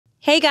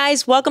Hey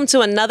guys, welcome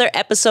to another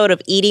episode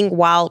of Eating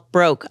While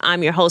Broke.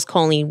 I'm your host,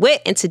 Coline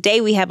Witt, and today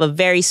we have a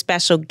very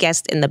special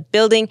guest in the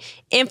building,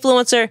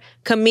 influencer,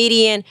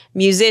 comedian,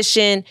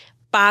 musician,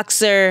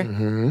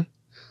 boxer.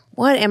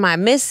 What am I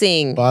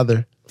missing?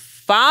 Father.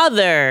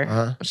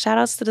 Shout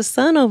outs to the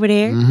son over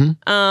there.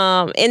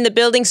 In the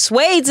building,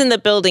 Suede's in the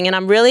building, and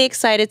I'm really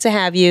excited to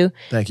have you.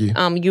 Thank you.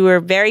 You were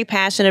very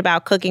passionate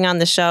about cooking on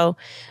the show.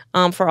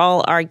 For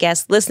all our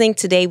guests listening,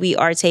 today we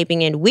are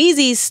taping in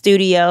Wheezy's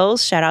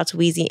studios. Shout out to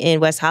Wheezy in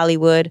West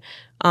Hollywood.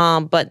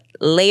 But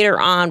later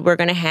on, we're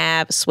going to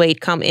have Suede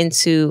come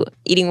into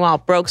Eating While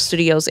Broke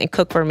Studios and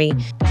cook for me.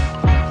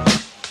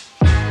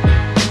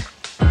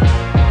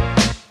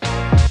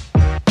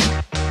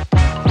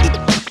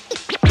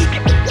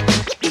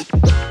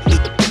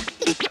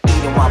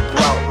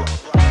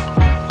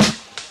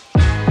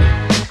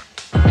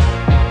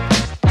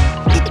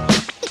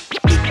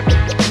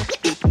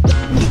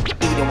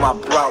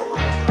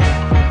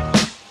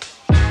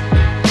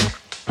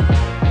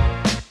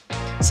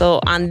 So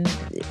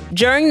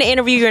during the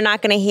interview, you're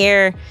not going to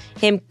hear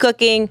him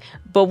cooking,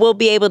 but we'll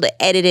be able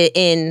to edit it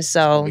in.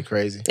 So It's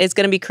crazy. It's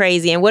going to be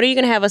crazy. And what are you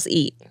going to have us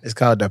eat? It's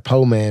called the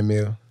Po Man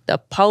meal. The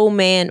Po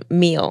Man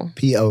meal.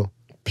 P.O.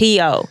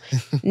 P.O.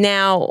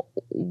 Now,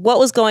 what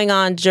was going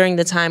on during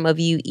the time of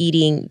you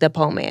eating the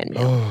Po Man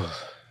meal? Oh,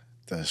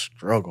 the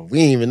struggle. We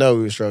didn't even know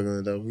we were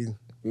struggling, though. We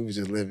was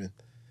just living.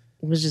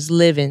 It was just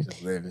living.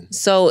 Just living.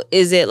 So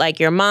is it like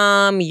your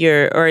mom,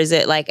 or is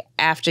it like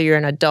after you're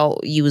an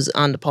adult, you was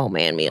on the Po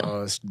Man meal?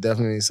 Oh, it's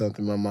definitely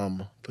something my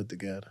mama put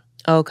together.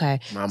 Okay.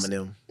 Mama and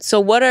them. So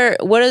what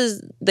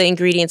is the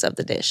ingredients of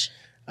the dish?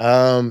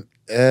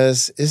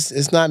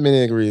 It's not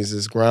many ingredients.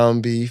 It's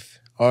ground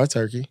beef or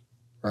turkey,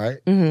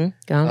 right? Ground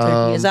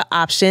turkey is an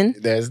option.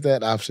 There's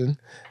that option.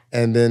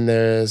 And then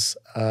there's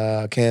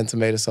canned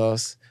tomato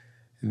sauce.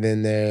 And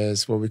then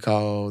there's what we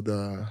call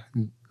the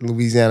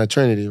Louisiana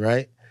trinity,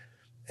 right?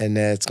 And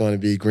that's going to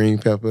be green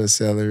pepper,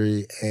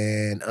 celery,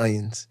 and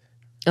onions.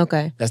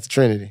 Okay. That's the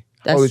trinity.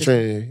 Holy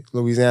Trinity,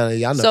 Louisiana.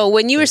 Y'all know. So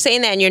when you were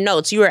saying that in your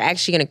notes, you were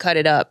actually going to cut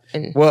it up.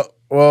 And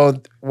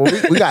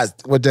we got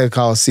what they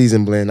call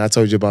season blend. I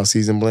told you about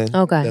season blend.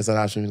 Okay. That's an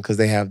option because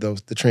they have the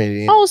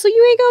Trinity. Oh, so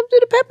you ain't going to do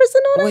the peppers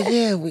and all that? Well,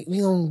 yeah,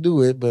 we going to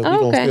do it, but we're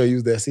going to still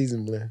use that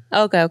season blend.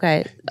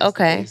 Okay.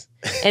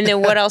 And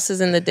then what else is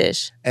in the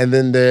dish? And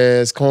then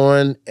there's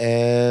corn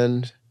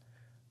and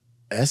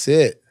that's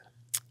it.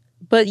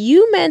 But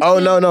you mentioned...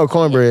 Oh, no,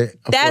 cornbread.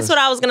 That's what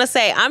I was going to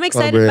say. I'm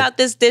excited about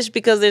this dish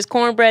because there's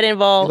cornbread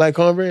involved. You like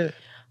cornbread?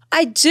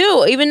 I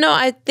do, even though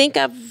I think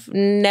I've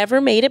never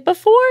made it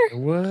before.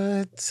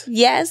 What?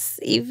 Yes,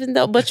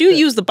 but you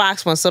use the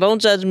box one, so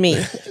don't judge me.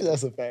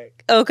 That's a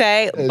fact.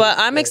 Okay, but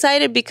I'm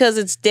excited because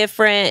it's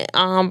different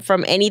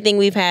from anything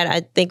we've had.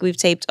 I think we've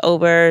taped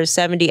over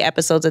 70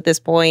 episodes at this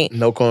point.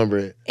 No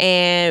cornbread.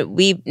 And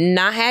we've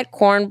not had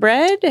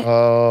cornbread.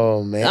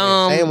 Oh,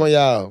 man. Shame on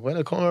y'all. Where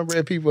the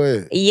cornbread people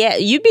at? Yeah,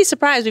 you'd be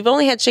surprised. We've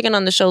only had chicken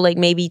on the show like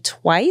maybe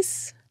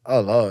twice.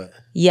 Oh, Lord.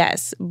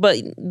 Yes, but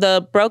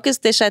the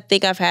brokest dish I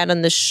think I've had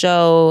on the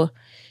show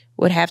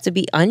would have to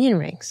be onion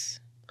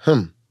rings.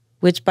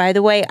 Which, by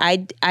the way,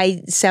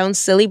 I sound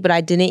silly, but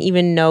I didn't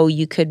even know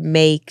you could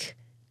make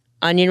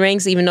onion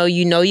rings, even though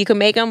you can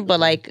make them.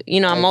 But like,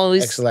 I'm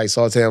always... Actually, like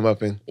saute them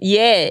up in...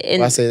 Yeah.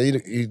 And I say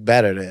you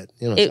batter that.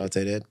 You don't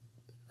saute that,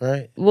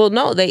 right? Well,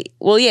 no,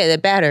 they're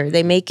batter.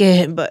 They make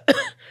it, but...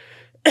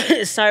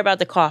 Sorry about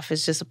the cough.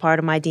 It's just a part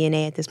of my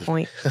DNA at this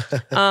point.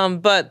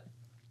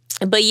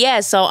 But yeah,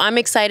 so I'm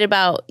excited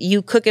about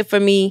you cooking for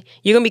me.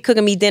 You're going to be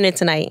cooking me dinner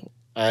tonight.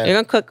 You're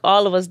going to cook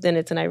all of us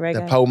dinner tonight, right,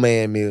 guys? The Po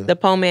Man meal. The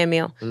Po Man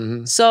meal.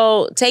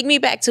 So take me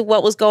back to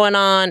what was going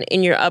on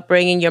in your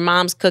upbringing. Your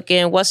mom's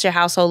cooking. What's your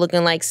household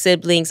looking like?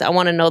 Siblings? I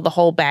want to know the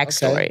whole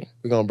backstory. Okay.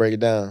 We're going to break it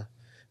down.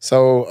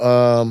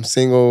 So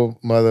single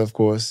mother, of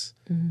course.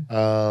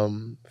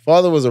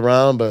 Father was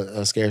around,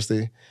 but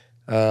scarcely.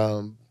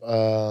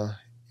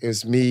 It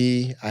was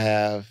me.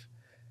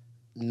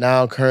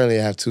 Currently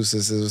I have two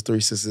sisters. It was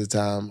three sisters at the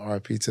time.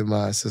 RP to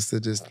my sister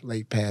just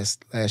late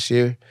past last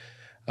year.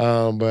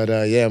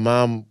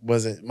 Mom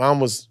was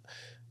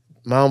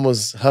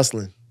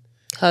hustling.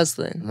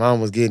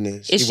 Mom was getting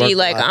it. Is she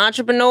like an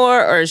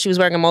entrepreneur or she was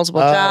working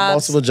multiple jobs?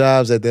 Multiple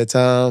jobs at that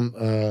time.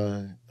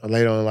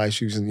 Later on in life,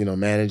 she was,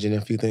 managing a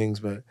few things,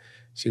 but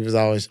she was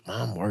always,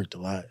 Mom worked a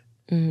lot.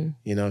 So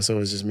it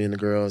was just me and the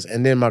girls.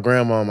 And then my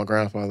grandma and my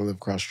grandfather lived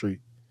across the street.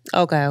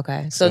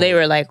 Okay. So they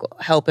were like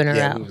helping her out.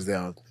 Yeah, we was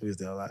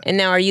there a lot. And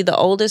now are you the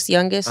oldest,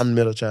 youngest? I'm the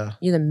middle child.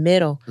 You're the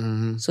middle.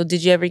 So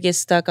did you ever get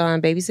stuck on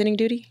babysitting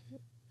duty?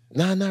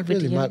 No, not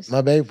really.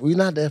 My baby, we're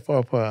not that far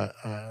apart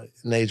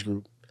in age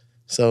group.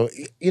 So,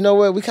 you know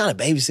what? We kind of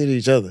babysit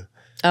each other.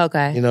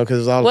 Okay. Because it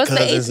was all What's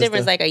the age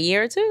difference, like a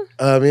year or two?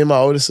 Me and my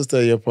oldest sister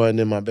are a year apart, and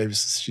then my baby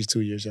sister, she's 2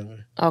 years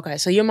younger. Okay,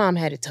 so your mom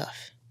had it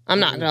tough. I'm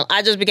not gonna,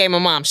 I just became a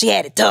mom. She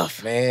had it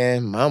tough.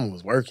 Man, Mama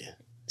was working.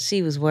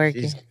 She was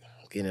working. She's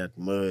getting out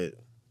the mud.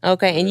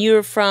 Okay, and you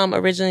were from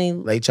originally?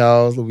 Lake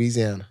Charles,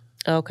 Louisiana.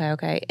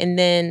 Okay. And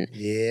then...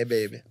 Yeah,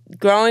 baby.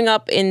 Growing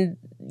up in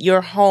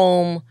your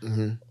home,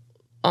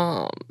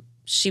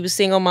 she was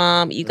single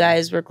mom. You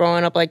guys were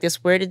growing up like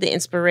this. Where did the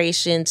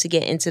inspiration to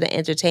get into the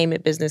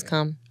entertainment business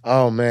come?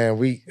 Oh man,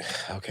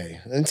 okay.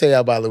 Let me tell you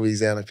about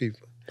Louisiana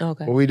people.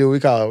 Okay. What we do, we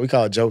call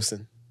it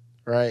josing,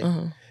 right?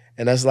 Uh-huh.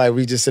 And that's like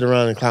we just sit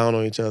around and clown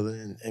on each other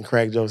and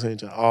crack jokes on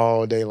each other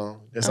all day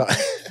long. That's all.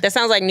 That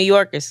sounds like New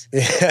Yorkers.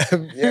 Yeah.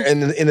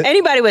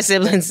 Anybody with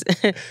siblings.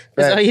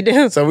 That's all you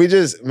do. So we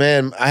just,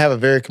 man, I have a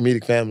very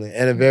comedic family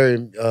and a very,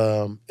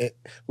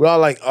 we're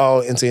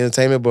all into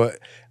entertainment, but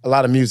a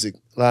lot of music,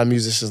 a lot of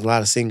musicians, a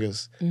lot of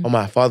singers on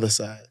my father's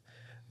side.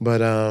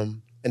 But,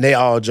 and they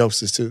all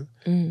jokesters too.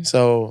 Mm-hmm.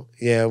 So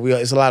yeah,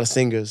 it's a lot of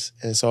singers.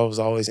 And so I was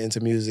always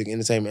into music,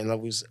 entertainment, and I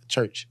was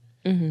church.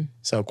 Mm-hmm.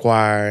 So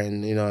choir,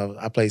 and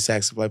I played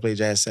saxophone, I played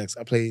jazz sax,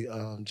 I played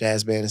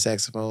jazz band and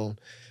saxophone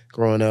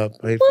growing up.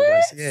 I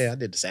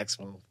did the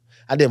saxophone.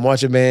 I did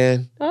marching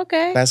band,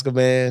 classical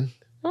band.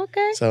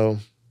 Okay. So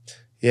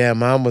yeah,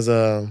 mom was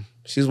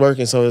she was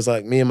working, so it's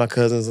like me and my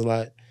cousins a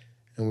lot,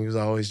 and we was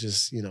always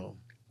just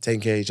taking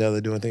care of each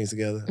other, doing things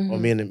together, or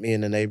me and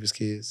the neighbors'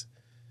 kids.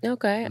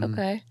 Okay,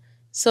 okay.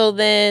 So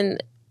then,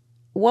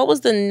 what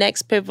was the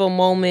next pivotal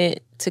moment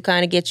to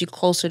kind of get you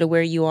closer to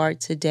where you are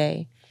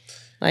today?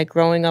 Like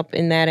growing up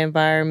in that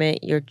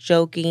environment, you're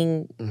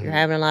joking, you're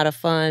having a lot of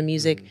fun,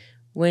 music.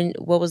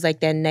 What was like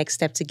that next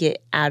step to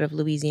get out of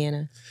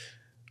Louisiana?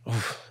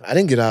 I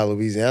didn't get out of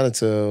Louisiana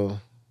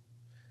till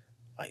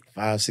like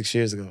 5-6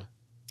 years ago.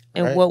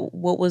 And right?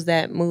 what was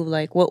that move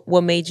like?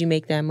 What made you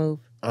make that move?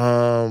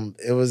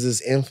 It was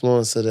this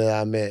influencer that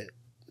I met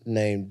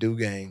named Do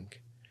Gang.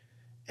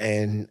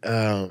 And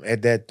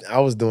at that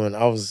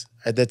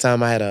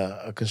time I had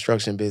a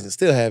construction business,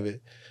 still have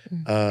it.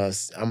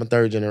 I'm a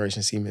third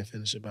generation cement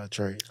finisher by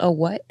trade. A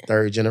what?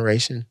 Third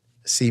generation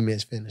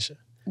cement finisher.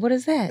 What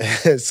is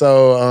that?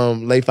 So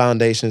lay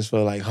foundations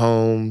for like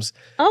homes,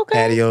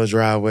 patios,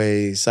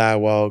 driveways,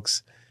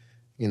 sidewalks.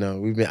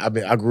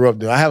 I grew up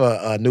doing. I have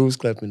a news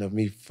clipping of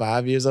me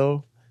 5 years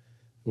old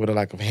with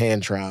a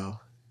hand trowel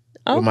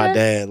with my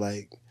dad.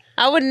 Like,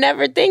 I would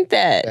never think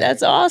that.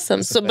 That's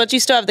awesome. So, but you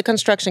still have the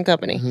construction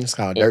company. It's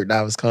called Dirt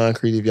Divers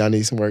Concrete if y'all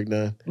need some work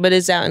done. But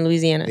it's out in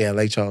Louisiana. Yeah,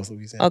 Lake Charles,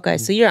 Louisiana. Okay,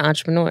 so you're an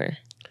entrepreneur.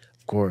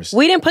 Of course.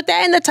 We didn't put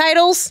that in the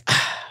titles.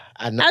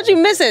 How'd you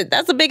miss it?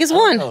 That's the biggest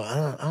one.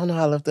 I don't know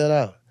how I left that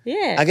out.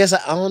 Yeah. I guess I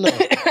don't know.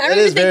 I don't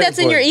even think that's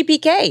important. In your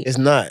EPK. It's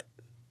not.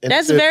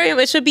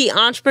 It should be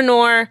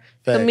entrepreneur,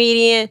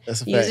 comedian.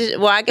 That's a fact.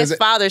 Well, I guess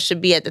father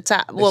should be at the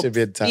top. Well, it should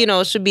be at the top.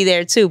 It should be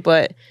there too,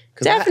 but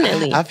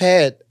definitely. I've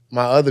had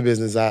my other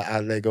business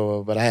I let go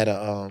of, but I had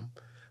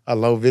a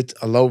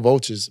low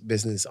voltage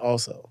business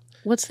also.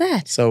 What's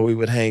that? So we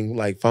would hang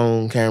like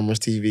phone cameras,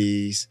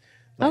 TVs,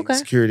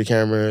 security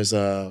cameras,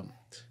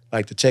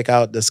 like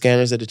the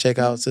scanners at the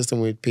checkout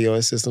system with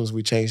POS systems.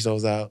 We changed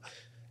those out.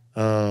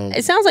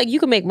 It sounds like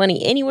you can make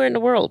money anywhere in the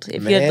world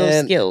if you have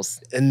those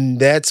skills. And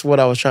that's what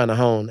I was trying to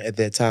hone at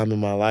that time in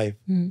my life.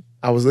 Mm-hmm.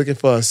 I was looking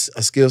for a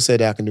skill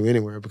set that I can do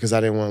anywhere because I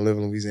didn't want to live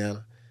in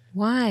Louisiana.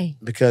 Why?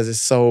 Because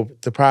it's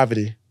the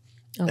poverty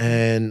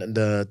and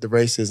the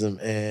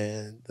racism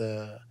and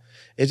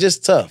it's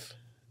just tough.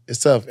 It's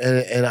tough.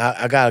 And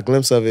I got a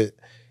glimpse of it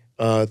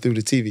through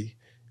the TV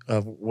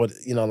of what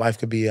life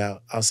could be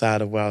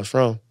outside of where I was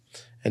from.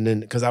 And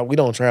then, because we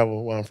don't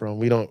travel where I'm from.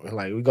 We don't,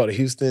 we go to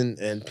Houston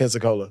and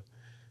Pensacola.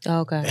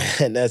 Okay.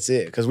 And that's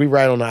it. Because we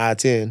right on the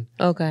I-10.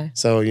 Okay.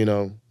 So,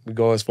 we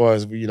go as far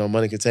as,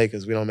 money can take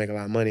us. We don't make a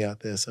lot of money out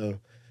there. So,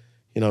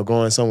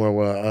 going somewhere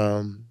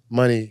where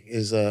money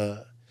is,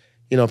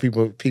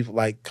 people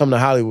like come to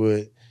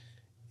Hollywood,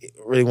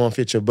 really won't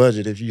fit your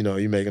budget if,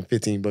 you're making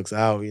 $15 an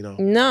hour,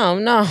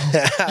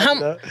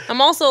 No.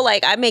 I'm also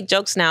like, I make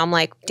jokes now. I'm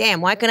like, damn,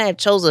 why couldn't I have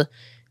chose a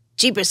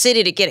cheaper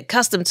city to get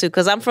accustomed to?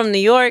 Because I'm from New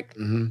York.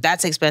 Mm-hmm.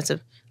 That's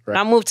expensive. Right.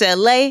 I moved to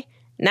LA.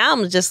 Now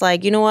I'm just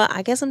like, you know what?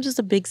 I guess I'm just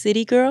a big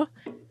city girl.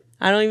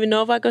 I don't even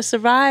know if I could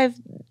survive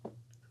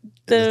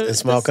the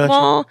small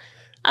country.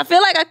 I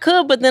feel like I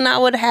could, but then I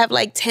would have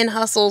like 10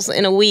 hustles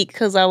in a week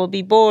because I would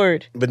be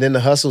bored. But then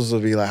the hustles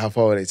would be like, how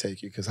far would they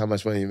take you? Because how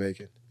much money you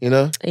making?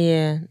 Yeah.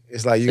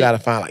 It's like you got to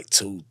find like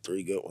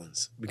 2-3 good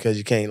ones because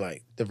you can't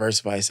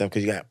diversify yourself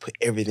because you got to put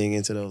everything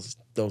into those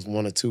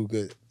 1 or 2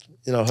 good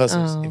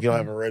hustles if you don't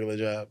have a regular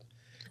job.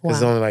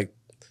 Because there's only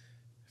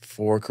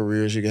 4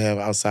 careers you can have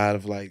outside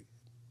of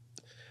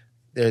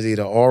there's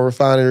either oil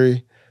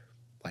refinery,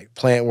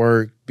 plant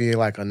work, being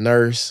a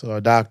nurse or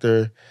a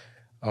doctor,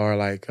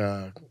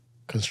 or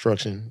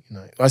construction.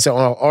 I said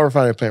oil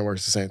refinery, plant work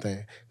is the same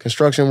thing.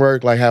 Construction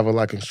work, have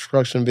a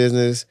construction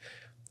business,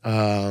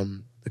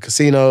 the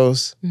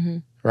casinos,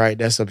 right?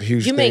 That's a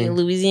huge thing. You make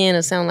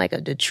Louisiana sound like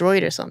a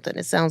Detroit or something.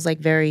 It sounds like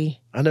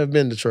very... I've never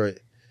been to Detroit.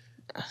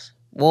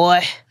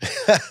 Boy,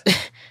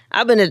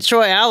 I've been to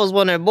Detroit. I was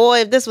wondering,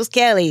 boy, if this was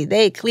Cali,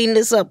 they'd clean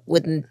this up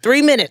within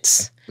 3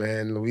 minutes.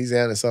 Man,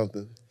 Louisiana is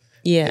something.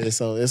 Yeah. It's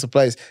a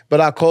place.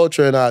 But our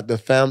culture and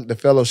the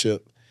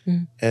fellowship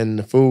and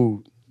the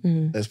food,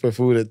 let's put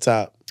food at the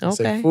top. Okay.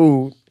 Say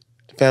food,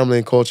 family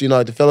and culture.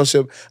 The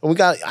fellowship.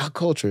 And our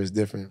culture is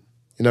different,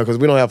 because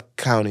we don't have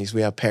counties,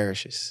 we have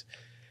parishes.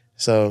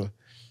 So,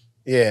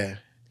 yeah.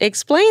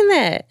 Explain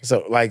that.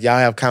 So, like, y'all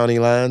have county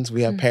lines,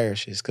 we have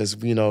parishes. Because,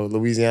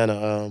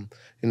 Louisiana,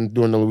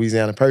 during the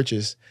Louisiana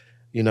Purchase,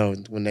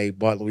 when they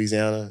bought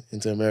Louisiana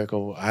into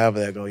America, however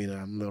that go, I'm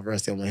a little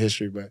rusty on my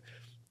history, but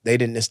they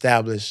didn't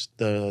establish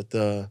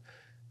the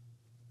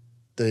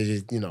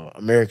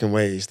American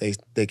ways.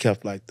 They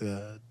kept, like,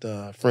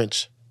 the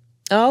French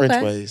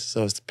French ways.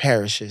 So it's the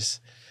parishes,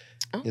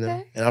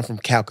 Okay. And I'm from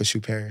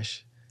Calcasieu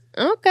Parish.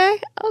 Okay.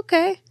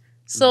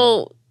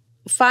 So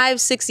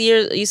 5-6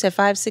 years, you said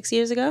 5-6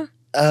 years ago?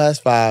 It's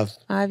 5.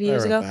 5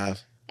 years ago?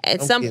 5.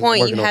 At some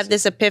point you have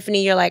this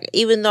epiphany, you're like,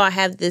 even though I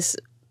have this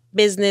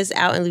business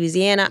out in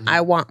Louisiana,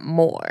 I want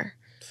more.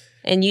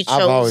 And you chose.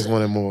 I've always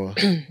wanted more.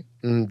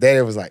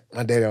 Daddy was like,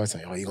 my daddy always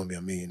saying, oh, you're going to be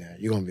a millionaire.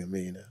 You're going to be a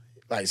millionaire.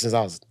 Like, since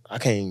I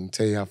can't even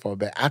tell you how far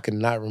back. I could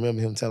not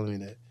remember him telling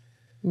me that.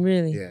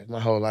 Really? Yeah, my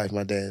whole life,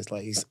 my dad's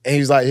like, he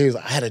was like,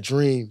 I had a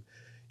dream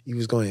he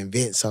was going to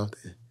invent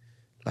something.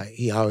 Like,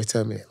 he always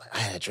tell me, like, I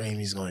had a dream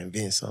he was going to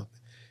invent something.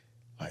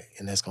 Like,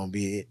 and that's going to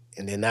be it.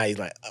 And then now he's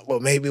like,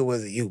 well, maybe it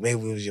wasn't you. Maybe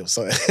it was your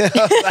son. He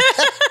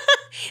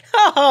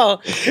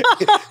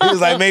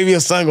was like, maybe your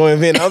son going to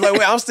invent it. I was like,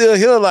 wait, I'm still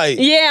here. Like,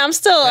 yeah, I'm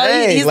still.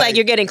 dang, he's like,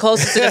 you're getting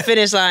closer to the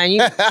finish line.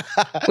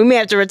 We may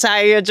have to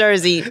retire your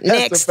jersey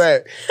next. That's the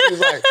fact. He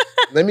was like,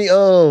 let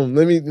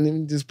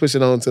me just push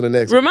it on to the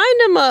next.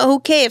 Remind him who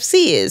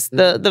KFC is.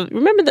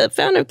 Remember the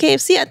founder of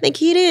KFC? I think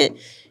he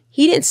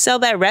didn't sell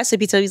that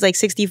recipe till he was like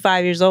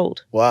 65 years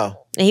old.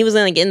 Wow. And he was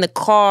in the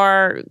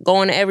car,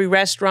 going to every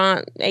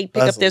restaurant. Hey,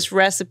 pick up this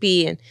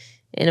recipe, and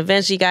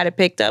eventually got it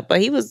picked up.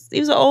 But he was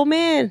an old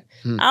man.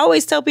 I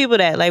always tell people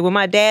that, like, when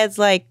my dad's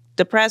like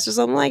depressed or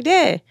something like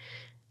that,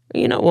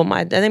 I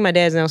think my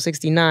dad's now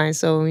 69,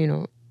 so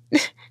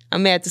I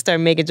may have to start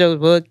making jokes.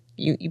 Well,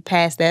 you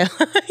passed that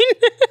line.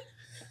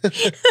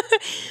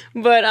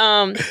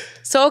 But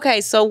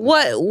so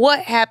what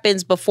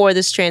happens before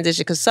this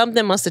transition? Because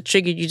something must have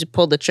triggered you to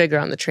pull the trigger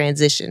on the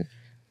transition.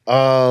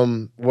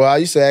 Well, I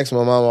used to ask my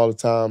mom all the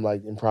time,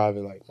 like, in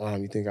private, like,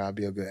 Mom, you think I'd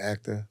be a good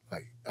actor?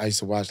 Like, I used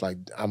to watch, like,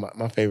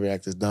 my favorite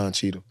actor is Don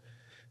Cheadle.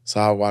 So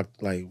I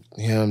watched, like,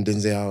 him,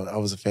 Denzel. I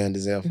was a fan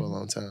of Denzel for a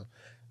long time.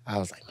 I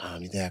was like,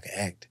 Mom, you think I can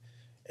act?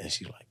 And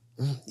she was like,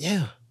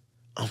 yeah,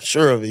 I'm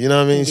sure of it. You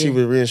know what I mean? She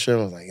would reassure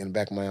me. I was like, in the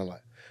back of my mind, I'm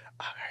like,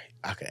 all right,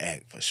 I can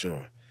act for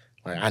sure.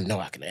 Like, I know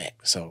I can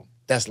act. So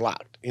that's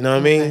locked. You know what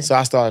I mean? So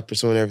I started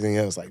pursuing everything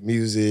else, like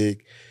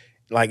music.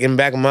 Like, in the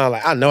back of my mind,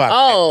 like, I know I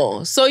can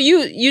act. So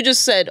you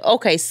just said,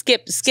 okay,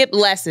 skip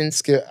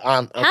lessons.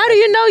 How do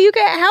you know you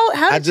can?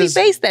 How did you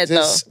base that,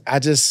 though?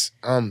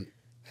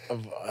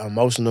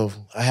 Emotional.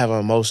 I have an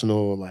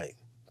emotional, like,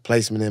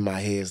 placement in my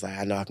head. It's like,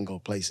 I know I can go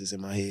places in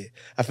my head.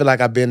 I feel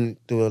like I've been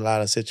through a lot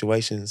of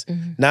situations.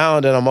 Now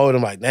that I'm older,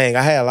 I'm like, dang,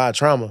 I had a lot of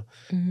trauma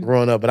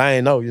growing up, but I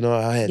didn't know,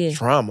 I had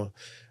trauma.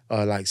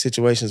 Like,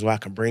 situations where I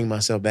can bring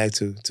myself back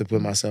to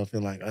put myself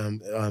in, like, an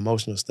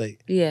emotional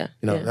state. Yeah.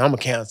 And I'm a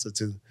counselor,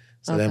 too.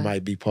 So that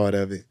might be part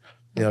of it.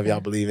 If y'all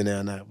believe in it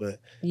or not. But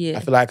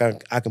I feel like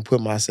I can put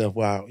myself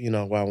where I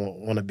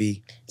want to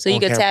be. So you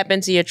can tap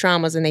into your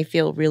traumas and they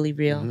feel really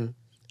real.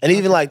 And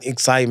even like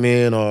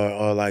excitement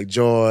or like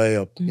joy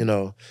or,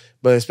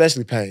 but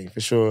especially pain for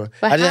sure.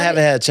 But I just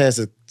haven't had a chance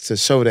to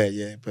show that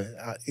yet. But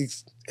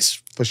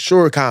it's for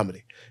sure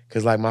comedy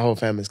because like my whole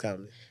family's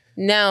comedy.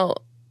 Now,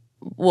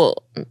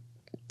 well,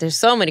 there's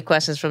so many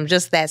questions from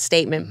just that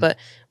statement. But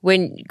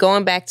when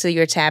going back to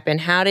your tapping,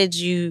 how did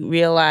you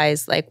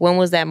realize, like, when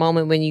was that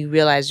moment when you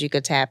realized you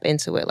could tap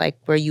into it? Like,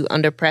 were you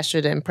under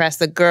pressure to impress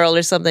a girl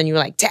or something? You were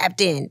like, tapped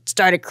in,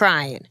 started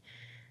crying.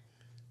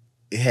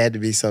 It had to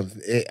be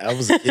something. I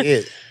was a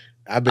kid.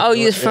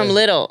 You was from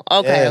little.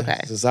 Okay.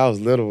 Since I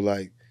was little,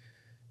 like,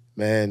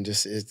 man,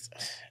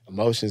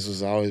 emotions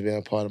was always been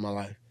a part of my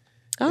life.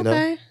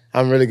 Okay.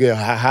 I'm really good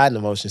at hiding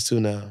emotions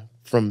too now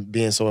from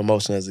being so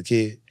emotional as a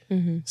kid.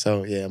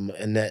 So yeah,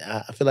 and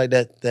that I feel like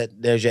that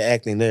there's your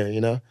acting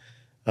there,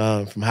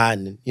 from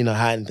hiding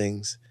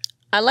things.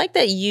 I like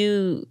that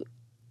you,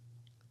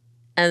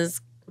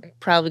 as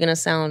probably gonna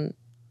sound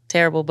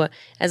terrible, but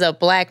as a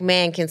Black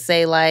man can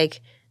say like,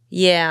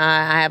 yeah,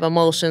 I have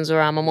emotions or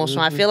I'm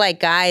emotional. I feel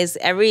like guys,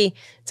 every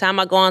time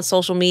I go on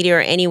social media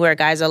or anywhere,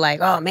 guys are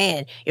like, oh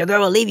man, your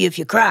girl will leave you if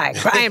you cry.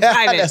 Cry in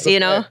private,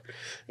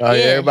 Oh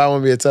yeah, everybody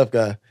want to be a tough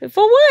guy.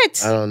 For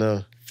what? I don't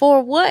know.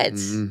 For what?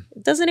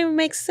 It doesn't even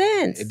make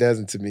sense. It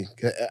doesn't to me.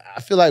 I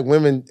feel like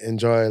women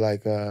enjoy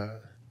like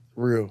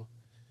real,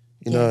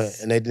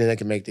 and they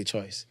can make their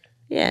choice.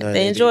 Yeah,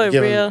 they enjoy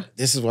real.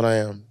 This is what I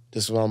am.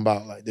 This is what I'm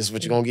about. Like, this is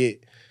what you're going to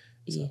get.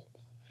 So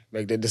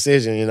make the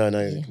decision, and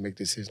they can make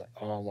the decision.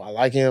 Like, oh, well, I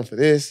like him for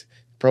this,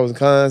 pros and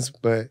cons,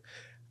 but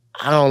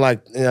I don't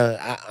like,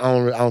 I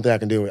don't think I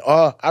can deal with it.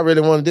 Or I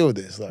really want to deal with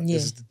this. Like,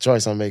 this is the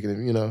choice I'm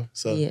making,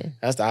 So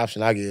that's the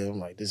option I give. I'm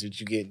like, this is what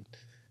you get,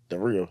 the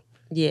real.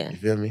 Yeah. You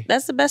feel me?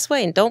 That's the best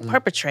way. And don't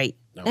perpetrate.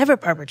 No. Never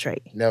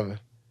perpetrate. Never.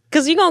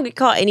 Because you're going to get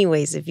caught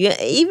anyways.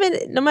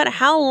 No matter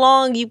how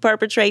long you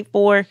perpetrate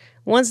for,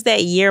 once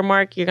that year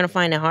mark, you're going to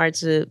find it hard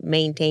to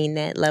maintain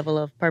that level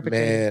of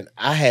perpetrating. Man,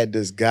 I had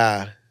this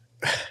guy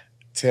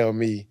tell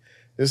me,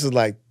 this is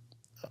like,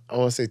 I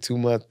want to say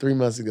 3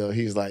 months ago,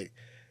 he was like,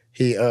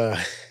 he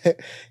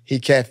he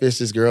catfished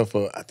this girl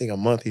for, I think, a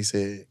month, he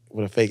said,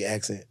 with a fake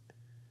accent.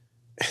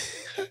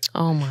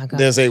 Oh my God.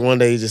 Then say one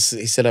day he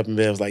sat up in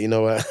bed and was like, you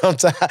know what?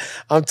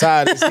 I'm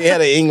tired. He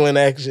had an England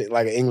accent,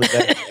 like an English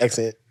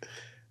accent.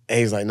 And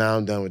he's like, nah,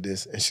 I'm done with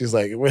this. And she was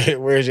like,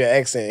 where's your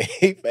accent?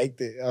 He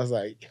faked it. I was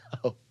like,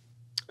 yo.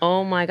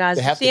 Oh my gosh.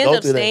 They Did have she to end go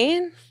up through that.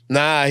 staying?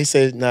 Nah, he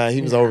said,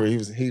 he was over. He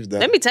was done.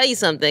 Let me tell you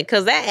something,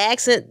 because that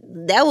accent,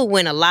 that would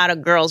win a lot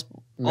of girls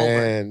over.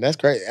 Man, that's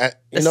great.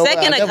 The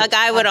second a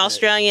guy with an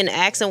Australian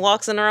accent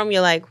walks in the room,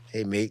 you're like,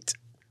 hey, mate.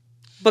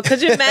 but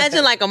could you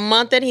imagine like a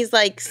month and he's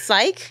like,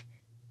 psych?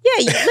 Yeah,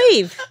 you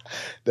leave.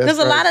 Because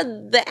a lot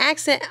of the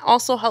accent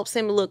also helps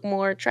him look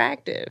more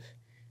attractive.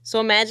 So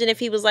imagine if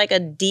he was like a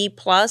D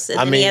plus and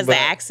then he has the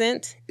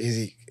accent.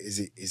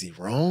 Is he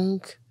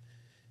wrong?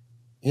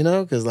 You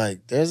know, because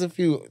like there's a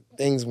few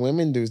things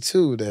women do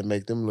too that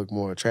make them look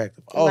more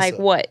attractive. Also, like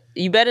what?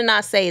 You better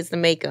not say it's the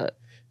makeup.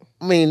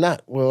 I mean,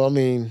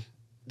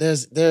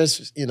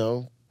 there's you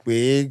know,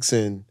 wigs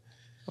and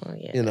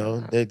you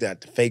know, they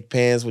got the fake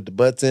pants with the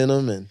butts in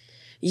them and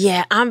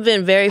yeah, I've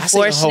been very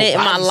fortunate in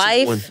my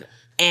life.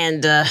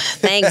 And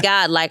thank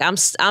God, like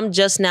I'm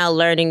just now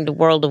learning the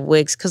world of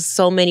wigs because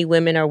so many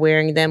women are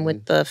wearing them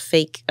with the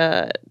fake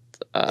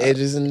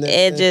edges and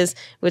edges,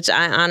 which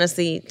I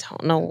honestly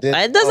don't know.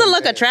 It doesn't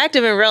look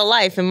attractive in real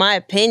life, in my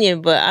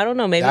opinion. But I don't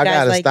know. Maybe I guys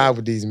gotta like stop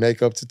with these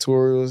makeup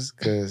tutorials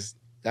because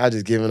y'all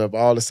just giving up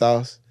all the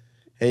sauce.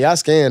 And y'all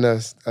scaring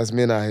us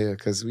men out here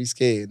because we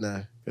scared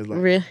now.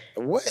 Like, really?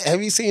 What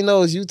have you seen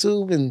those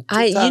YouTube and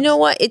TikToks? You know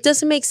what? It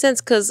doesn't make sense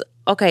because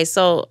okay,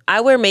 so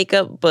I wear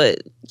makeup, but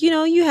you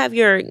know, you have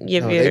your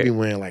they be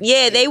wearing like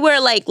they wear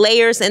like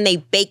layers and they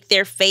bake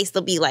their face.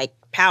 They'll be like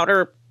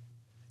powder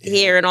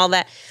here and all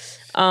that.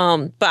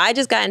 But I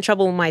just got in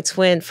trouble with my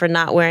twin for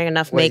not wearing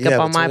enough makeup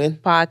on my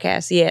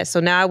podcast. Yeah, so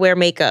now I wear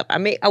makeup.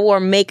 I wore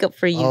makeup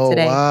for you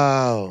today.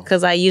 Wow.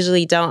 Because I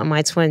usually don't. And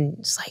my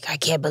twin's like, I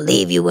can't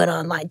believe you went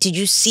on. Like, did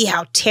you see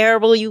how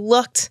terrible you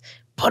looked?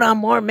 Put on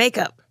more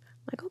makeup.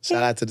 I'm like, okay.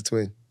 Shout out to the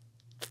twin.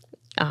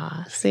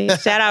 See,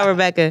 shout out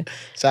Rebecca.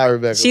 Shout out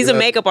Rebecca. She's a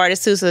makeup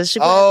artist too, so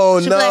she'll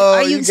be no, like,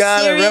 are you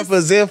gotta serious?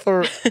 represent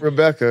for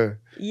Rebecca.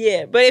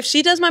 Yeah, but if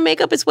she does my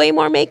makeup, it's way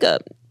more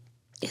makeup.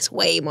 It's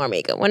way more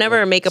makeup.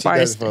 Whenever a makeup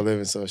artist does it for a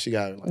living, so she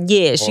got like,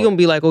 she gonna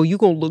be like, oh, you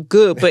gonna look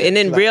good, but and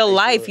in real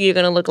life, you're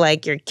gonna look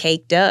like you're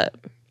caked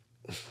up.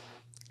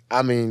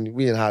 I mean,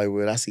 we in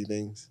Hollywood. I see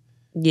things.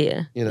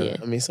 Yeah, you know. Yeah.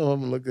 I mean, some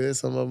of them look good,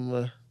 some of them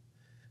are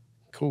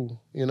cool.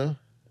 You know.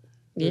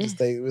 We'll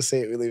say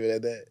it. We leave it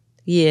at that.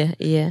 Yeah,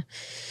 yeah.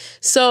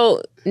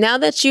 So now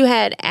that you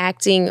had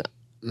acting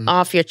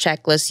off your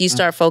checklist, you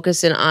start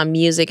focusing on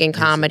music and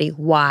comedy.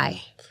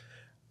 Why?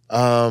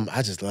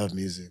 I just love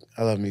music.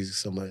 I love music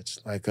so much.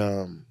 Like,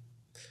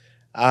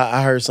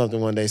 I heard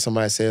something one day.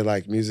 Somebody said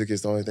like music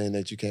is the only thing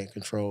that you can't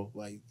control.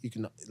 Like you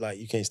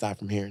can't stop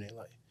from hearing it.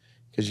 Like,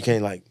 because you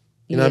can't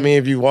you know what I mean.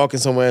 If you walking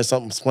somewhere and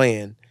something's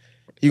playing,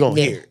 you gonna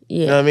hear it. Yeah.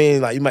 You know what I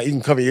mean. Like you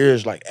can cover your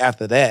ears like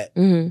after that,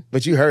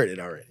 but you heard it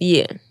already.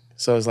 Yeah.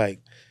 So it's like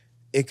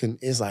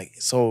it's like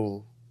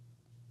so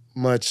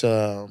much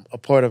a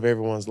part of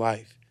everyone's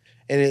life,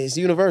 and it's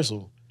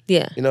universal.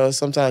 Yeah. You know,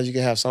 sometimes you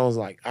can have songs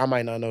like I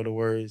might not know the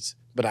words,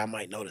 but I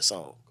might know the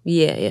song.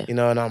 Yeah, yeah. You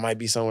know, and I might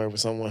be somewhere with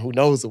someone who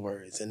knows the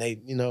words, and they,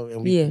 you know,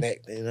 and we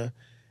connect. You know,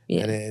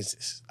 and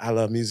I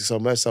love music so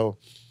much. So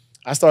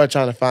I started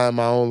trying to find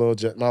my own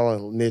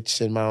little niche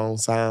and my own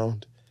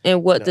sound.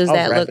 And what does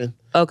that look?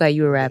 Okay,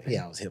 you were rapping.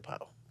 Yeah, I was hip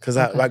hop because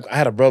I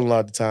had a brother-in-law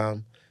at the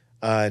time,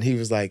 and he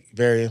was like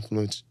very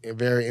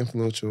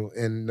influential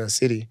in the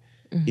city.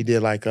 He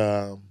did like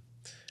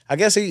I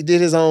guess he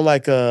did his own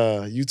like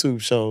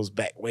YouTube shows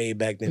way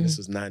back then. This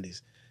was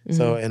 90s.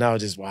 So, and I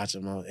would just watch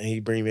him and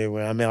he'd bring me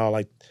everywhere. I mean, all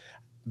like,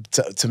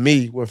 to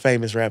me, we're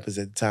famous rappers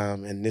at the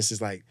time. And this is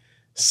like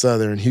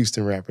Southern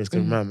Houston rappers.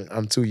 Because remember,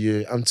 I'm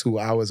 2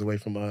 hours away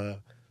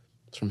from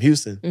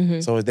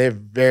Houston. So they're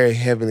very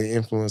heavily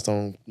influenced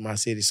on my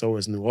city. So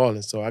is New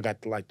Orleans. So I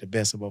got like the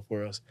best of both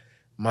worlds.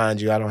 Mind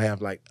you, I don't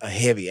have like a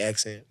heavy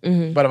accent.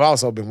 But I've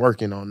also been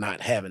working on not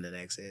having an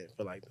accent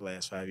for like the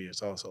last 5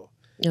 years also.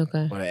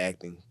 Okay. Or the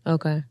acting.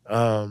 Okay.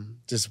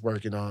 Just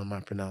working on my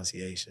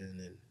pronunciation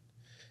and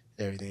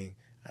everything.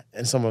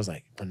 And someone was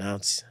like,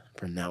 pronounce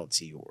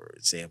your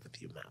words, say it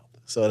with your mouth.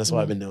 So that's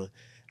what I've been doing.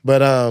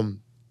 But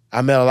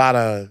I met a lot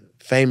of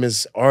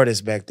famous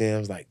artists back then. It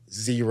was like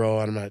Zero.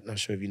 I'm not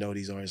sure if you know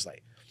these artists,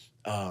 like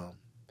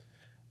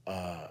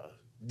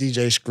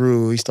DJ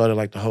Screw. He started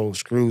like the whole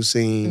Screw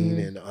scene,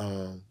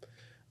 and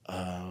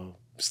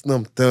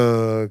Slim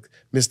Thug,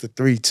 Mr.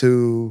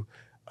 3-2,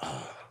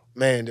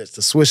 man, that's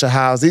the Swisher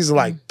House. These are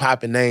like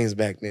popping names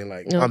back then.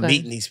 Like I'm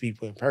meeting these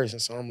people in person,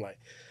 so I'm like,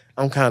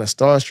 I'm kind of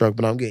starstruck,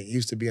 but I'm getting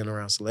used to being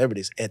around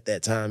celebrities at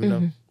that time, you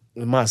know,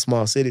 in my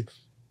small city.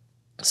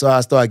 So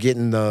I started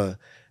getting the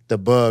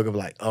bug of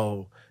like,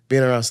 oh,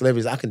 being around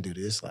celebrities, I can do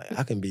this. Like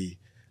I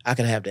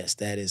can have that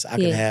status. I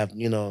can have,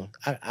 you know,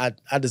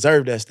 I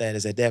deserve that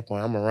status at that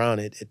point. I'm around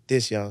it at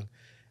this young.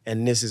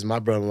 And this is my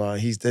brother-in-law.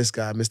 He's this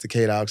guy, Mr.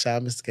 K-Dog.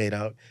 Shout out Mr.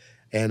 K-Dog.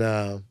 And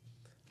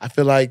I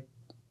feel like,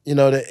 you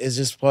know, that it's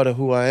just part of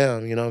who I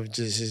am. You know,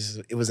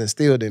 just it was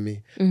instilled in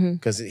me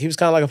because he was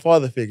kind of like a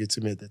father figure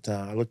to me at the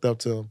time. I looked up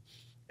to him,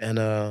 and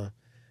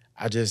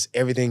I just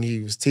everything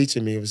he was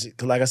teaching me was,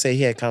 cause like I said,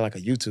 he had kind of like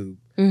a YouTube,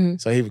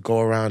 so he would go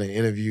around and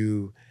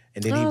interview,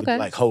 and then he would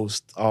like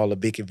host all the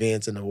big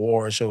events and the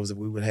award shows that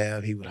we would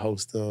have. He would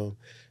host them,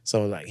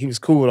 so like he was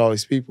cool with all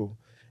these people,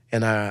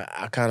 and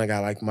I kind of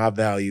got like my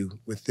value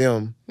with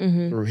them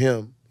through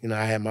him. You know,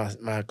 I had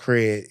my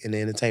cred in the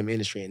entertainment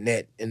industry in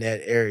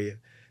that area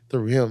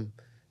through him.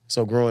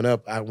 So growing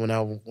up, when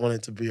I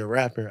wanted to be a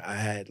rapper, I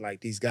had like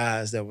these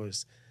guys that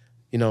was,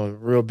 you know,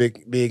 real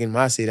big in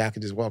my city. I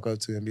could just walk up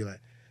to and be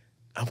like,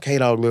 I'm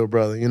K-Dog, little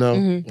brother, you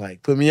know?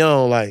 Like, put me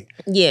on, like.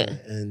 Yeah.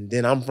 And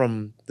then I'm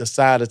from the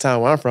side of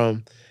town where I'm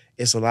from,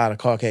 it's a lot of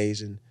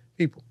Caucasian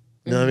people.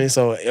 You know what I mean?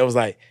 So it was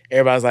like,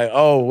 everybody's like,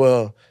 oh,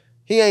 well,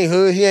 he ain't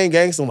hood, he ain't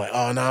gangster. I'm like,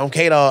 oh, no, I'm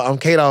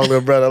K-Dog,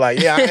 little brother. Like,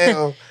 yeah, I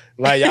am.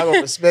 Like, y'all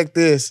gonna respect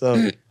this.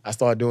 So I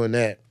started doing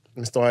that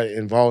and started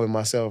involving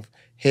myself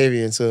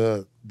heavy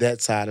into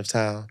that side of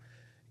town,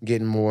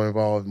 getting more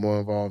involved. And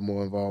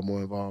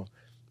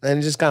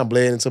it just kind of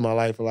bled into my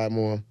life a lot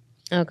more.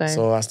 Okay.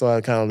 So I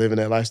started kind of living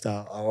that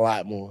lifestyle a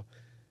lot more.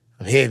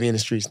 I'm heavy in the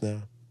streets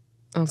now.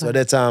 Okay. So at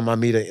that time, I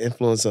meet an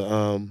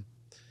influencer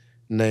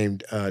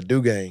named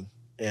Dugang.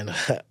 And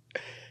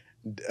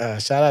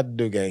shout out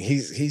to Dugang.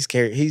 He's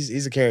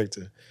a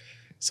character.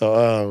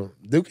 So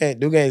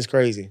Dugang is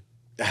crazy.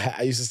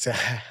 I used to say,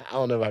 I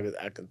don't know if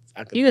I could.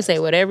 You can say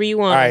whatever you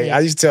want. All right,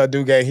 I used to tell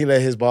Dugang he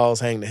let his balls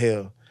hang to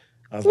hell.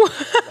 I was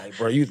like,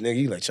 bro, you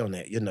let your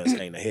nuts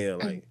hang to hell.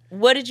 Like,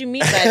 what did you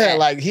mean by that?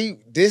 Like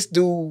this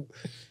dude,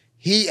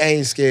 he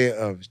ain't scared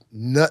of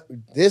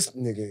this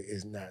nigga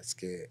is not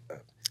scared of.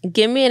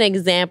 Give me an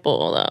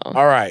example though.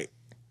 All right,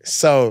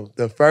 so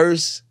the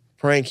first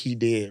prank he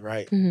did,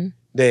 right,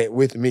 that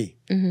with me,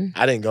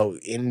 I didn't go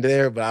in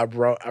there, but I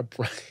brought.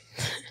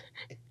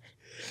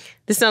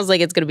 This sounds like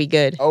it's gonna be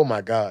good. Oh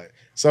my God.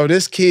 So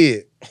this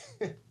kid,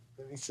 let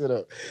me sit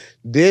up.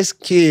 This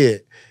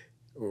kid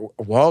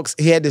walks,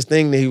 he had this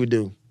thing that he would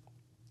do.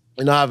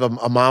 You know, I have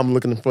a mom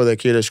looking for their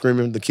kid or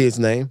screaming the kid's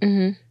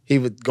name. He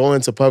would go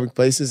into public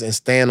places and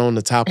stand on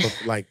the top of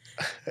like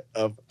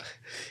the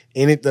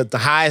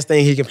highest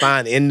thing he can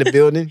find in the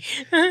building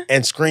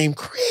and scream,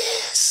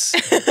 Chris,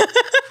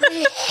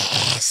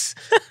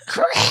 Chris,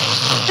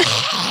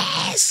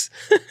 Chris.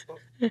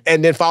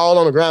 And then fall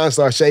on the ground and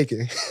start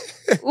shaking.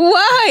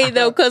 Why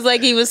though? Because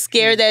like he was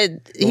scared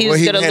that he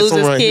was gonna lose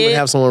his kid. He would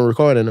have someone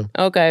recording him.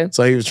 Okay.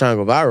 So he was trying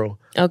to go viral.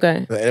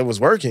 Okay. And it was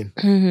working.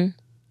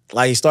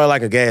 Like he started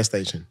like a gas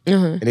station,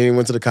 and then he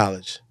went to the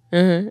college,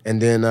 and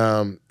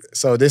then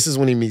so this is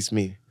when he meets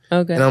me.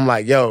 Okay. And I'm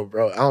like, yo,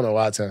 bro, I don't know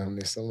why I tell him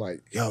this. I'm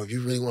like, yo, if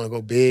you really want to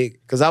go big,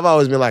 because I've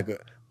always been like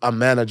a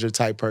manager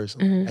type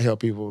person. I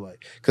help people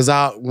like, because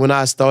when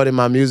I started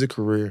my music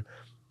career,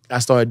 I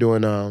started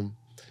doing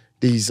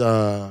these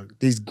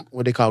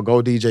what they call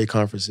Go DJ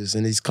conferences.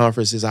 And these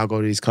conferences, I'll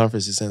go to these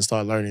conferences and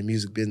start learning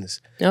music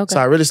business. Okay. So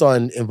I really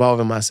started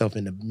involving myself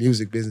in the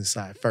music business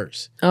side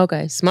first.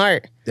 Okay,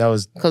 smart. That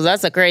was because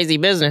that's a crazy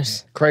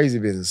business. Crazy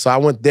business. So I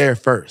went there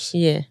first.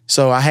 Yeah.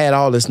 So I had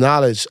all this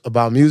knowledge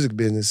about music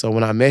business. So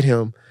when I met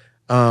him,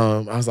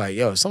 I was like,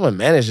 yo, if someone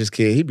managed this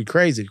kid, he'd be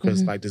crazy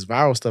because like this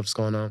viral stuff's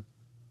going on.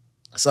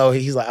 So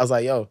he's like, I was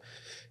like, yo,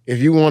 if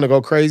you want to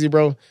go crazy,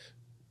 bro,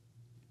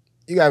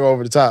 you gotta go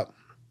over the top.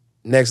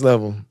 Next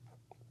level.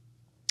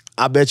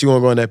 I bet you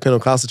won't go in that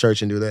Pentecostal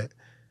church and do that.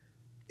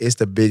 It's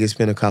the biggest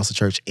Pentecostal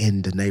church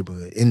in the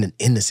neighborhood,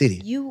 in the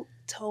city. You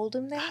told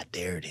him that? I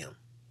dared him.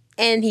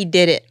 And he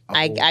did it. Oh.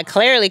 I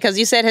clearly, because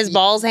you said his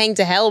balls hang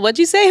to hell. What'd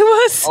you say it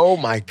was? Oh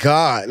my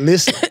God.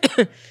 Listen.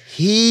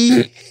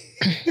 He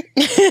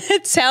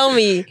Tell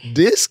me.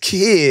 This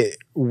kid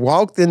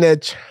walked in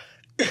that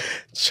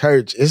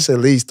church. It's at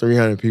least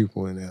 300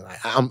 people in there. Like,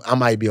 I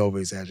might be over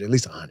exaggerating. At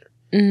least 100.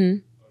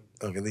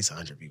 Okay, at least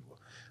 100 people.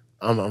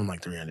 I'm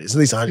like 300. It's at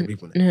least 100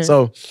 people in there.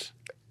 So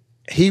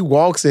he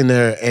walks in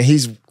there and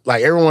he's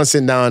like, everyone's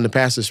sitting down and the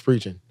pastor's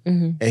preaching.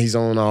 And he's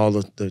on all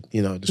the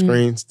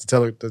screens,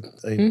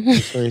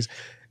 the screens.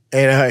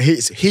 And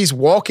he's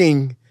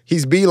walking,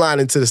 he's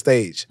beelining to the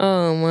stage.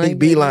 Oh my He's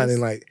beelining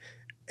like,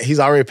 he's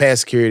already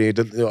past security,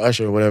 the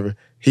usher or whatever.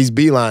 He's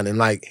beelining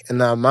like, and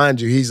now mind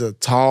you, he's a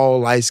tall,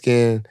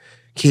 light-skinned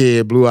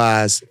kid, blue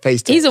eyes,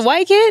 face tats. He's a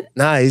white kid?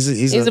 Nah,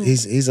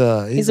 he's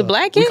a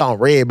black kid? We call him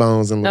red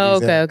bones in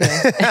Louisiana.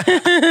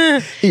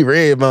 Okay. He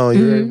red bone,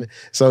 you heard me?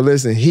 So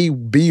listen, he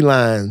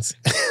beelines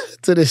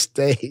to the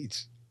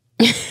stage.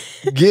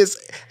 Gets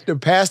the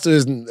pastor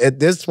is at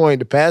this point,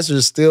 the pastor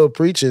is still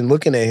preaching,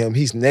 looking at him.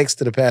 He's next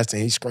to the pastor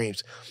and he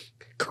screams,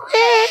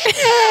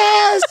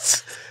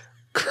 Chris!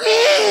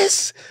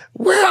 Chris,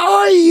 where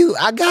are you?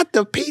 I got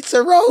the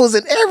pizza rolls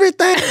and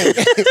everything.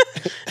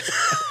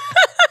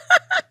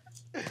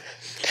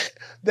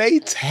 They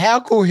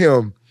tackle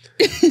him.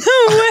 No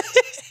way.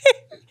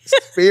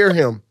 Spear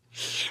him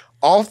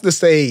off the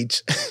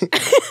stage.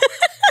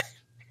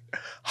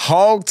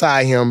 Hog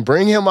tie him,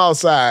 bring him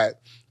outside,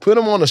 put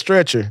him on a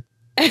stretcher.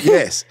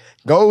 Yes,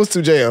 goes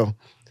to jail.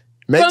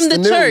 makes From the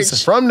news.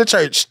 church. From the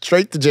church,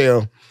 straight to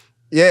jail.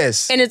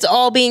 Yes. And it's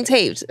all being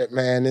taped.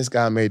 Man, this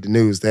guy made the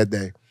news that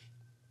day.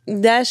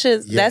 That's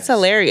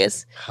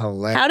hilarious.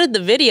 Hilarious. How did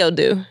the video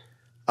do?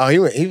 Oh, he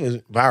was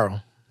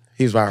viral.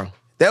 He was viral.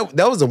 That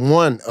was the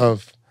one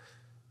of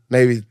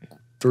maybe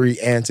 3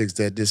 antics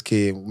that this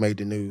kid made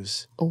the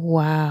news.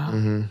 Wow.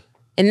 Mm-hmm.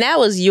 And that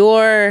was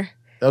your...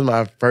 That was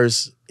my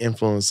first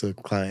influencer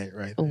client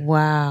right there.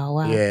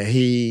 Wow. Yeah,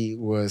 he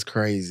was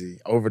crazy.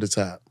 Over the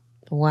top.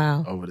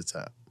 Wow. Over the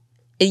top.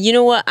 And you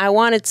know what? I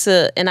wanted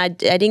to, and I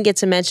didn't get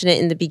to mention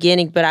it in the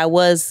beginning, but I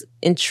was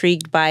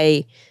intrigued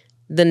by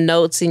the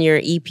notes in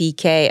your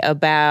EPK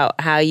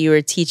about how you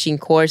were teaching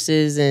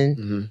courses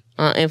and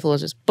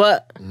influencers.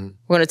 But we're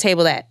going to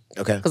table that.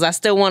 Okay. Because I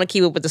still want to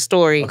keep up with the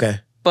story. Okay.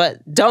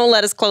 But don't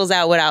let us close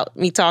out without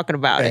me talking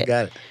about it.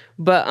 Got it.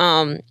 But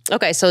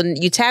okay, so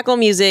you tackle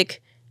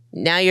music.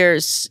 Now you're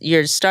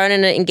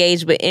starting to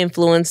engage with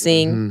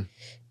influencing.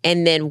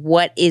 And then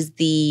what is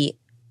the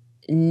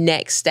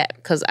next step?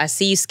 Because I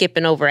see you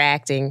skipping over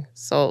acting.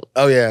 So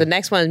the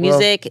next one is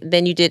music.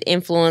 Then you did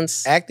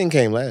influence. Acting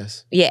came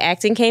last. Yeah,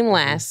 acting came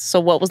last.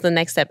 So what was the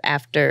next step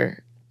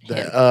after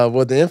him?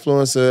 Well, the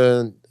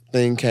influencer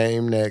thing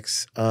came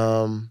next.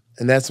 And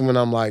that's when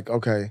I'm like,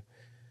 okay,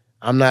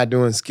 I'm not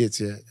doing skits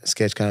yet,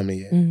 sketch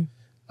comedy yet.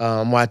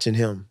 I'm watching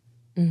him.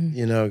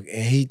 You know,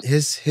 and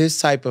his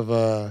type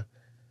of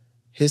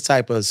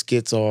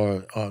skits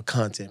or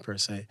content per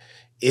se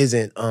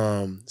isn't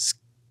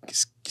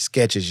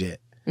sketches yet.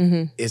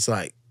 It's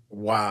like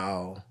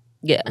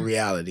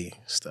reality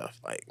stuff,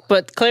 like,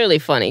 but clearly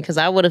funny because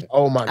I would have.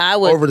 Oh my! I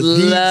would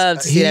love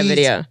to see that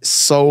video.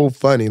 So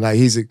funny, like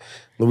he's a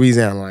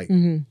Louisiana, like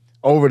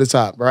over the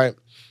top, right?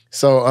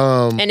 So,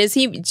 and is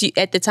he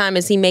at the time?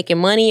 Is he making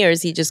money or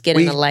is he just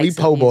getting the likes?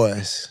 We po'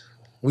 boys,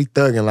 we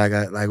thugging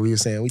like we were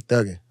saying, we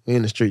thugging. We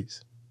in the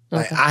streets.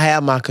 Like I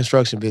had my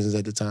construction business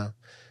at the time,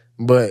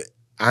 but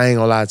I ain't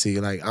gonna lie to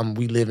you. Like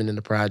we living in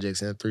the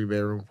projects in a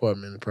 3-bedroom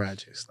apartment in the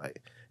projects.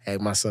 Like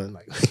had my son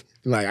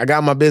like I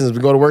got my business. We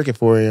go to work at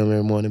 4 a.m.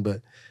 every morning,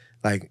 but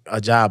like a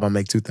job I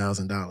make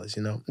 $2,000.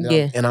 You know,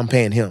 and I'm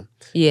paying him.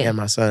 Yeah, and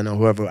my son or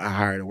whoever I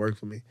hired to work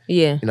for me.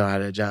 Yeah, you know, out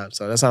of their job.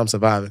 So that's how I'm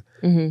surviving.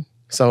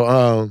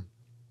 So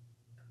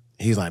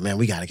he's like, man,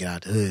 we gotta get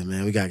out the hood,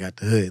 man. We gotta get out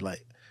the hood.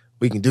 Like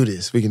we can do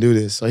this. We can do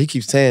this. So he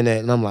keeps saying that,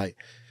 and I'm like,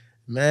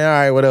 man, all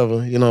right,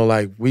 whatever. You know,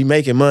 like, we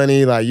making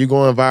money. Like, you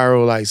going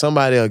viral. Like,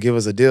 somebody will give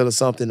us a deal or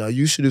something. Or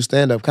you should do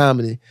stand-up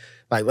comedy.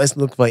 Like, let's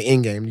look for an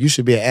end game. You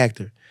should be an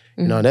actor.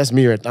 You know, that's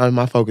me.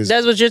 My focus.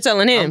 That's what you're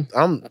telling him.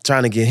 I'm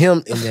trying to get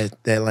him in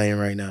that lane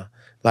right now.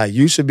 Like,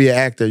 you should be an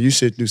actor. You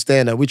should do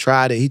stand-up. We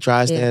tried it. He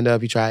tried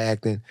stand-up. He tried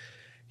acting.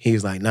 He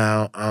was like,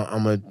 nah,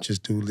 I'm going to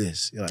just do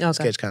this. Like,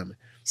 sketch comedy.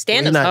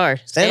 Stand-up's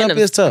hard. Stand-up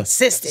is tough.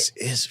 Consistent.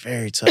 It's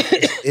very tough.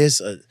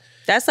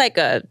 That's like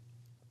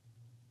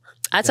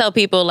I tell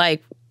people,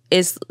 like,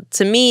 it's,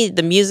 to me,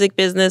 the music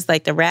business,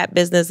 like the rap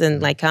business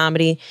and like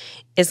comedy,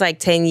 it's like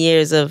 10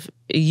 years of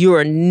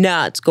you're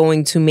not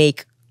going to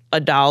make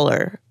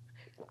 $1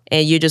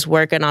 and you're just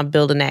working on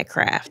building that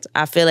craft.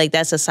 I feel like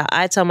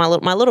I tell my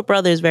little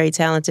brother is very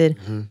talented.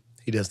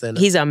 He does stand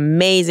up. He's an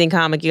amazing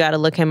comic. You got to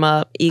look him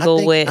up.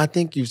 Eagle Wit. I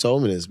think you've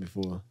told me this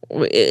before.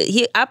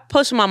 I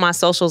push him on my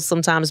socials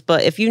sometimes,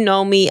 but if you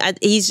know me,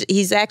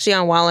 he's actually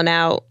on Wildin'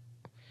 Out.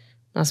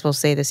 I'm not supposed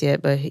to say this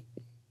yet, but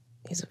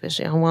he's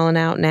officially on Wildin'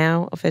 Out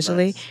now,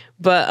 officially. Nice.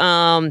 But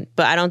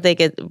I don't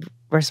think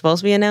we're supposed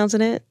to be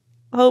announcing it.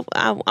 Hope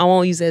I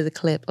won't use it as a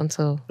clip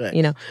until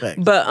you know.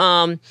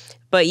 Thanks.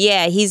 But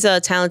yeah, he's a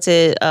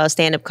talented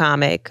stand-up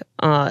comic,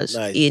 nice.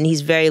 And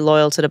he's very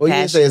loyal to the passion. You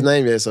didn't say his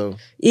name yet, so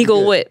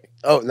Eagle Wit.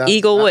 Oh, no,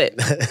 Eagle Wit.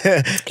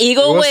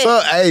 Eagle What's Wit.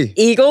 Up? Hey,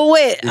 Eagle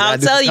Wit. I'll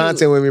tell you.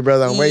 Content with me,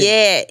 brother. I'm waiting.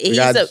 Yeah,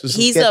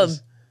 he's a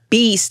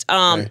beast.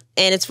 And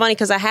it's funny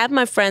because I have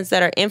my friends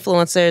that are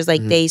influencers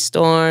like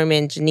Daystorm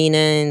and Janina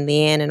and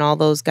Leanne and all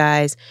those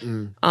guys.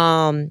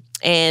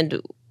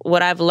 And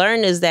what I've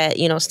learned is that,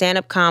 you know,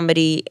 stand-up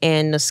comedy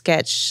and the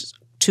sketch,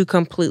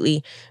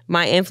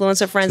 my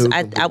influencer friends,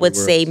 I would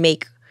say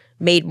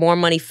made more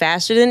money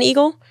faster than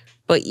Eagle,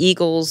 but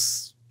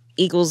Eagle's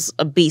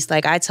a beast.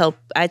 Like I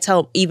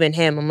tell even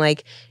him, I'm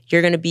like,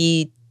 you're gonna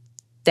be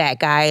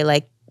that guy,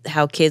 like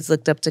how kids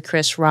looked up to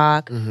Chris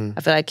Rock. I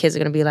feel like kids are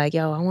gonna be like,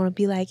 yo, I want to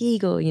be like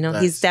Eagle. You know,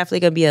 he's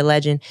definitely gonna be a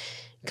legend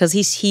because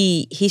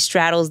he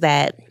straddles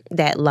that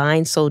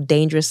line so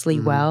dangerously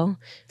well.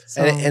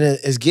 So. And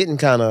it's getting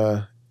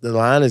the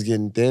line is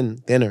getting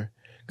thinner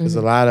because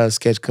a lot of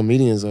sketch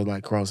comedians are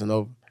like crossing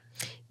over.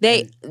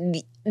 But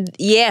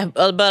a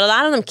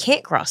lot of them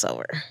can't cross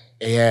over.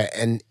 Yeah,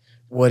 and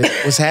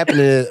what's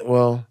happening is,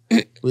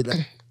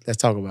 let's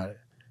talk about it.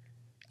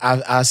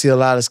 I see a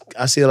lot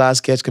of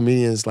sketch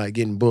comedians like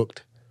getting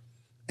booked,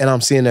 and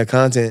I'm seeing their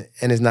content,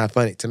 and it's not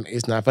funny to me.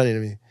 It's not funny to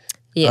me.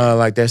 Yeah,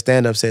 like their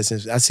stand-up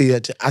sessions. I see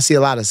a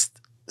lot of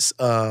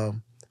I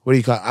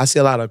see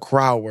a lot of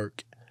crowd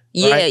work.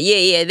 Yeah,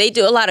 yeah. They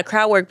do a lot of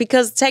crowd work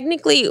because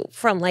technically,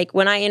 from like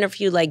when I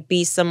interviewed like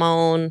B.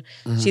 Simone,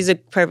 she's a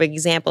perfect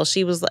example.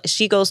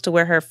 She goes to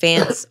where her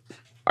fans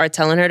are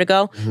telling her to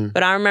go.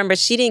 But I remember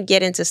she didn't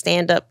get into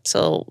stand-up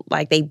till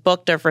like they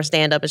booked her for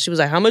stand-up and she was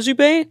like, how much you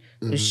paying?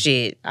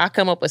 Shit, I'll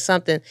come up with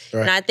something.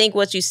 Right. And I think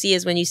what you see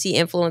is when you see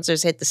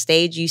influencers hit the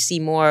stage, you see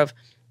more of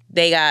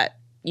they got,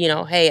 you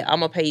know, hey,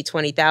 I'm gonna pay you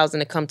 $20,000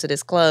 to come to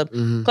this club.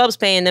 Club's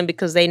paying them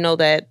because they know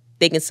that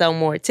they can sell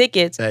more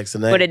tickets.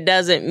 But it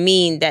doesn't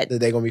mean that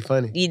they're gonna be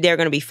funny. They're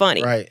gonna be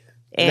funny. Right.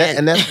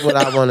 And that's what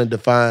I want to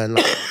define.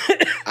 Like,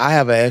 I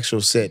have an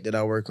actual set that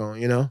I work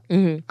on, you know?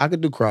 I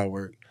could do crowd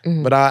work.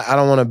 But I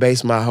don't want to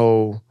base my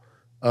whole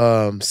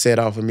set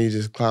off of me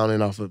just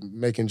clowning off of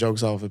making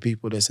jokes off of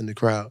people that's in the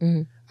crowd.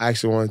 I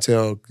actually want to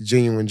tell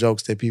genuine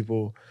jokes that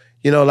people,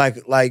 you know, like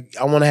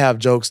I want to have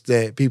jokes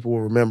that people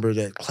will remember,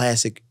 that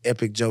classic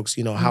epic jokes,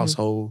 you know,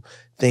 household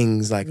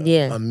things like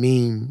a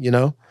meme, you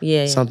know?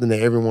 Something that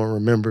everyone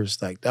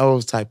remembers, like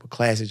those type of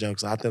classic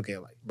jokes. I think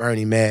of like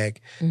Bernie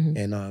Mac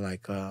and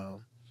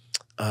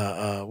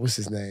what's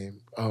his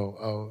name?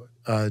 What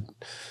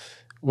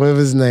was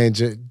his name?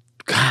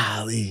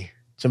 Golly.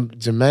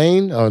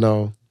 Jermaine? Oh,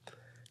 no.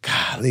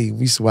 Golly.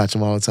 We used to watch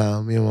him all the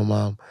time, me and my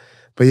mom.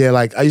 But yeah,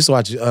 like I used to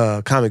watch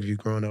Comic View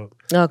growing up.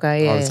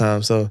 Okay, yeah. All the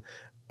time. So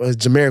it was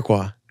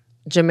Jamiroquai.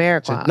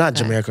 Not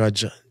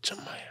Jamiroquai.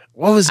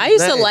 What was I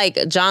used to like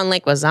John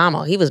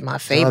Leguizamo. He was my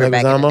favorite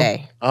back in the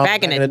day.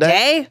 Back in the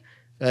day?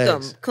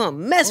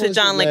 Come mess with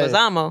John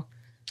Leguizamo.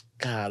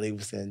 Golly,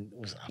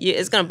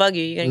 it's gonna bug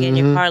you. You're gonna get in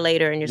your car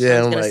later, and your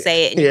son's gonna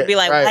say it, and you'll be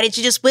like, "Why didn't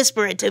you just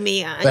whisper it to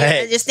me?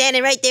 You're just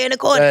standing right there in the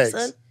corner,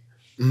 son."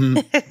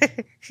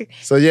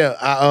 So yeah,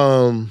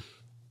 I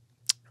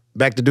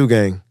back to Do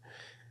Gang.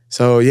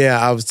 So yeah,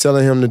 I was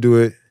telling him to do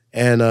it,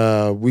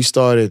 and we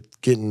started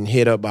getting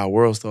hit up by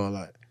World Star a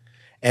lot.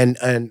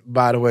 And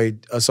by the way,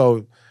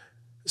 so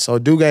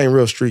Do Gang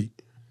real street,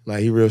 like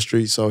he real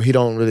street. So he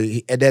don't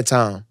really at that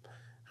time.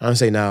 I don't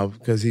say now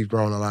because he's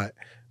grown a lot.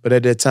 But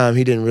at that time,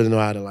 he didn't really know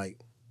how to, like,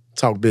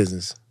 talk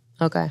business.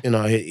 Okay. You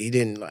know, he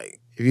didn't,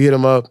 like, if you hit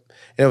him up,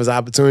 and it was an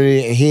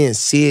opportunity, and he didn't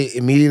see it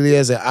immediately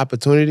as an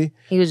opportunity.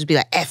 He would just be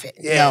like, F it.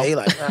 Yeah, he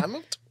like,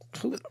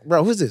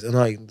 bro, who's this? And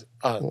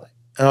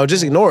I'll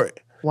just ignore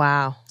it.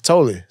 Wow.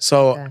 Totally.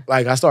 So,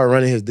 like, I started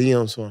running his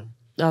DMs for him.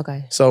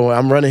 Okay. So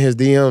I'm running his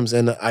DMs,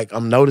 and, like,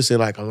 I'm noticing,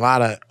 like, a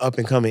lot of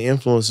up-and-coming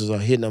influencers are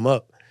hitting him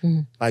up,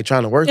 like,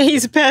 trying to work.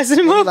 He's passing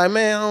him up. He's like,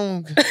 man, I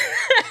don't...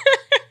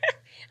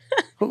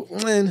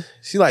 Man,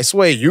 she like,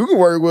 Suede, you can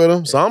work with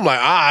him. So I'm like,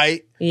 all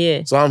right.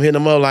 Yeah. So I'm hitting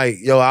them up like,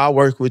 yo, I'll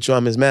work with you.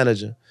 I'm his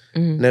manager.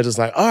 And they're just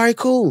like, all right,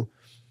 cool.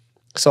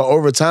 So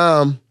over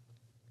time,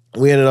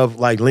 we ended up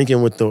like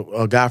linking with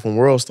a guy from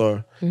World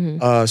Star.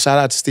 Shout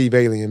out to Steve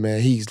Alien, man.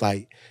 He's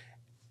like,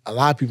 a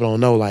lot of people don't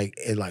know, like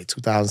in like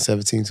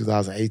 2017,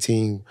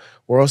 2018,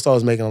 World Star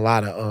was making a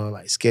lot of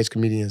like sketch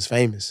comedians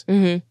famous.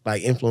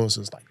 Like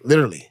influencers, like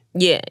literally.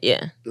 Yeah.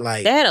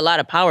 Like they had a lot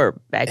of power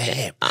back then.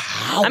 Had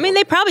power. I mean,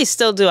 they probably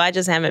still do. I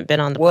just haven't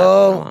been on the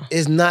platform. Well,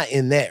 it's not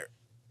in that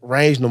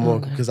range no more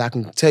because I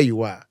can tell you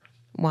why.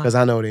 Because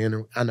I know the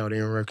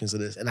inner workings of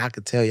this, and I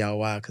could tell y'all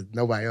why because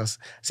nobody else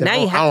said. Now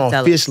I don't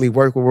officially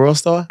work with World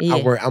Star.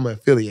 I'm an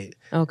affiliate.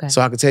 Okay.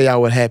 So I can tell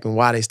y'all what happened,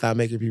 why they stopped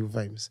making people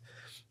famous,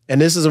 and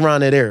this is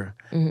around that era,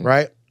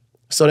 right?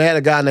 So they had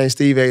a guy named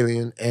Steve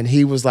Alien, and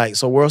he was like,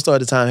 so World Star at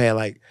the time had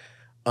like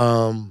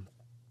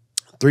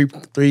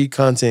three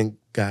content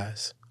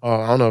guys.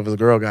 I don't know if it was a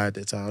girl guy at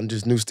that time. I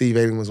just knew Steve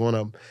Alien was one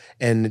of them.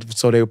 And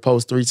so they would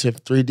post three.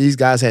 These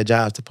guys had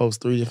jobs to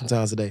post 3 different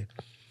times a day.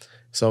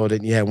 So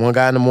then you had one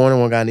guy in the morning,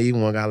 one guy in the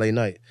evening, one guy late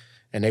night.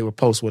 And they would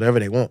post whatever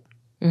they want.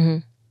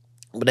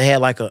 But they had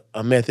like a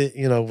method,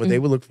 you know, what they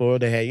would look for.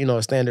 They had, you know,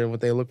 a standard of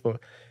what they look for.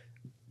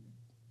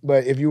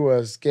 But if you were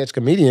a sketch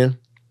comedian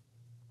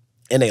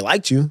and they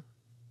liked you,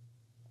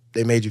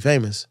 they made you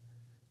famous.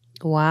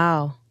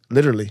 Wow.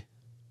 Literally.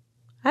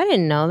 I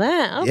didn't know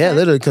that. Okay. Yeah,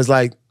 literally. Because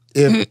like,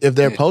 if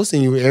they're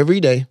posting you every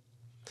day,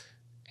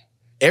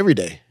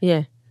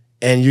 yeah,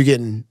 and you're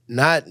getting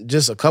not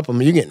just a couple,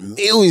 you're getting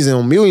millions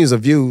and millions of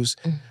views.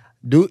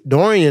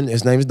 Dorian,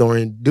 his name is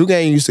Dorian.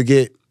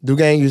 He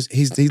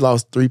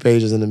lost 3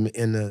 pages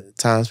in the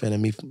time span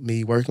of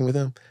me working with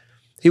him.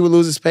 He would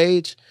lose his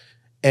page,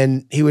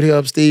 and he would hit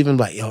up Steve and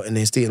be like, yo, and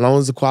then Steve, as long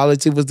as the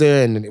quality was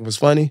there and it was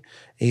funny,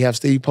 he'd have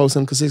Steve post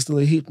him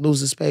consistently. He'd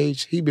lose his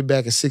page. He'd be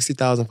back at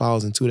 60,000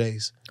 followers in 2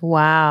 days.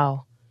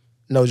 Wow.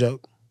 No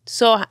joke.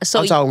 So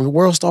I'm talking,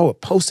 World Star would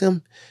post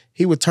him.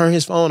 He would turn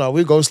his phone off.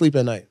 We'd go to sleep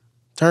at night.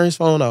 Turn his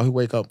phone off. He'd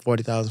wake up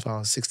 40,000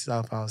 followers,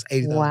 60,000 followers,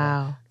 80,000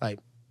 Wow. Like,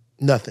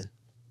 nothing.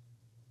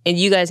 And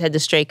you guys had the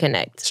straight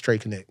connect.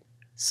 Straight connect.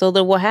 So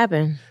then what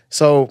happened?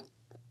 So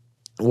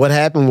what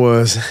happened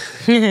was,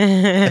 so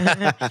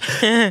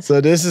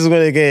this is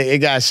when it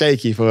got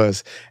shaky for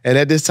us. And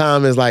at this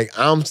time, it's like,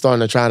 I'm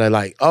starting to try to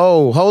like,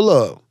 oh, hold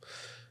up.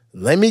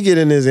 Let me get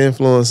in this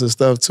influencer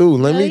stuff too.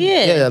 Let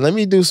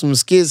me do some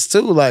skits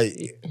too. Like,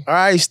 all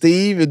right,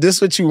 Steve, if this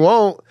what you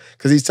want,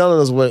 because he's telling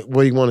us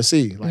what he want to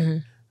see,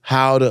 like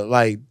how to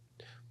like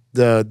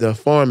the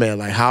format,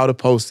 like how to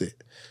post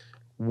it,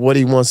 what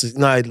he wants to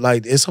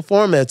like. It's a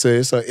format to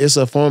it. It's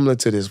a formula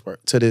to this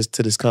work, to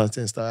this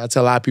content stuff. I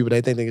tell a lot of people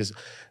they think it's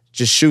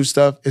just shoot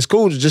stuff. It's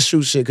cool to just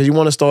shoot shit because you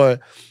want to start.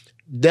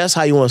 That's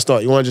how you want to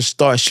start. You want to just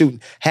start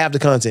shooting, have the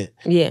content.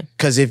 Yeah.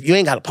 Because if you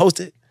ain't got to post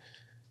it,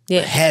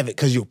 yeah, have it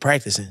because you're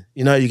practicing.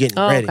 You know, you're getting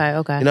ready.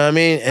 Okay. You know what I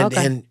mean? And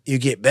then you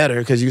get better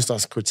because you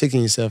start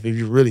critiquing yourself if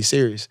you're really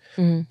serious.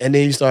 And then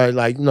you start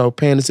like, you know,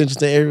 paying attention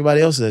to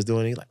everybody else that's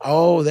doing it. You're like,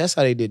 oh, that's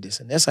how they did this.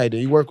 And that's how they do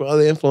it. You work with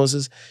other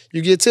influencers.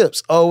 You get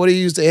tips. Oh, what do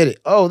you use to edit?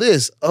 Oh,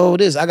 this.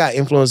 I got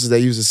influencers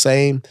that use the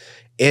same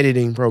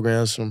editing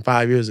programs from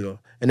 5 years ago.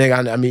 And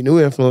then I meet new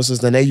influencers,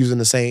 then they using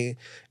the same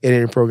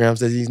editing programs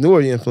that these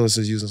newer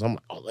influencers using. So I'm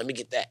like, oh, let me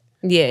get that.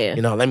 Yeah.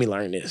 You know, let me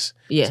learn this.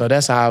 Yeah. So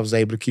that's how I was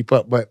able to keep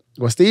up. But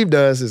what Steve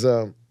does is,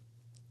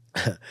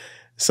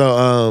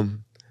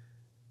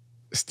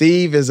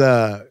 Steve is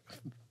the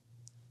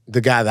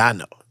guy that I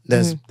know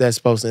that's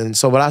supposed to. And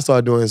so what I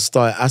started doing is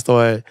I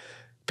started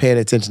paying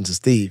attention to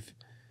Steve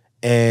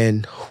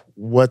and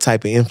what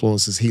type of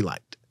influences he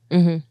liked.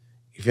 You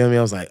feel me?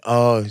 I was like,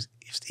 oh,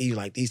 if Steve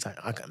like these type,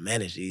 I can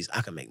manage these.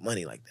 I can make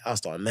money like that. I'll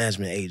start a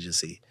management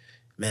agency,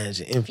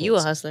 managing influence. You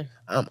a hustler.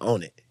 I'm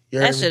on it.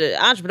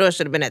 Entrepreneur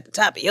should have been at the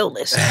top of your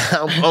list.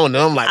 I'm on it.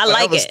 I'm like, I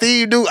like whatever it.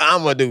 Steve do,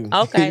 I'm gonna do.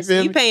 Okay,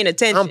 so you paying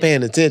attention. I'm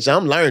paying attention.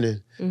 I'm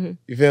learning.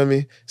 You feel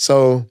me?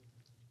 So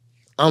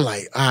I'm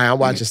like, all right, I'm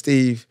watching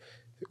Steve.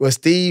 Well,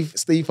 Steve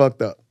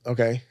fucked up.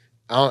 Okay,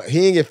 he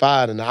didn't get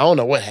fired, and I don't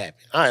know what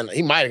happened.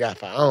 He might have got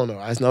fired. I don't know.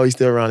 I just know he's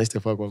still around. He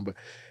still fuck with him,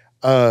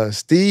 but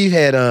Steve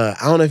had I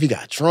don't know if he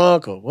got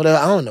drunk or whatever.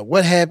 I don't know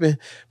what happened,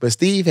 but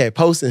Steve had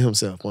posted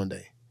himself one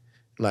day,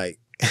 like.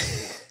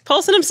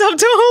 Posting himself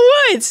doing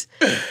what?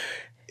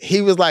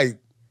 He was like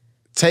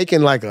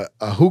taking like a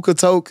hookah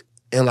toke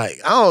and like,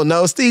 I don't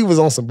know, Steve was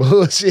on some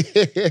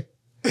bullshit.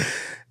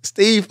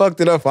 Steve fucked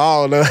it up for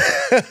all of them.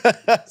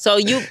 So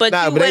you went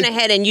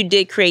ahead and you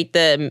did create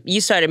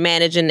you started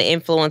managing the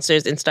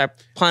influencers and start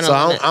punting. So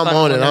I'm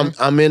on it.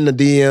 I'm in the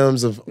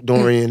DMs of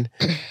Dorian.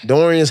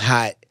 Dorian's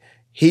hot.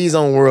 He's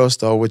on World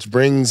Star, which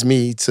brings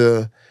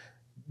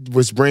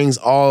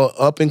all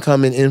up and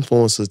coming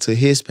influencers to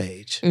his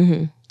page.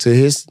 To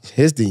his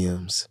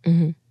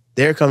DMs.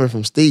 They're coming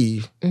from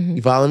Steve.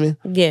 You follow me?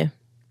 Yeah.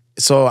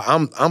 So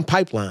I'm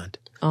pipelined.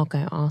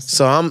 Okay, awesome.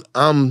 So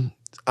I'm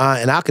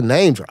and I can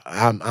name drop.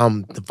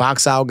 I'm the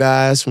Box Out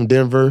guys from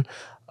Denver.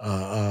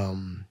 I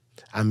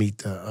meet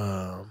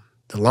the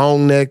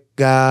long neck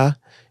guy.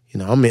 You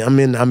know, I'm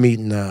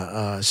meeting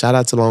shout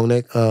out to long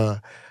neck.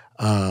 I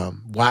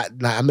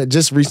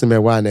just recently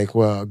met Wide Neck.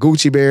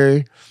 Gucci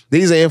Berry.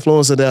 These are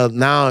influencers that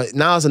now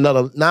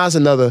it's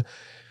another.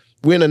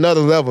 We're in another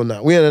level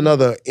now. We're in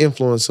another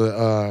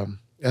influencer,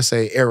 let's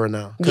say, era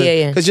now.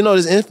 Because you know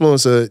this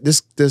influencer,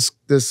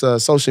 this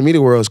social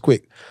media world is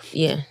quick.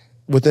 Yeah.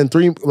 Within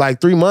 3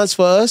 months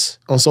for us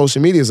on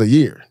social media is a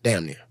year,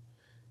 damn near.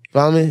 You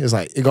follow me? It's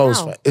like it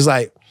goes. Wow. It's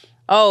like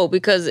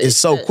because it's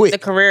so quick. The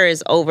career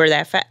is over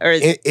that fast. Or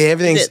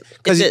everything's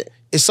because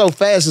it's so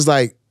fast. It's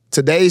like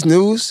today's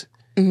news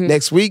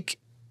next week.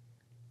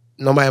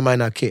 Nobody might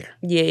not care.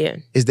 Yeah.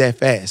 It's that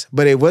fast.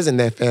 But it wasn't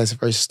that fast at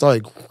first. It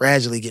started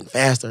gradually getting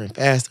faster and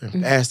faster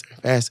and faster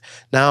and faster.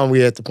 Now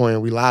we're at the point where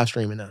we live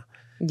streaming now.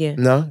 Yeah.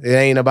 No, it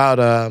ain't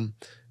about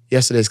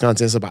yesterday's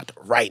content. It's about the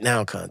right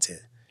now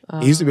content.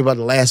 It used to be about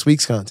the last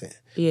week's content.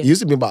 Yeah. It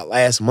used to be about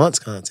last month's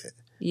content.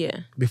 Yeah.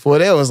 Before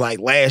that, it was like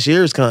last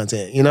year's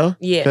content, you know?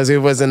 Yeah. Because it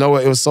was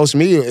social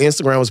media.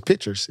 Instagram was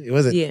pictures. It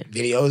wasn't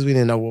videos. We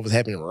didn't know what was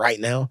happening right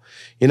now.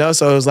 You know?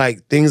 So it was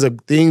like things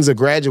are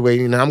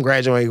graduating and I'm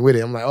graduating with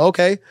it. I'm like,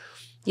 okay.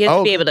 You have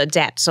to be able to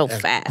adapt so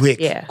fast.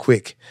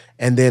 Quick.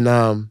 And then,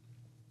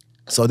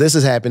 so this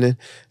is happening.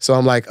 So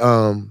I'm like,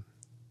 all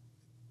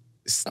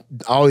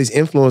these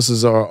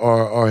influencers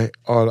are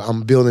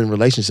I'm building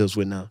relationships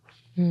with now.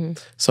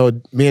 So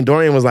me and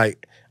Dorian was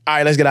like, all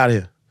right, let's get out of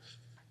here.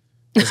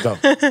 Let's go.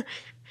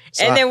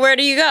 And then where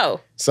do you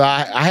go? So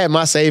I had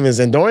my savings,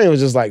 and Dorian was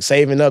just like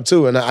saving up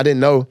too, and I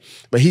didn't know,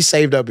 but he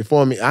saved up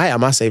before me. I had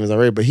my savings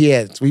already, but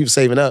we were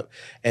saving up,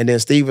 and then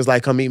Steve was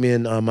like, "Come meet me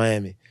in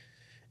Miami,"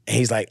 and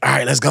he's like, "All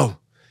right, let's go."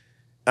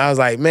 I was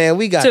like, "Man,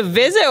 we got to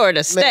visit or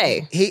to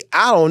stay."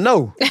 I don't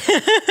know.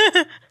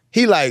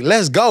 He like,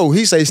 "Let's go."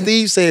 He say,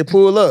 "Steve said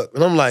pull up,"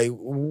 and I'm like,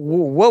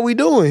 "What we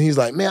doing?" He's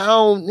like, "Man, I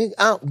don't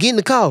get in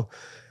the car."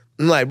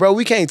 I'm like, "Bro,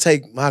 we can't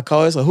take my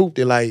car. It's a hoop."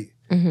 They're like.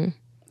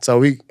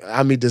 So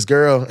I meet this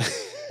girl.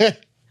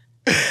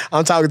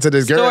 I'm talking to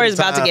this girl. The story's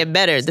about to get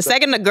better. The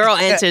second the girl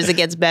enters, it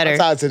gets better. I'm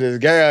talking to this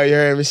girl, you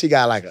heard me? She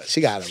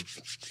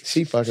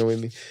fucking with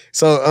me.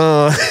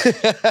 So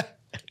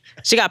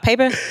she got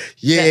paper?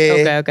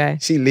 Yeah. Okay.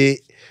 She lit.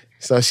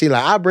 So she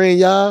like, I'll bring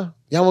y'all.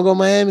 Y'all wanna go to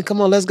Miami?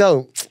 Come on, let's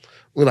go.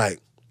 We're like,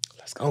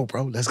 let's go,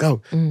 bro. Let's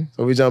go.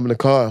 So we jump in the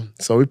car.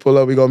 So we pull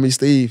up, we go meet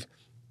Steve.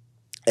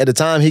 At the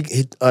time,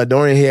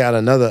 Dorian had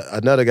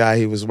another guy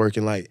he was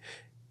working like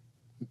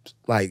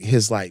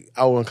his like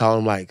I wouldn't call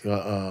him like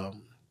what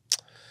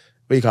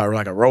do you call it,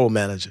 like a road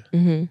manager,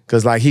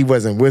 because like he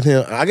wasn't with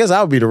him. I guess I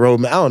would be the road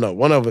man. I don't know,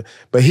 one of it,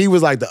 but he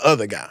was like the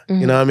other guy.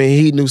 You know what I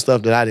mean? He knew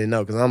stuff that I didn't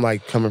know because I'm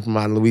like coming from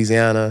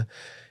Louisiana.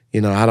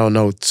 You know, I don't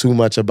know too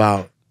much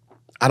about.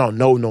 I don't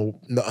know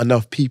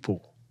enough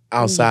people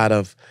outside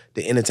of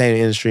the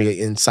entertainment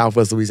industry in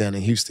Southwest Louisiana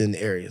and Houston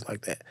areas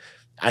like that.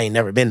 I ain't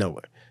never been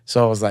nowhere.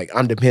 So I was like,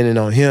 I'm depending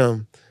on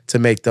him to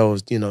make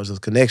those, those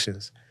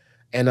connections.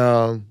 And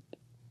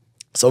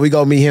so we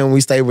go meet him.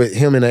 We stayed with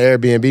him in an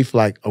Airbnb for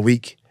like a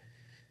week.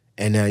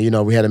 And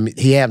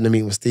he happened to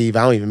meet with Steve.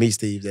 I don't even meet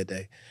Steve that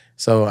day.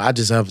 So I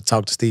just have to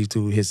talk to Steve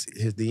through his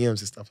DMs and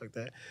stuff like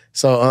that.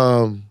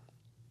 So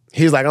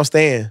he was like, I'm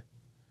staying.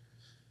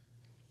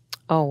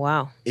 Oh,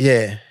 wow.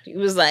 Yeah. He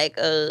was like,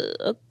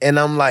 okay. And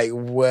I'm like,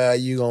 where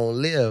you gonna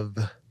live?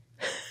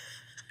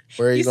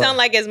 Where you sound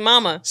like his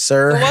mama.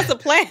 Sir. So what's the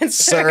plan,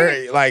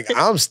 sir? Sir, like,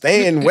 I'm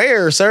staying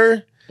where,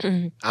 sir?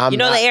 The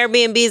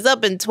Airbnb's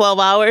up in 12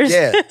 hours.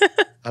 Yeah.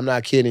 I'm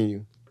not kidding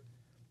you.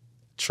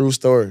 True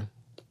story.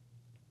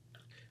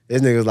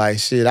 This nigga's like,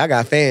 shit, I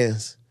got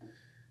fans.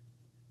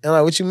 And I'm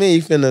like, what you mean?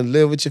 You finna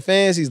live with your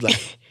fans? He's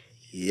like,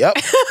 yep.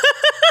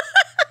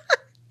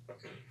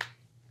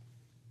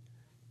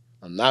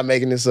 I'm not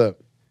making this up.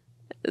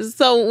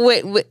 So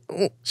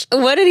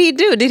what did he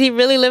do? Did he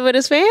really live with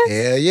his fans?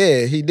 Hell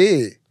yeah, he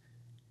did.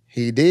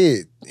 He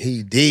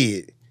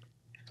did.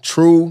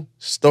 True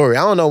story.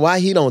 I don't know why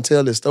he don't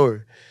tell this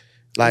story.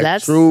 Like,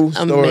 that's true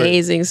story.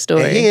 Amazing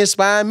story. And he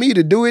inspired me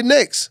to do it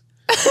next.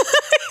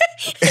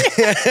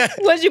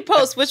 What'd you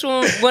post? Which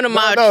one of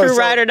my true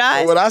ride or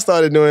dies? What I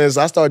started doing is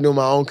I started doing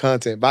my own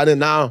content. But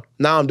now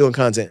I'm doing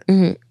content.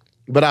 Mm-hmm.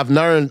 But I've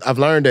learned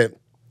that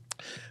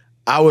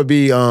I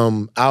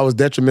was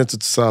detrimental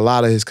to a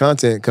lot of his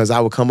content because I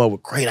would come up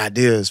with great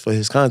ideas for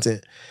his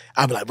content.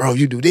 I'd be like, bro,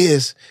 you do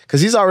this.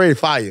 Because he's already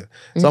fire.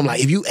 So I'm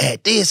like, if you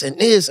add this and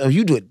this, or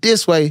you do it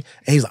this way.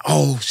 And he's like,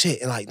 oh, shit.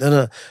 And like,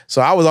 no.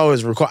 So I was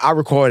always I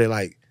recorded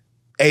like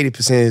 80%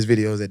 of his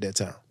videos at that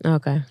time.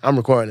 Okay. I'm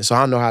recording it. So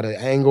I know how to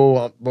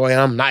angle. Boy,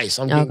 I'm nice.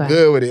 I'm getting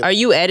good with it. Are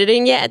you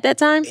editing yet at that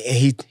time?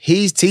 And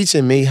he's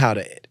teaching me how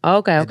to edit.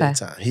 Okay. At that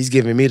time. He's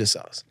giving me the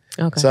sauce.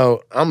 Okay.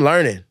 So I'm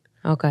learning.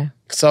 Okay.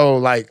 So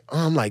like,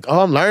 I'm like,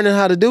 oh, I'm learning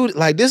how to do it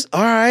like this.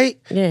 All right.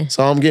 Yeah.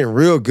 So I'm getting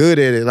real good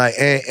at it. Like,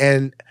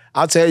 and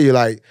I'll tell you,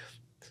 like,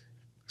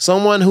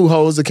 someone who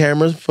holds the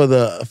camera for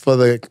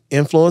the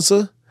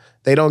influencer,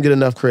 they don't get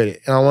enough credit.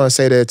 And I want to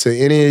say that to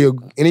any of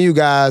you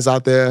guys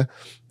out there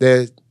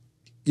that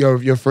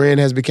your friend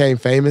has became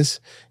famous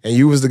and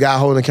you was the guy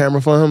holding the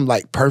camera for him,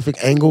 like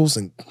perfect angles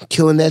and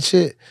killing that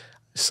shit.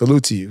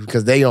 Salute to you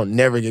because they don't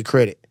never get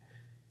credit.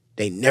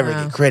 They never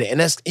get credit.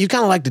 And that's, you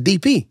kind of like the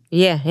DP.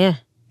 Yeah.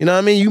 You know what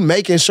I mean? You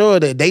making sure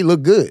that they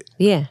look good.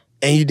 Yeah.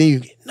 And you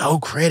get no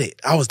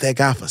credit. I was that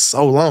guy for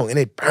so long, and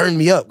it burned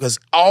me up because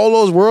all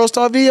those World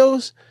Star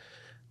videos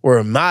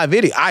were my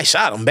video. I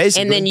shot them,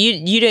 basically. And then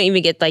you don't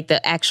even get like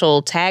the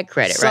actual tag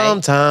credit, right?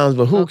 Sometimes,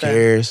 but who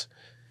cares?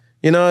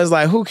 It's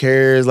like, who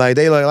cares? Like,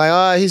 they like,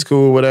 oh, he's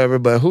cool, whatever,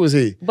 but who is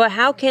he? But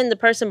how can the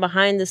person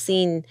behind the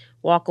scene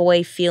walk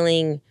away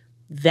feeling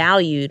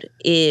valued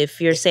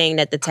if you're saying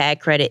that the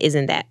tag credit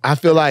isn't that? I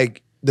feel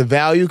like the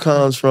value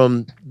comes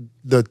from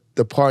the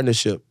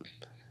partnership.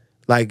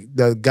 Like,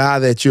 the guy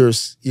that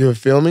you're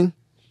filming,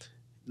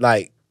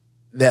 like,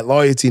 that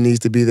loyalty needs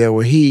to be there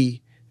where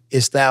he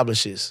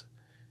establishes,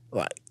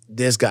 like,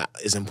 this guy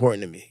is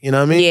important to me. You know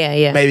what I mean?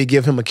 Yeah. Maybe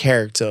give him a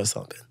character or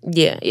something.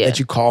 Yeah. That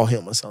you call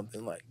him or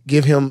something. Like,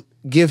 give him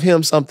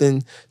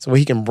something so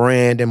he can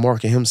brand and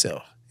market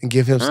himself and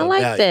give him some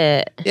value. I like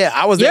that. Yeah,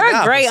 I was You're that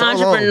guy a great for so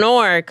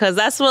entrepreneur because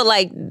that's what,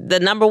 like, the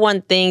number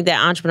one thing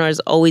that entrepreneurs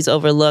always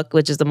overlook,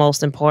 which is the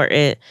most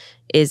important,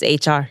 is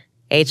HR.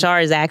 HR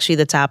is actually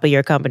the top of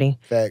your company.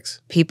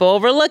 Facts. People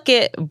overlook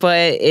it,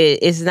 but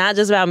it's not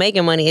just about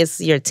making money.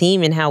 It's your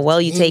team and how well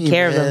you take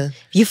care of them.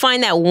 If you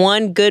find that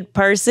one good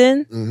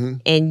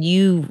person and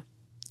you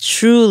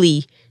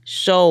truly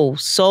show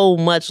so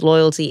much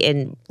loyalty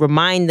and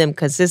remind them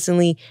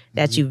consistently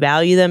that you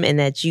value them and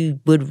that you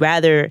would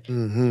rather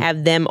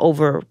have them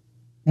over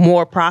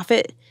more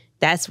profit,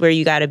 that's where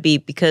you got to be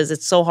because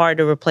it's so hard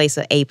to replace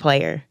an A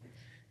player.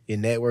 Your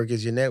network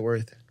is your net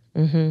worth.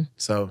 Mm-hmm.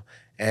 So...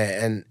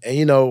 And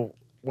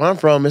where I'm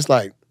from, it's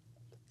like,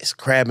 it's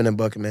crab in a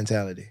bucket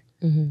mentality.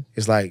 Mm-hmm.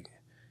 It's like,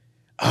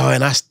 oh,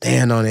 and I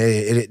stand on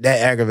it.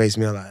 That aggravates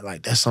me a lot.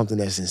 Like, that's something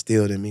that's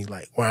instilled in me.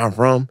 Like, where I'm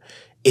from,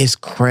 it's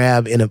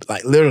crab in a,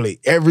 like, literally,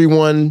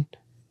 everyone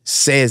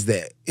says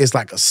that. It's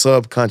like a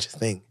subconscious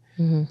thing.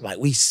 Mm-hmm. Like,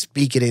 we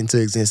speak it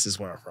into existence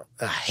where I'm from.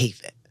 I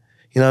hate that.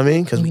 You know what I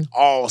mean? Because we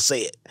all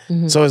say it.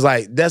 Mm-hmm. So it's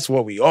like, that's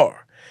what we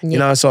are.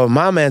 Yeah. So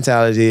my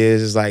mentality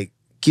is like,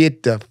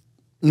 get the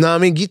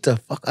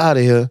fuck out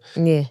of here.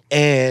 Yeah.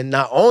 And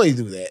not only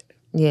do that.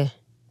 Yeah.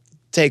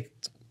 Take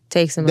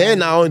some. Then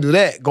not only do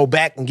that, go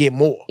back and get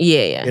more.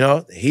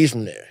 Yeah. He's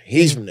from there.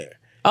 He's from there.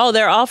 Oh,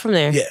 they're all from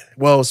there? Yeah.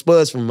 Well,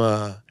 Spud's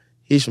from,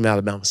 he's from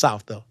Alabama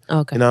South, though.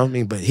 Okay. You know what I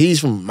mean? But he's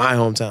from my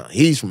hometown.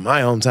 He's from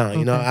my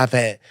hometown. Okay. I've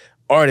had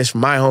artists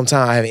from my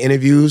hometown. I have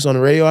interviews on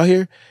the radio out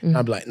here. Mm-hmm.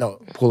 I'd be like,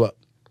 no, pull up.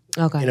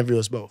 Okay. Interview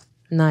us both.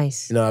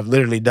 Nice. I've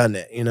literally done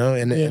that,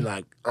 and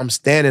like, I'm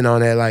standing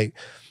on that, like,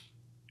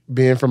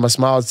 being from a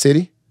small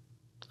city.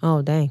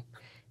 Oh, dang.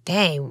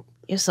 Dang,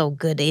 you're so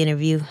good to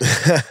interview.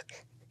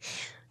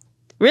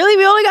 Really?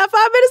 We only got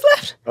 5 minutes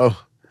left?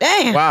 Oh.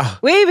 Damn. Wow.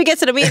 We didn't even get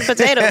to the meat and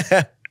potatoes.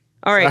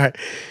 All right.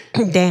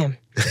 Damn.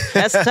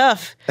 That's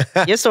tough.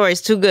 Your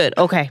story's too good.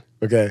 Okay.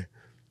 Okay.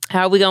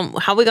 How we gonna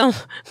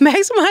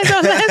maximize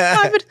our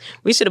last 5 minutes?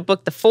 We should have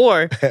booked the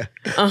 4.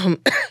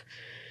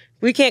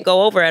 We can't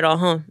go over at all,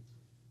 huh?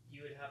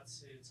 You would have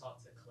to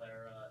talk to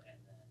Clara, and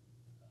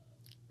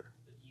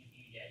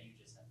then you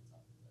just have to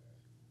talk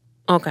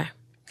to Clara.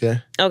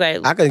 Okay. Okay.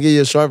 Okay. I can give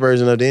you a short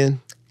version of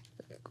then.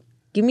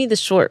 Give me the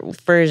short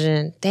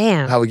version.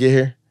 Damn. How we get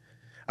here?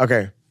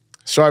 Okay.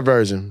 Short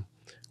version.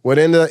 What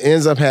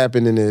ends up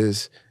happening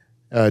is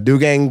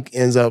Gang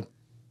ends up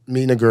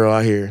meeting a girl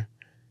out here,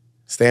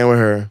 staying with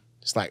her.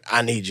 It's like,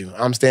 I need you.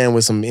 I'm staying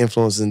with some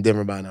influences in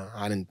Denver by now.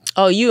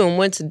 Oh, you and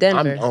went to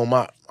Denver.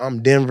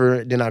 I'm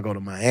Denver. Then I go to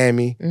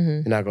Miami.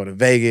 Then I go to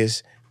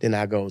Vegas. Then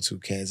I go to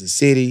Kansas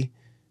City.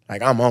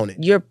 Like, I'm on it.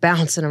 You're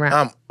bouncing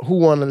around. Who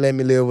want to let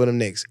me live with them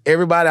next?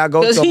 Everybody I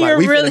go to, I'm like,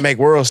 we finna make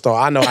World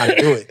Star. I know how to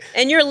do it.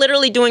 And you're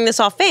literally doing this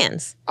off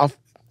fans.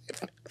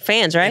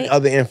 Fans, right? And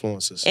other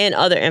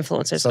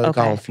influencers. So they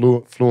call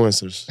them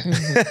fluencers.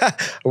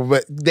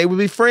 But they would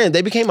be friends.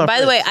 They became my friends.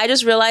 By the way, I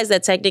just realized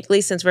that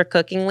technically, since we're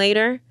cooking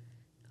later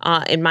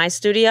in my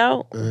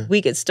studio,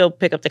 we could still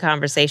pick up the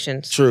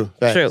conversations. True.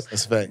 Facts. True.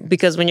 That's a fact.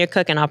 Because when you're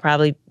cooking, I'll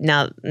probably,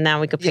 now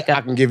we could pick up.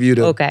 I can give you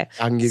the... Okay.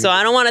 I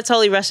don't want to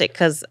totally rush it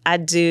because I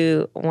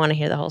do want to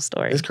hear the whole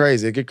story. It's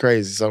crazy. It get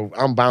crazy. So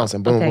I'm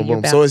bouncing. Boom, boom,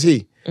 boom. So is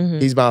he.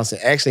 He's bouncing.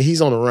 Actually,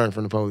 he's on the run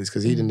from the police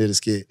because he done did a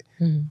skit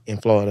in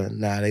Florida.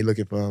 Nah, they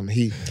looking for him.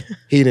 He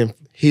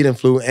done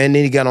flew, and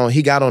then he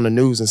got on the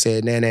news and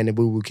said, "Nan, Nan,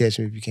 boo boo, catch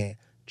me if you can."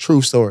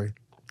 True story.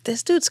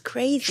 This dude's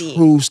crazy.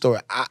 True story.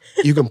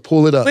 You can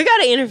pull it up. We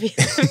gotta interview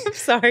him. I'm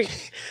sorry.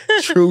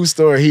 True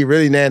story. He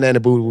really Nan, Nan,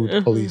 boo boo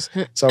the police.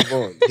 So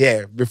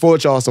yeah, before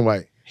Charleston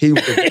White, he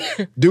Gang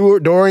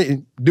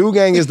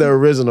is the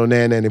original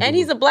Nan, Nan, boo boo. And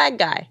he's a black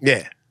guy.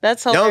 Yeah.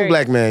 That's hilarious.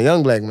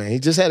 Young black man. He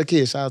just had a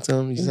kid. Shout out to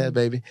him. He just had a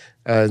baby.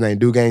 His name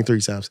Gang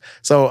 3 times.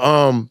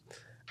 So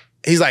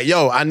he's like,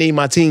 yo, I need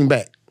my team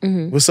back.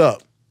 What's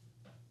up?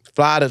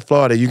 Fly to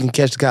Florida. You can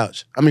catch the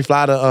couch.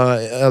 Fly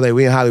to LA.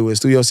 We in Hollywood.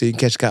 Studio C. You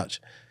can catch the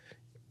couch.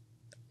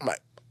 I'm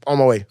like, on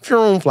my way.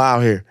 Fly out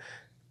here.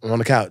 I'm on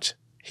the couch.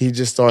 He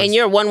just starts. And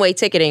you're one-way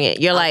ticketing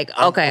it. You're like,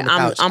 okay,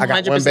 I'm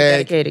 100%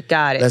 dedicated.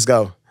 Got it. Let's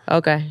go.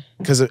 Okay.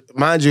 Because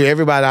mind you,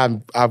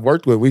 everybody I've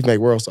worked with, we've made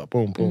World Star.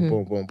 Boom, boom,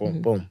 boom, boom,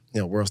 boom, boom.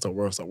 You know, World Star,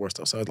 World Star, World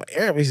Star. So it's like,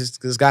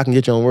 this guy can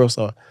get you on World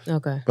Star.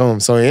 Okay.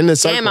 Boom. So in the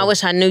circle. Damn, I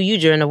wish I knew you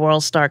during the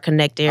World Star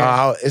Connect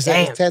era. It's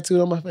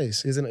tattooed on my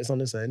face. It's on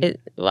this side.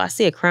 Well, I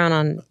see a crown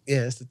on.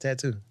 Yeah, it's the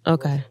tattoo.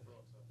 Okay.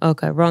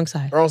 Wrong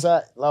side. Wrong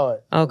side?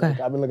 Lord. Okay.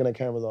 I've been looking at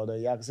cameras all day.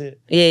 Y'all can see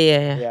it?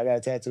 Yeah. Yeah, I got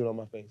a tattoo on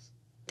my face.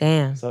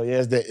 Damn. So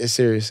yeah, it's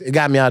serious. It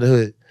got me out of the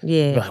hood.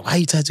 Yeah. Like, why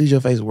you tattooed your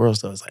face with World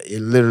Star? It's like,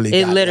 it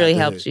literally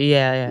helped you.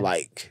 Yeah.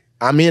 Like,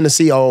 I'm in the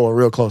COO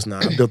real close now.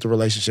 I built a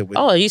relationship with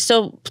him. Oh, you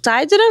still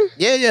tied to them?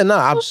 Yeah, no.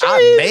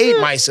 I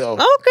made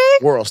myself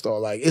World Star.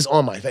 Like, it's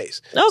on my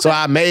face. Okay. So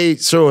I made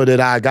sure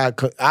that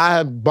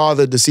I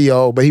bothered the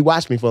COO, but he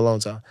watched me for a long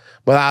time.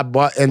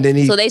 But and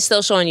then So they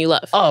still showing you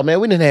love? Oh,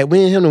 man, me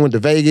and him went to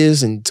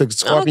Vegas and took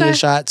scorpion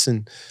shots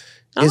and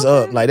it's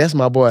up. Like, that's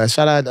my boy.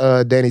 Shout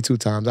out Danny 2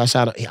 times.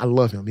 I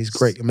love him. He's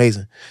great,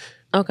 amazing.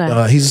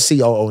 Okay. He's a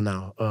COO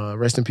now.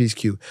 Rest in peace,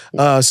 Q.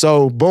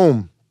 So,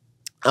 boom.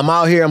 I'm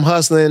out here, I'm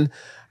hustling.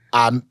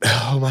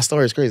 My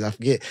story is crazy, I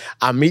forget.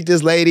 I meet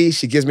this lady,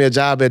 she gives me a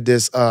job at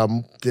this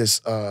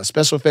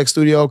special effects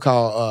studio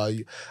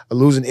called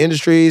Illusion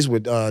Industries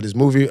with this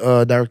movie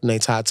director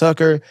named Todd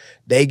Tucker.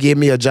 They give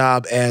me a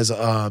job as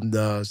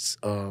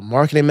the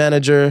marketing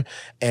manager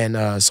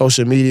and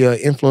social media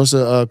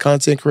influencer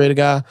content creator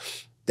guy.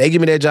 They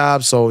give me that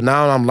job, so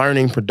now I'm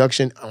learning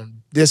production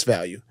on this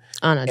value.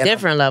 On a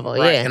different level,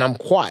 right, yeah. And I'm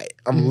quiet.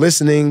 I'm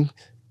listening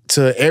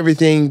to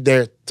everything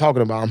they're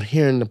talking about. I'm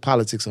hearing the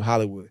politics of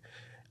Hollywood.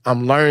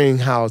 I'm learning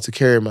how to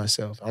carry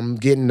myself. I'm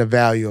getting the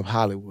value of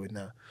Hollywood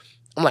now.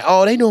 I'm like,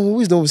 oh, they doing what we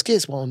was doing with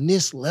skits, but on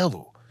this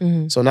level.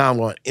 So now I'm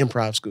going to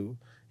improv school.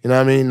 You know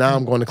what I mean? Now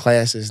I'm going to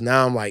classes.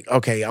 Now I'm like,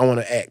 okay, I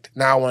want to act.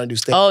 Now I want to do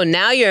stuff. Oh,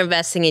 now you're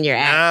investing in your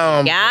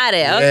acting. Got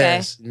it. Okay.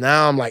 Yes.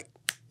 Now I'm like,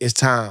 it's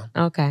time.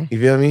 Okay. You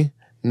feel me?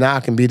 Now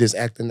I can be this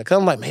acting. Because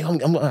I'm like,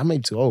 man, I may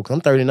be too old because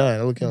I'm 39.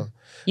 I look young.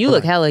 You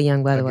look hella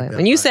young, by the way.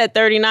 When you said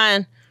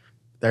 39.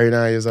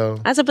 39 years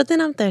old. I said, but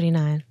then I'm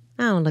 39.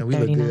 I don't look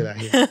 39. We look good out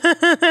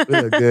here.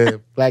 We look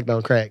good. Black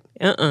don't crack.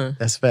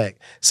 That's a fact.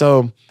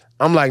 So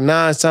I'm like,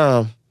 nah, it's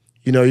time.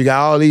 You know, you got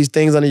all these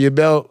things under your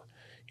belt.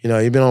 You know,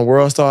 you've been on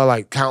World Star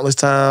like countless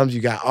times.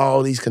 You got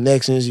all these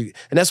connections. And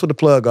that's what the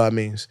plug God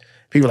means.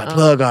 People are like,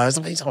 plug God.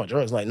 Somebody's talking about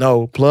drugs. Like,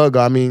 no, plug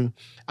God. I mean,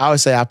 I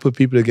always say I put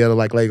people together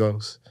like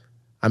Legos.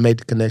 I make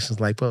the connections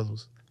like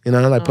puzzles. You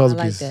know, like puzzle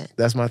pieces.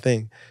 That's my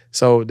thing.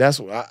 So that's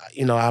what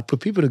I put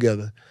people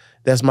together.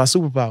 That's my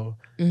superpower.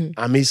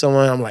 I meet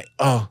someone, I'm like,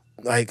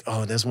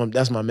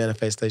 that's my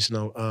manifestation.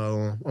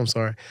 I'm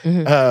sorry.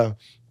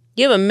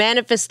 You have a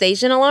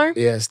manifestation alarm?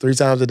 Yes, 3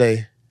 times a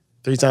day.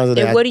 3 times a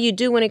day. And what do you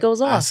do when it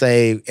goes off? I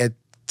say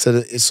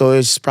so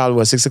it's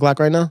probably 6 o'clock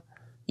right now?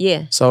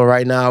 Yeah. So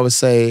right now I would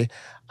say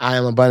I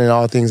am abundant in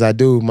all things I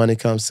do. Money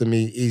comes to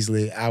me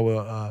easily. I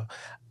will.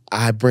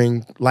 I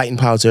bring light and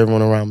power to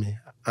everyone around me.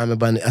 I'm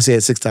abundant. I say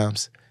it 6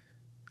 times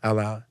out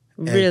loud.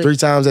 And Really? 3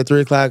 times at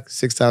 3 o'clock,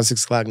 6 times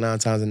 6 o'clock, 9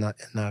 times at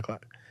 9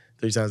 o'clock.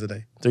 3 times a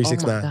day. 3,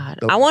 6, 9. God.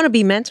 I want to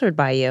be mentored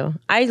by you.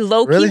 I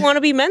low-key want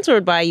to be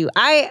mentored by you.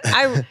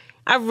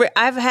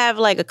 I've had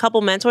like a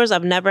couple mentors.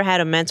 I've never had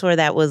a mentor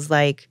that was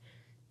like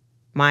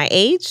my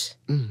age.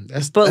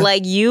 But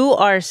like you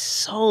are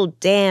so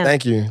damn.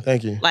 Thank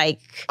you.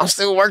 Like I'm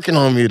still working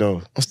on me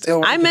though.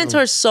 I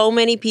mentor so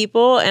many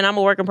people and I'm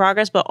a work in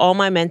progress, but all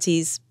my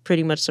mentees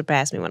pretty much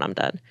surpass me when I'm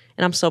done.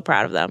 And I'm so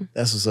proud of them.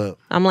 That's what's up.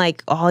 I'm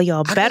like, oh,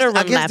 y'all better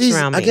run laps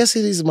around me. I guess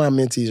these are my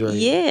mentees right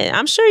here. Yeah,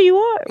 I'm sure you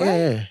are. Right?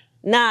 Yeah.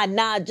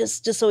 Nah,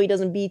 just so he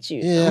doesn't beat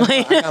you. Yeah,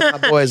 I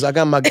got my boys. I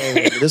got my gang.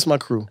 This is my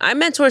crew. I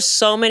mentor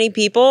so many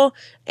people,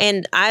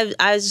 and I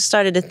just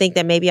started to think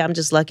that maybe I'm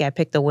just lucky I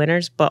picked the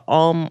winners, but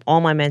all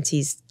my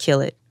mentees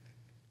kill it.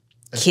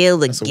 Kill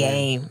the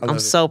game. I'm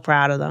so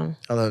proud of them.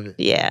 I love it.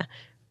 Yeah.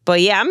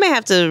 But yeah, I may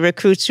have to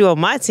recruit you on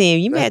my team.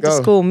 You may have to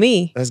school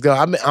me. Let's go.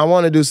 I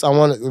want to do.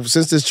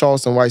 Since this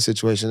Charleston White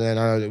situation,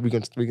 and we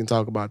can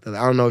talk about that.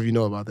 I don't know if you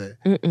know about that.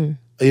 You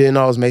didn't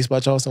know I was maced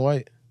by Charleston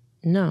White?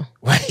 No.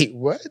 Wait,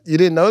 what? You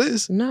didn't know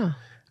this? No.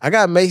 I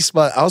got maced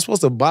by. I was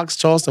supposed to box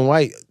Charleston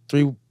White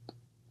 3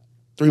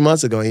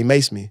 months ago. And he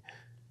maced me.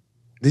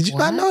 Did you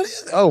not know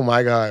this? Oh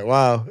my God!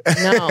 Wow.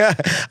 No.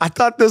 I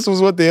thought this was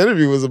what the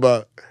interview was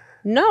about.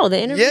 No,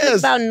 the interview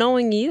is about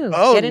knowing you.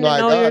 Oh getting to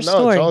know your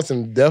story.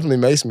 Charleston definitely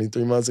maced me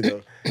 3 months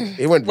ago.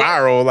 It went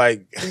viral.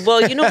 Like.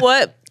 Well, you know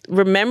what?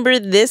 Remember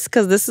this,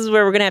 because this is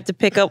where we're gonna have to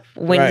pick up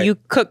when you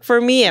cook for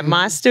me at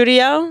my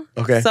studio.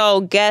 Okay.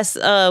 So guess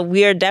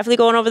we are definitely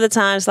going over the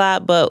time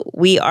slot, but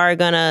we are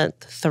gonna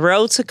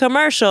throw to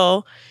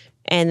commercial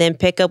and then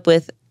pick up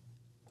with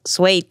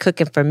Suede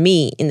cooking for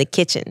me in the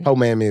kitchen. Oh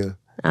man, meal.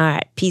 All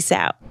right, peace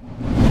out.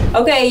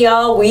 Okay,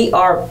 y'all, we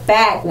are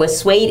back with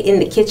Suede in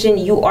the kitchen.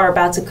 You are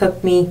about to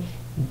cook me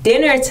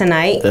dinner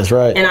tonight. That's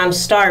right. And I'm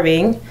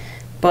starving.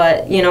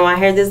 But, you know, I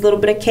heard there's a little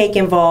bit of cake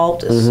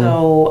involved,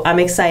 so I'm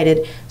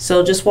excited.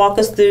 So just walk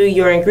us through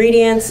your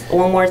ingredients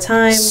one more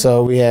time.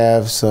 So we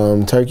have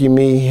some turkey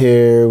meat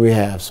here. We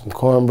have some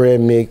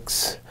cornbread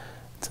mix,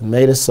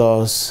 tomato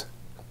sauce,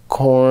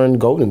 corn,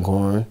 golden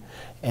corn,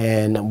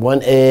 and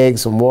 1 egg,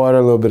 some water,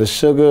 a little bit of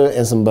sugar,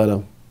 and some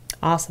butter.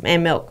 Awesome.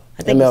 And milk.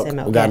 I think you said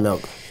milk. We got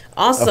milk.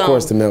 Awesome. Of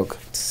course, the milk.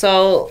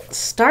 So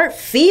start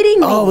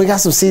feeding me. Oh, we got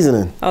some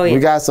seasoning. Oh, yeah. We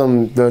got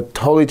the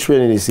Holy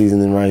Trinity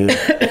seasoning right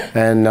here.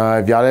 And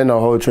if y'all didn't know,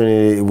 Holy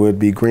Trinity, it would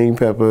be green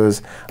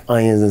peppers,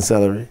 onions, and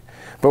celery.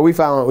 But we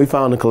found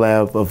a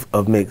collab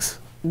of mix.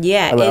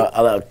 Yeah.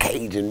 A little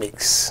Cajun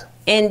mix.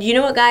 And you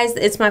know what, guys?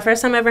 It's my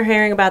first time ever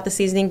hearing about the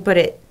seasoning, but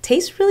it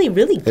tastes really,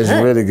 really good. It's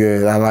really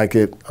good. I like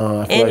it.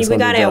 And we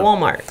got it at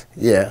Walmart.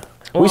 Yeah.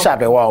 We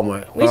shopped at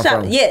Walmart.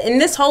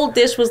 And this whole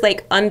dish was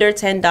like under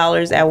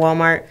 $10 at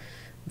Walmart.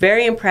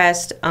 Very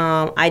impressed.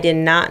 I did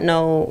not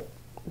know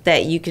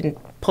that you can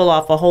pull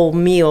off a whole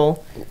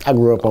meal. I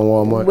grew up on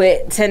Walmart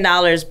with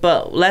 $10,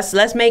 but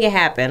let's make it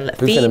happen.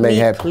 Feed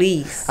me,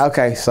 please.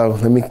 Okay, so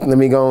let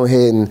me go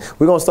ahead and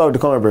we're gonna start with the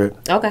cornbread.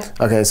 Okay.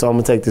 Okay, so I'm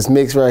gonna take this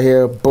mix right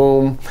here.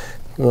 Boom.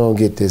 We're gonna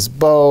get this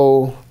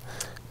bowl.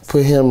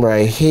 Put him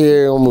right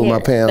here. I'll move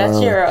my pan.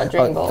 That's your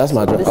drain bowl. That's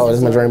my drain. Oh,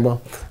 that's my drain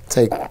bowl.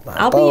 Take my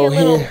I'll bowl be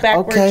your little here.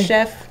 backward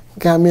chef.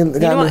 Got me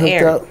hooked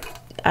up.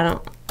 I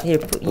don't. Here,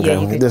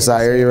 okay, this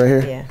our area right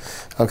here? Yeah.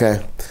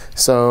 Okay,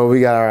 so we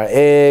got our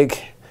egg.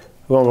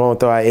 We're gonna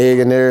throw our egg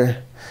in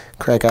there,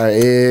 crack our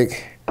egg,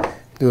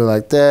 do it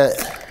like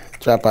that.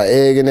 Drop our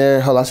egg in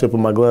there. Hold on, I should put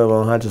my glove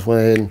on. I just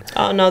went ahead and...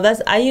 Oh, no,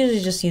 I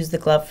usually just use the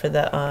glove for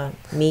the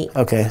meat.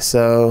 Okay,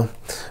 so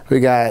we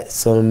got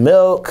some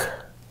milk.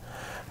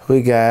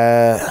 We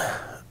got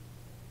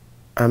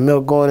our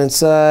milk going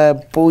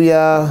inside.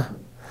 Booyah.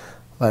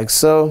 Like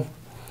so.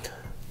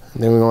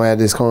 And then we're gonna add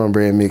this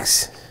cornbread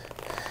mix.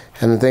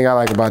 And the thing I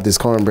like about this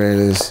cornbread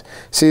is,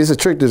 see, it's a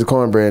trick to the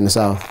cornbread in the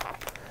South.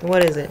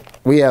 What is it?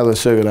 We add a little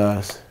sugar to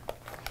ours.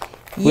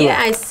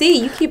 I see.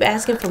 You keep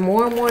asking for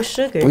more and more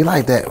sugar. We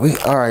like that.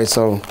 All right,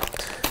 so,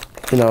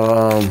 you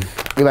know,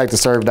 we like to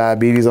serve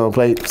diabetes on a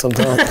plate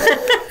sometimes.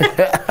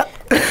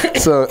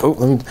 So,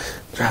 let me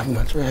drop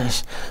my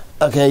trash.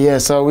 Okay, yeah,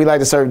 so we like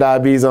to serve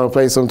diabetes on a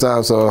plate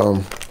sometimes,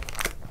 so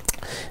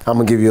I'm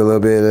going to give you a little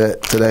bit of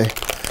that today.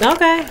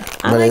 Okay.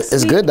 But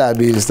it's good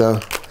diabetes, though.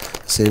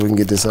 Let's see if we can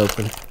get this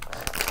open.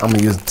 I'm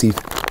going to use the teeth.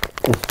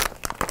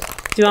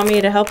 Do you want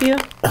me to help you?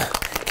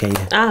 Can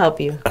you? I'll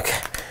help you. Okay.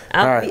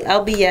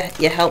 I'll be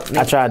your help.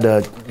 I tried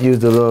to use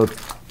the little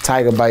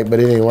tiger bite, but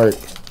it didn't work.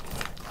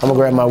 I'm gonna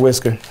grab my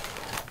whisker.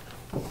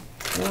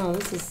 No,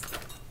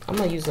 I'm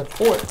gonna use a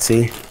fork.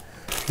 See,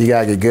 you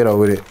gotta get good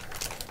with it.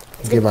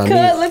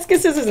 Let's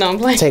get scissors now. I'm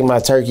playing. Take my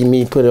turkey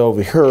meat, put it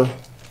over here.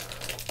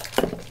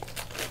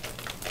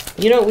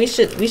 You know, we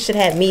should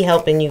have me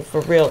helping you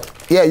for real.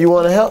 Yeah, you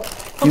wanna help?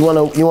 You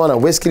wanna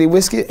whiskety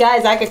whisk it?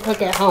 Guys, I could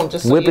cook at home.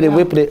 Just so whip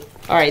it.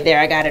 All right, there,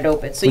 I got it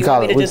open. So you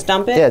want me to just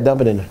dump it? Yeah,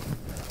 dump it in there.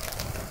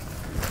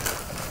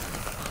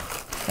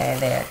 Okay,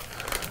 there.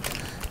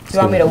 You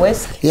want me to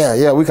whisk?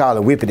 Yeah, we call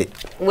it whipping it.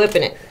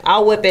 Whipping it.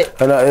 I'll whip it.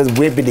 Oh, no, it's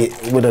whipping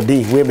it with a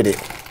D. Whipping it.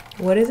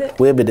 What is it?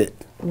 Whipping it.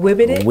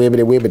 Whipping it?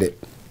 Whipping it.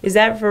 Is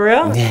that for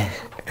real? Yeah.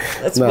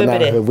 Let's whip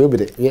it. Whipping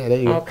it. Yeah, there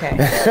you go. Okay.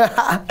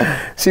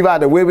 She about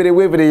to whip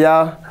it,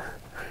 y'all.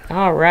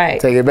 All right.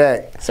 Take it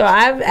back. So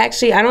I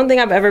don't think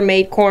I've ever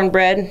made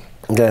cornbread.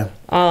 Okay.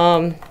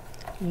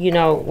 You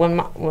know,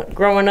 when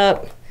growing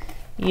up,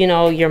 you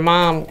know, your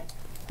mom,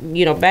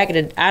 you know, back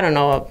in the, I don't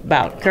know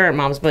about current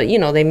moms, but you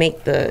know, they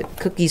make the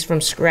cookies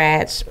from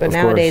scratch. But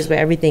nowadays, with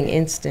everything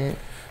instant.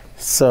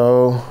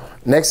 So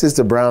next is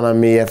the brown on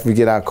me. After we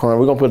get our corn,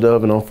 we're gonna put the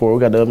oven on 4. We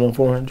got the oven on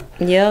 400.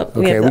 Yep.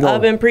 Okay, we have the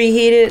oven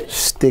preheated.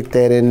 Stick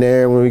that in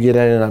there when we get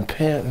that in our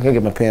pan. I'm gonna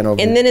get my pan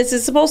over. And then it's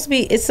supposed to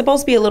be a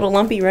little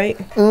lumpy, right?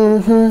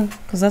 Mm-hmm.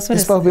 Because that's what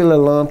it's supposed to be a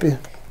little lumpy.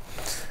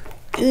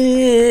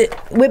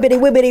 Whippity.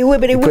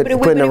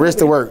 Putting the wrist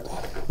to work.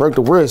 Work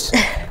the wrist.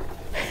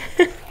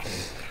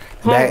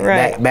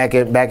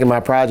 Back in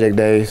my project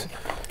days,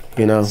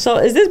 you know. So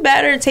is this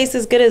batter taste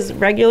as good as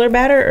regular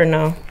batter or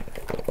no?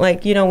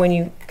 Like, you know, when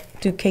you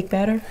do cake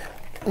batter?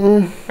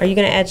 Are you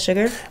gonna add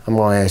sugar? I'm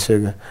gonna add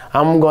sugar.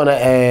 I'm gonna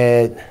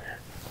add,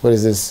 what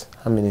is this?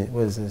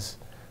 What is this?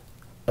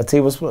 A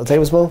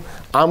tablespoon?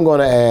 I'm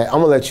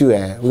gonna let you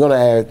add. We're gonna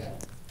add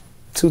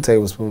 2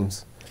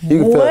 tablespoons.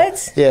 You can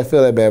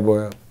fill that bad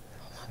boy up.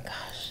 Oh my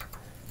gosh.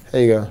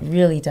 There you go.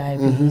 Really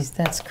diabetes,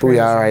 that's crazy. We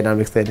all right, now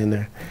mix that in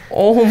there.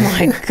 Oh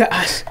my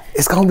gosh.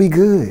 It's gonna be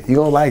good. You're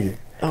gonna like it.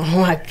 Oh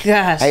my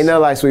gosh. Ain't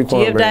nothing like sweet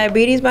cornbread. Do you have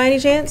diabetes by any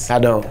chance? I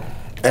don't.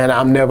 And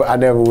I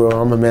never will.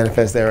 I'm gonna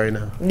manifest that right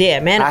now. Yeah,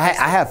 manifest.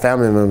 I have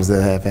family members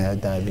that have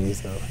had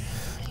diabetes though.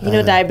 You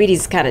know,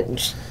 diabetes is kind of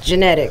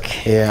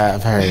genetic. Yeah,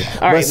 I've heard.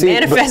 All right,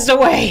 manifest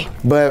away.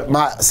 But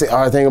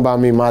our thing about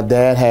me, my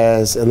dad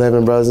has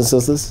 11 brothers and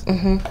sisters.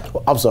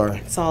 I'm sorry.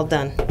 It's all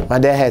done. My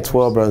dad had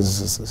 12 brothers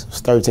and sisters. It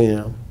was 13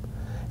 of them.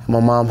 And my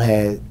mom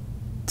had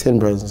 10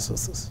 brothers and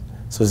sisters.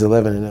 So it's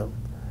 11 of them.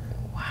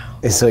 Wow.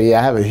 And so,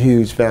 yeah, I have a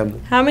huge family.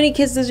 How many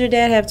kids does your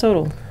dad have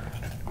total?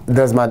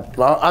 I'm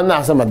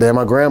not saying my dad,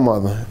 my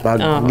grandmother.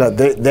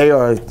 They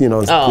are, you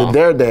know,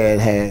 their dad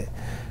had.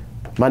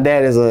 My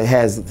dad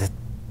has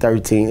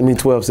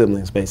 12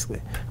 siblings,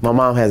 basically. My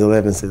mom has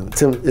 11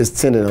 siblings.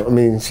 It's 10 of them. I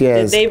mean, she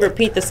has... Did they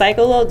repeat the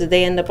cycle, though? Did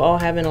they end up all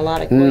having a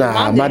lot of kids? Nah,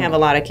 Mom didn't have a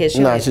lot of kids.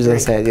 She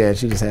just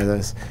had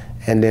us.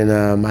 And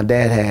then my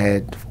dad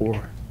had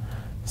 4.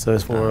 So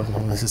it's 4 of them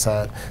on this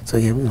side. So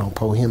yeah, we're going to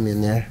pull him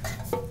in there.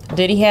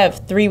 Did he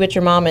have 3 with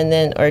your mom and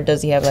then, or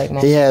does he have like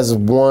more? He has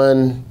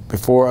 1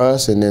 before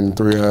us and then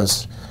 3 of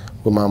us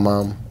with my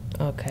mom.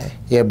 Okay.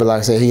 Yeah, but like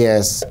I said, he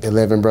has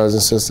 11 brothers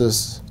and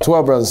sisters.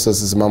 12 brothers and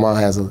sisters. My mom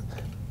has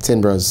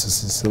 10 brothers and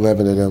sisters,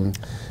 11 of them.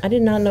 I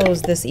did not know it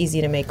was this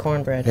easy to make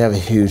cornbread. We have a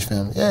huge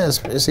family. Yeah,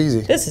 it's easy.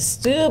 This is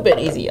stupid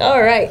easy.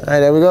 All right. All right,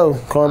 there we go.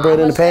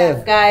 Cornbread in the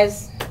pan.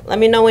 Guys, let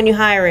me know when you're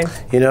hiring.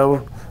 You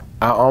know,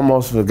 I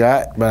almost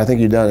forgot, but I think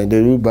you done it.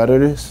 Did we butter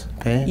this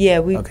pan? Yeah,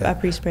 I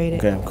pre-sprayed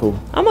it. Okay, cool.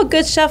 I'm a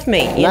good chef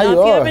mate. You now know, you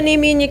if you are. ever need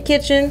me in your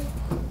kitchen.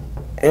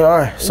 Yeah, all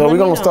right. So we're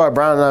gonna start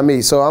browning our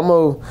meat. So I'm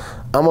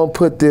gonna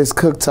put this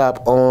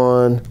cooktop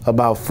on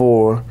about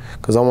 4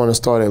 because I want to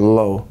start it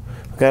low.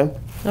 Okay.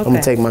 I'm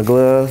gonna take my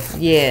glove.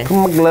 Yeah.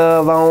 Put my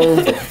glove on.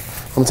 I'm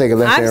gonna take a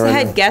left hand right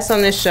I've had guests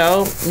on this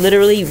show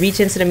literally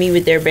reach into the meat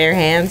with their bare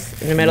hands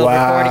in the middle of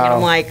recording, and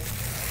I'm like,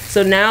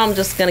 so now I'm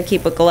just gonna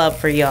keep a glove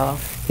for y'all.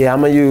 Yeah,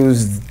 I'm gonna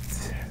use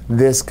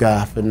this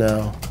guy for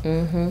now.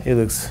 He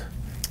looks.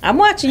 I'm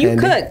watching you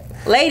cook,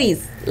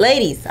 ladies.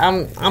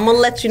 I'm gonna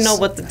let you know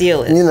what the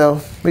deal is. You know,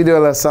 we do a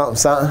little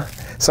something.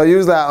 So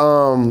usually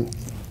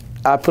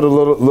I put a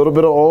little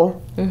bit of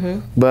oil,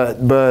 but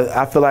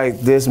I feel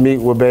like this meat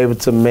will be able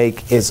to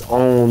make its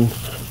own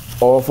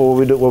oil for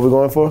what we're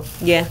going for.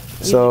 Yeah,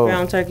 so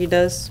ground turkey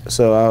does.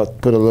 So I'll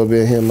put a little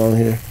bit of him on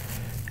here,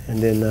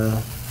 and then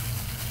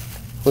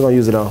we're gonna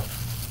use it all.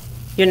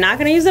 You're not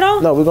gonna use it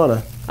all? No, we're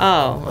gonna.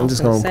 Oh, I'm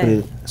just gonna put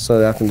it so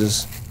that I can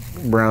just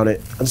brown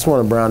it. I just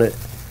want to brown it,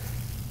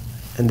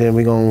 and then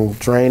we're gonna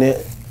drain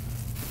it,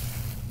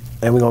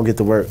 and we're gonna get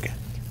to work.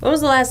 When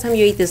was the last time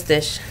you ate this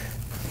dish?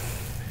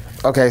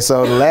 Okay,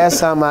 so the last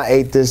time I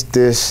ate this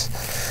dish,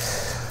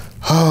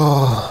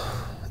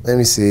 let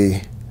me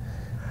see.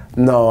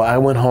 No, I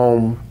went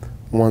home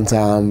one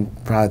time,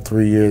 probably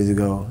 3 years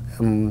ago,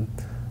 and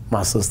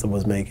my sister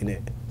was making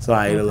it. So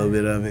I ate a little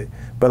bit of it.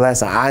 But last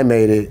time I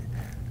made it,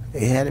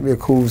 it had to be a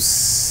cool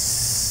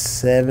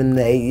 7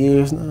 to 8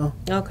 years now.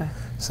 Okay.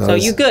 So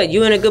you good.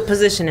 You in a good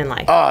position in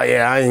life. Oh,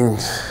 yeah.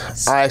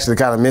 I actually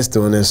kind of miss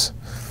doing this.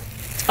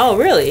 Oh,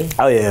 really?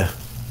 Oh, yeah.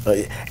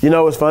 You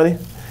know what's funny?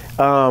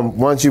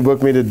 Once you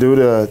booked me to do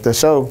the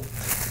show,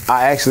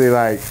 I actually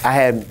I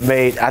had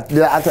made,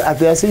 did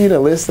I see you the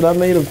list that I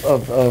made of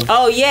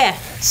oh yeah.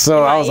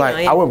 So I was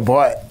I went and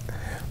bought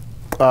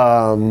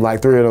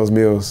 3 of those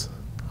meals.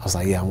 I was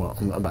like, yeah,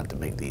 I'm about to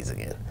make these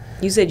again.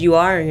 You said you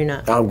are or you're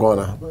not? I'm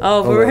gonna.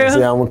 Oh, for real?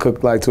 Yeah, I'm gonna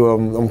cook 2 of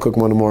them. I'm gonna cook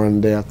one tomorrow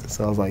and the day after.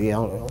 So I was like, yeah,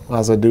 I might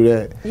as well do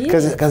that.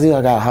 Because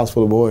I got a house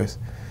full of boys.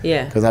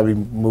 Yeah. Because I be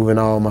moving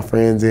all my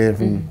friends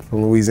in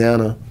from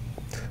Louisiana.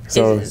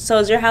 So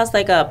is your house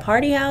like a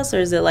party house, or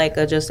is it like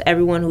just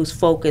everyone who's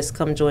focused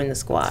come join the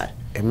squad?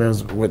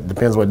 it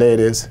depends what day it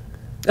is.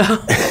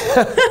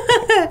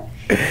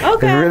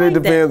 Okay, It really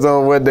depends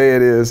on what day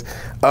it is.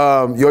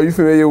 You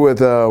familiar with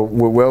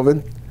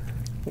Welvin?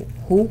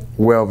 Who?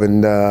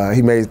 Welvin.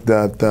 He made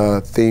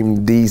the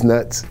theme D's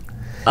Nuts.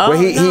 Oh, Well,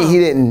 he no.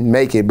 didn't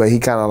make it, but he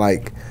kind of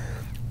like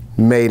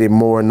made it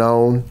more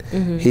known.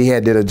 Mm-hmm. He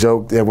did a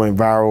joke that went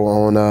viral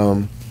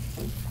on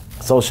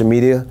social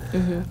media,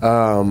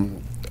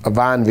 a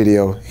Vine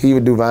video. He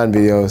would do Vine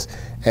videos,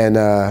 and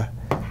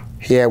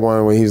he had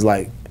one where he was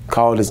like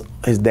called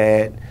his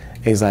dad.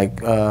 He's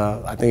like,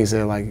 I think he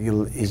said like,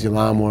 is your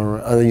lawnmower?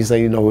 And then you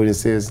say, you know who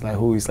this is? Like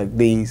who? He's like,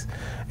 these.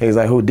 And he's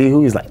like, who? D?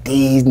 Who? He's like,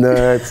 these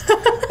nuts.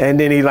 And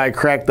then he like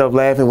cracked up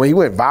laughing. Well, he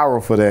went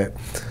viral for that.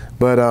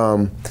 But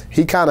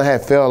he kind of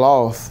had fell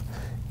off,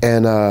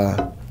 and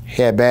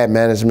he had bad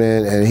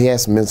management, and he had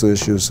some mental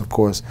issues, of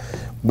course.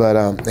 But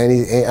and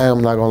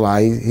I'm not gonna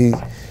lie,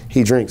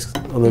 he drinks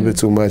a little bit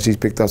too much. He's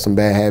picked up some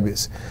bad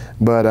habits.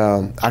 But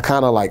I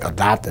kind of like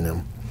adopted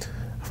him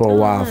for a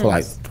while, for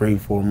like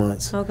 3-4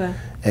 months. Okay.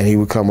 And he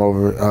would come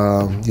over.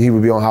 He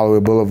would be on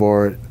Hollywood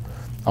Boulevard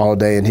all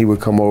day, and he would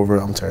come over.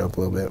 I'm turning up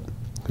a little bit.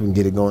 We can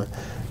get it going.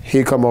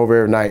 He'd come over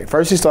every night.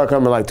 First, he started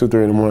coming like 2,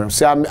 3 in the morning.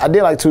 See, I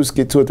did like 2 or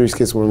 3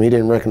 skits with him. He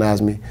didn't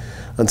recognize me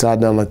until I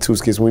done like 2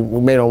 skits. We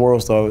made on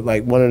World Star.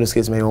 Like one of the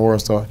skits made on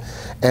World Star,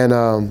 and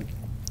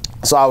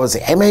so I would say,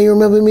 "Hey man, you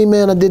remember me,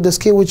 man? I did the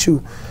skit with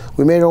you.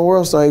 We made it on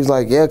World Star." He was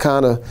like, "Yeah,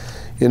 kind of."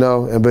 You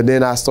know, but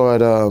then I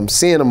started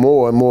seeing him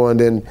more and more, and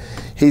then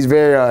he's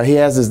very, he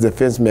has this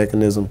defense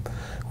mechanism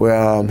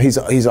where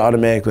he's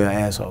automatically an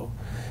asshole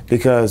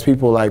because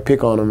people like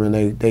pick on him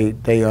and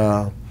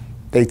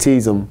they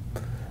tease him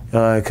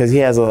because he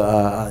has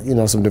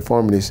some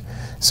deformities.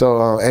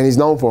 So and he's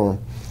known for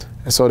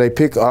them. So they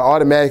pick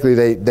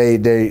automatically.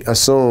 They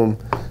assume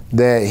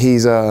that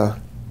he's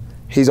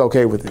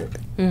okay with it.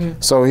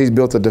 Mm-hmm. So he's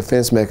built a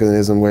defense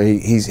mechanism where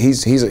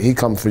he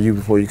comes for you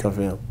before you come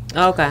for him.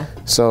 Okay.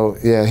 So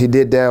yeah, he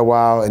did that a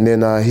while, and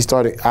then I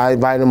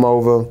invited him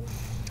over.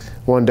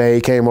 One day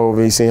he came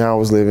over, he seen how I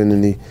was living,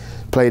 and he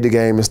played the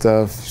game and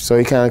stuff. So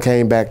he kind of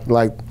came back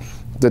like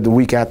the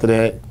week after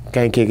that,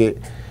 can't kick it.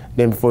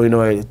 Then before you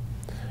know it,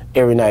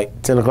 every night,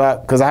 10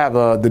 o'clock, because I have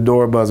the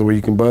door buzzer where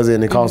you can buzz it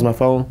and it calls my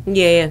phone.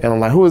 Yeah. And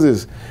I'm like, who is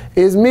this?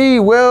 It's me,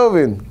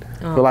 Welvin.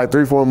 For like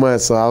 3-4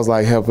 months, so I was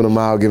like helping him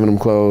out, giving him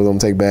clothes, I'm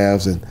take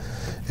baths, and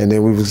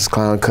then we was just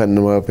kind of cutting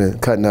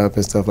up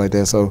and stuff like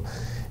that. So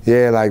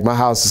yeah, like my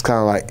house is kind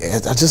of like,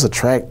 I just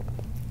attract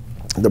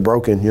the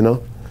broken, you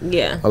know?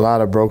 Yeah. A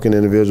lot of broken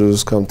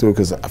individuals come through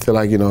because I feel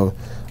like, you know,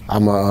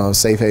 I'm a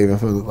safe haven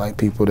for like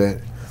people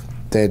that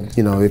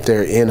you know, if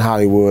they're in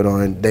Hollywood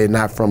or they're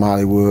not from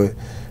Hollywood,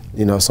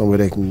 you know, somewhere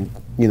they can,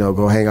 you know,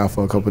 go hang out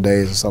for a couple of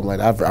days or something like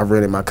that. I've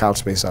rented my couch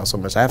space out so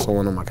much. I have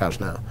someone on my couch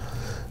now.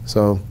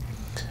 So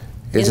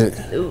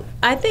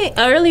I think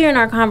earlier in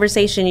our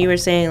conversation you were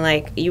saying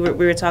like we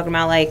were talking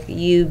about like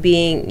you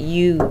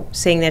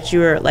saying that you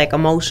were like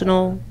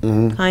emotional,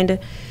 kind of.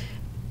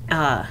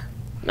 I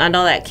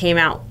know that came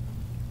out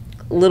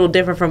a little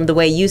different from the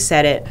way you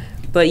said it,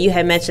 but you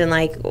had mentioned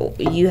like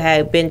you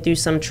had been through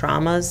some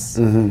traumas,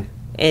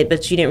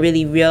 but you didn't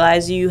really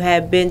realize you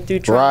had been through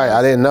traumas. Right,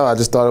 I didn't know. I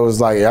just thought it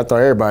was like, I thought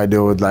everybody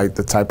deal with like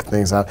the type of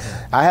things. I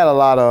had a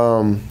lot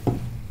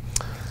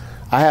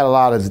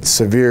of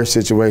severe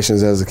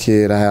situations as a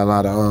kid. I had a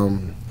lot of,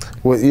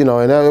 you know,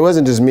 and it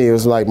wasn't just me. It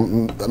was like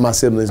my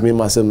siblings. Me and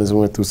my siblings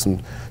went through some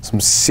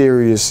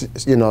serious,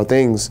 you know,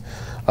 things.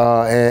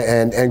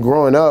 And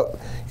growing up,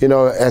 you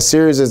know, as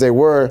serious as they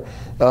weren't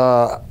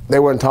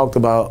talked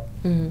about.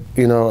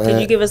 You know. Can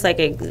you give us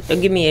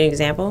give me an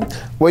example?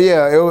 Well,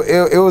 yeah,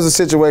 it was a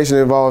situation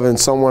involving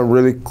someone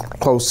really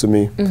close to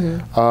me.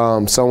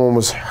 Someone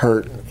was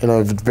hurt in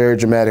a very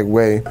dramatic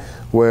way,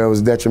 where it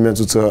was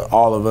detrimental to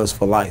all of us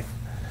for life.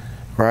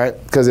 Right,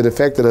 because it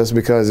affected us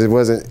because it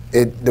wasn't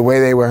the way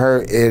they were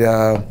hurt. It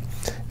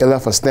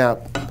left a stamp,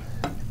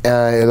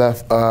 it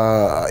left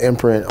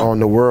imprint on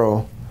the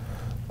world,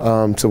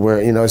 to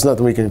where, you know, it's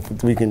nothing we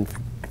can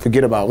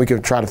forget about. We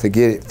can try to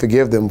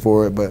forgive them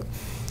for it, but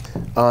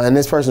and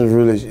this person was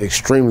really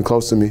extremely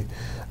close to me,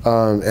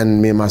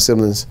 and me and my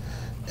siblings,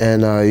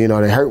 and you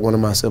know, they hurt one of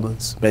my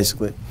siblings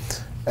basically.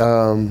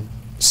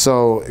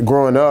 So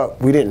growing up,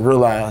 we didn't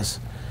realize,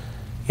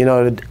 you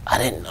know, I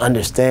didn't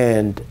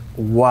understand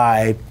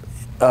why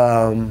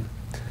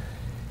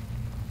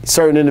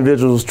certain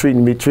individuals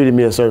treated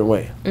me a certain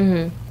way,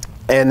 and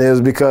it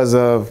was because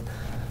of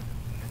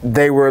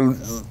they were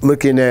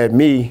looking at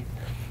me.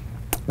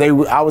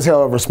 I was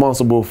held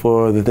responsible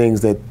for the things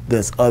that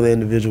this other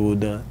individual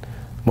done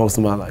most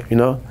of my life, you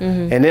know,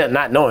 and they're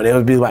not knowing. It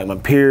would be like my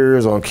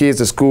peers or kids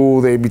at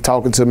school. They'd be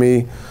talking to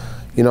me,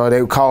 you know.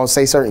 They would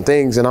say certain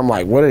things, and I'm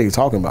like, what are they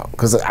talking about?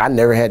 Because I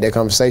never had that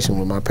conversation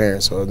with my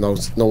parents or no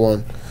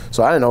one,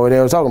 so I didn't know what they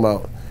were talking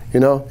about. You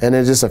know, and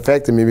it just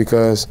affected me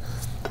because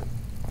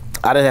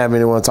I didn't have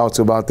anyone to talk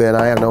to about that.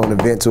 I have no one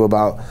to vent to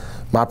about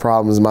my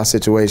problems, my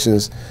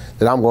situations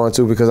that I'm going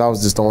through, because I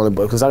was just the only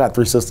boy, because I got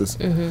 3 sisters.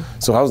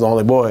 So I was the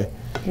only boy.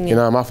 Yeah. You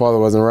know, my father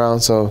wasn't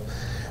around, so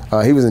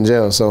he was in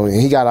jail. So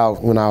he got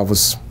out when I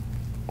was,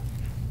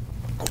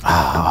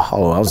 I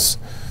was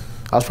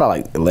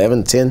probably like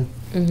 11,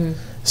 10.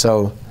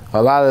 So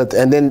a lot of,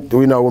 and then,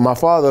 you know, with my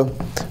father,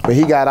 when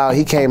he got out,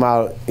 he came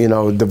out, you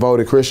know,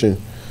 devoted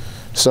Christian.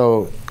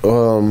 So,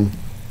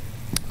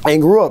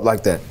 and grew up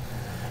like that.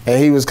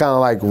 And he was kind of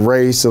like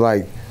raised to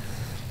like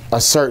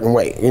a certain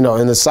way. You know,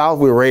 in the South,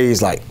 we're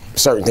raised like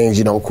certain things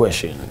you don't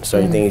question,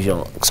 certain things you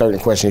don't, certain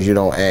questions you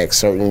don't ask,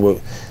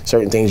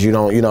 certain things you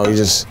don't, you know, you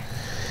just,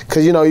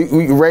 cause you know,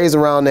 you raised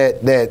around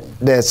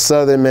that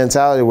Southern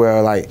mentality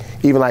where like,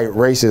 even like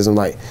racism,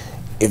 like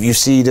if you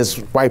see this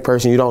white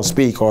person, you don't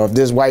speak, or if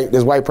this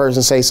white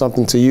person say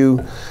something to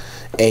you,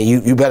 and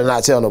you better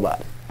not tell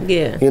nobody.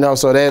 Yeah. You know,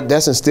 so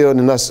that's instilled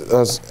in us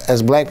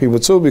as black people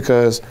too,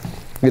 because,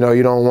 you know,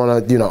 you don't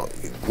want to, you know,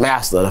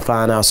 master to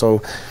find out. So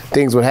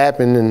things would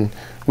happen, and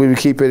we would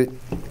keep it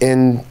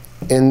in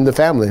the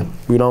family.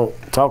 We don't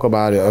talk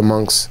about it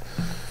amongst,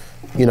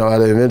 you know,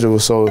 other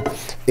individuals. So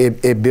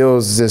it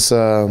builds this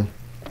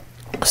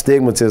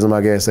stigmatism,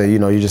 I guess, that, you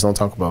know, you just don't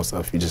talk about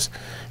stuff.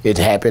 It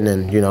happened,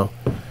 and, you know,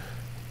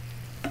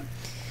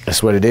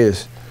 that's what it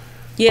is.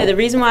 Yeah, the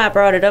reason why I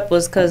brought it up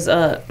was because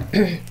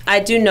I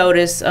do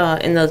notice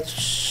in the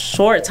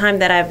short time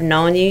that I've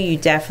known you, you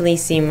definitely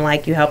seem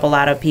like you help a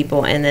lot of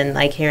people, and then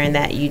like hearing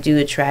that you do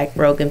attract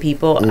broken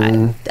people.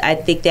 I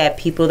think that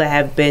people that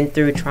have been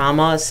through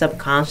trauma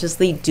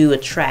subconsciously do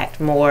attract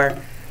more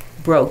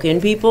broken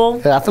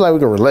people. Yeah, I feel like we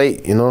can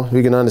relate, you know,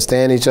 we can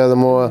understand each other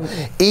more.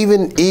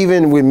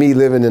 Even with me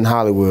living in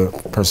Hollywood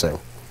per se,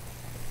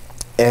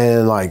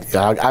 and like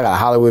I got a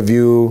Hollywood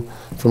view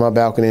from my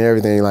balcony and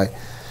everything, like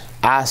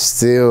I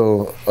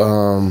still,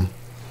 I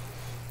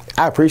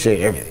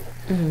appreciate everything,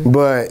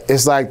 but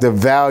it's like the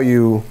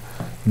value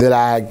that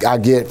I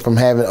get from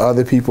having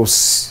other people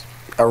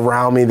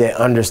around me that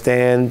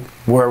understand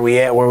where we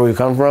at, where we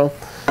come from,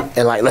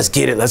 and like, let's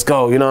get it, let's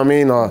go, you know what I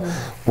mean? Or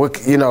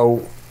what, you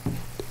know,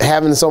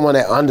 having someone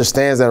that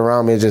understands that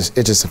around me, it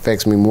just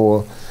affects me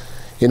more,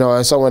 you know,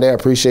 and someone that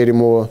appreciates it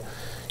more,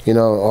 you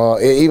know,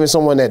 or even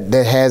someone that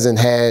hasn't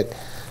had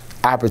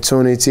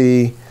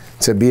opportunity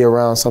to be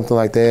around something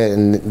like that,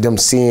 and them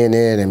seeing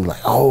it and like,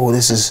 oh,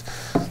 this is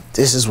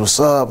what's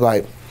up,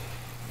 like,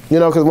 you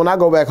know, because when I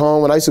go back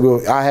home, when I used to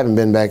go, I haven't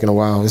been back in a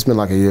while, it's been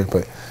like a year,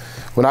 but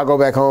when I go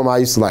back home, I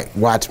used to like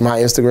watch my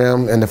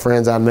Instagram and the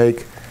friends I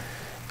make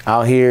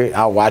out here,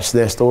 I'll watch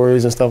their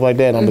stories and stuff like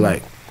that, and I'll be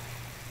like,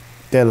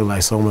 that look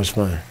like so much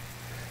fun.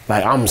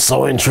 Like, I'm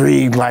so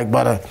intrigued, like,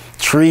 by the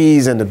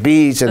trees and the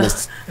beach and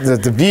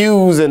the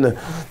views and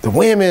the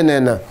women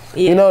and the,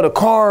 you know, the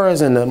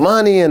cars and the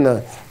money and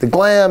the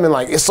glam, and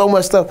like, it's so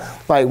much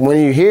stuff. Like,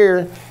 when you're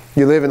here,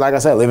 you're living, like I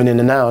said, living in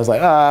the now. It's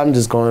like, I'm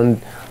just going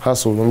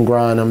hustle, I'm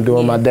grinding, I'm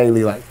doing my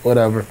daily, like,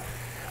 whatever.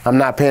 I'm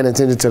not paying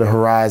attention to the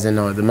horizon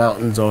or the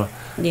mountains or,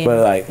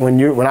 but like,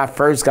 when I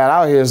first got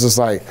out here, it's just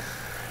like,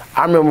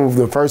 I remember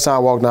the first time I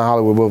walked down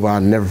Hollywood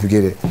Boulevard, I'll never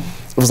forget it.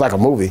 It was like a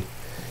movie.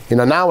 You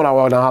know, now when I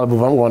walk down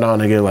Hollywood, I'm going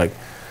down and get like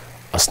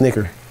a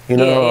Snicker, you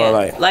know,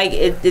 or like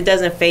it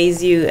doesn't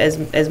faze you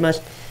as much.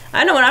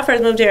 I know when I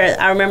first moved here,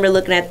 I remember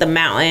looking at the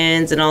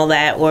mountains and all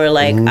that, or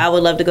like I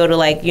would love to go to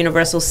like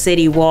Universal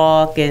City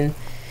Walk and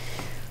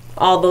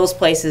all those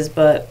places,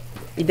 but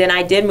then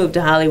I did move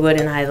to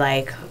Hollywood,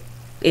 and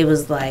it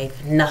was like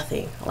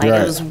nothing. Like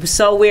it was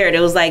so weird.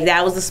 It was like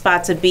that was the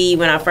spot to be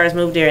when I first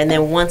moved here, and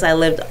then once I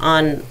lived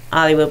on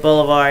Hollywood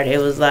Boulevard, it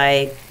was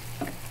like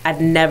I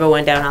never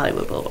went down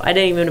Hollywood Boulevard. I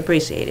didn't even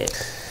appreciate it.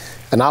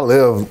 And I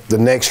live the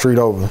next street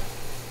over,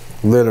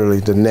 literally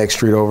the next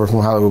street over from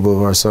Hollywood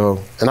Boulevard. So,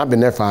 and I've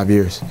been there 5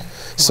 years.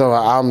 So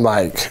I'm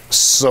like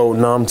so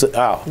numb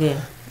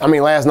to, I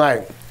mean, last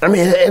night, I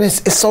mean, and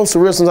it's so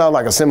surreal, sometimes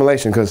like a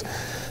simulation, because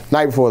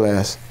night before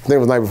last, I think it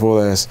was night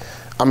before last,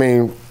 I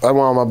mean, I went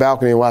on my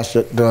balcony and watched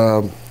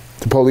the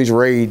police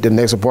raid the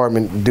next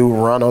apartment, dude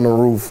run on the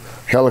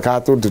roof,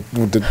 helicopter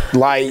with the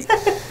light,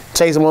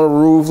 chase him on the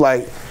roof,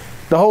 like,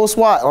 the whole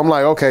SWAT. I'm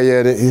like, okay,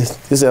 yeah,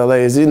 this LA.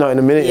 Is, you know, in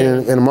a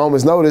minute, in a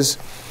moment's notice,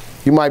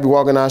 you might be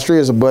walking down the street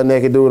as a butt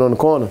naked dude on the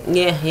corner.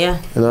 Yeah. You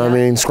know what I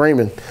mean?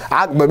 Screaming.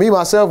 But me,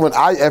 myself,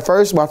 my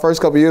first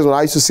couple of years when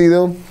I used to see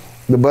them,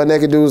 the butt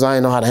naked dudes, I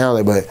didn't know how to handle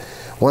it. But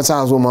one time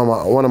I was with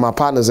one of my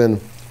partners, and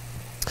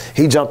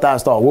he jumped out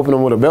and started whooping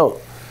him with a belt.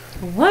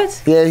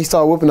 What? Yeah, he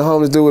started whooping the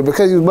homeless dude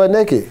because he was butt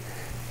naked.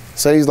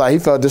 So he's like, he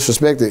felt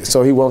disrespected,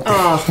 so he whooped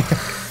him.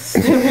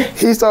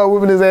 He started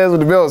whipping his ass with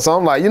the belt. So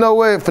I'm like, you know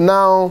what? For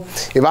now,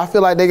 if I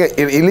feel like they get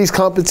at least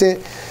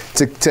competent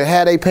to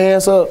have their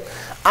pants up,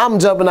 I'm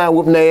jumping out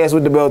whooping their ass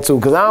with the belt too,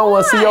 because I don't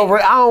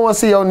want to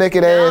see your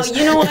naked ass.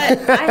 You know what?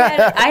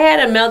 I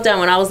had a meltdown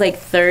when I was like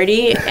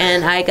 30,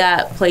 and I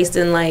got placed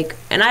in like,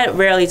 and I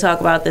rarely talk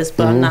about this,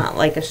 but I'm not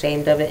like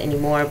ashamed of it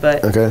anymore.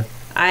 But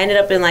I ended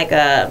up in like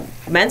a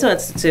mental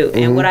institute,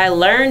 and what I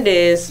learned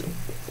is,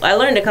 I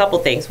learned a couple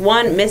things.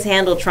 One,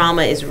 mishandled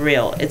trauma is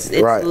real. It's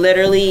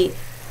literally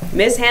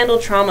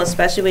mishandled trauma,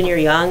 especially when you're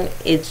young.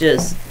 It's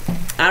just,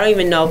 I don't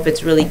even know if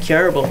it's really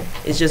curable.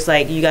 It's just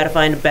like you got to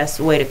find the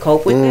best way to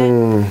cope with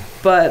it.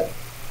 But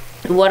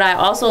what I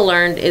also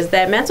learned is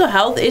that mental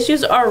health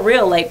issues are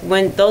real. Like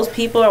when those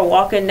people are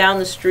walking down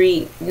the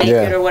street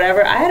naked or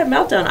whatever, I had a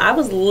meltdown. I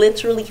was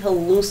literally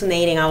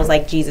hallucinating. I was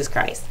like, Jesus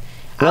Christ.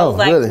 I was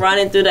like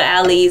running through the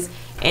alleys.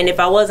 And if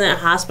I wasn't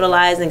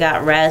hospitalized and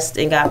got rest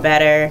and got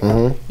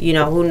better, you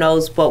know, who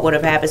knows what would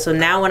have happened. So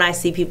now when I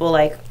see people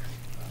like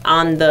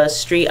on the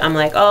street, I'm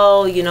like,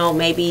 oh, you know,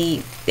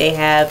 maybe they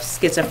have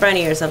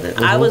schizophrenia or something.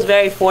 I was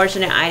very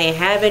fortunate. I didn't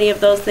have any of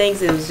those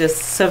things. It was just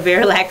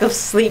severe lack of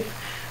sleep.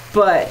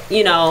 But,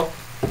 you know,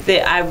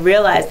 I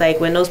realized, like,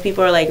 when those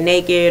people are, like,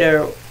 naked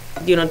or,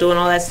 you know, doing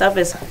all that stuff,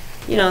 is,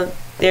 you know,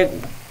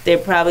 they're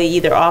probably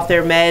either off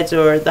their meds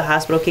or the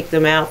hospital kicked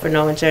them out for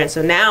no insurance.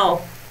 So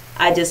now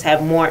I just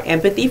have more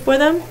empathy for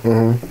them.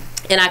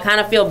 And I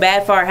kind of feel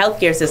bad for our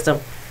healthcare system.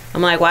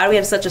 I'm like, why do we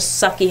have such a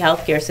sucky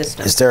healthcare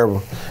system? It's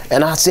terrible.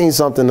 And I seen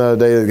something the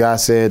other day, the guy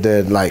said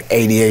that, like,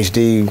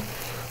 ADHD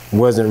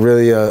wasn't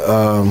really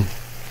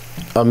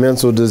a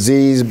mental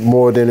disease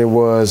more than it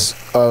was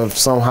of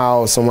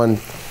somehow someone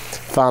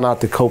found out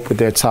to cope with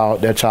their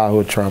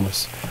childhood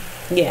traumas.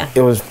 Yeah.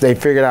 They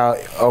figured out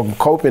a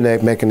coping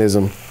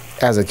mechanism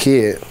as a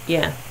kid.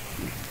 Yeah.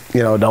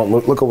 You know, don't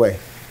look away,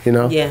 you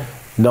know? Yeah.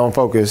 Don't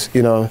focus,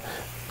 you know,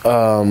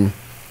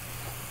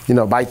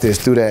 bite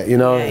this, do that, you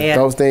know,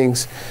 those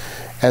things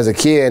as a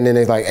kid, and then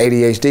it's like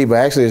ADHD, but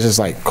actually it's just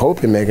like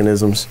coping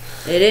mechanisms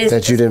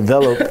that you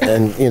develop,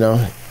 and, you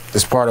know,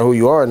 it's part of who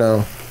you are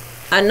now.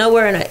 I know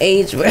we're in an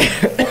age where,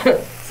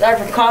 sorry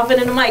for coughing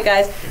in the mic,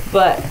 guys,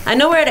 but I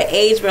know we're at an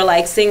age where,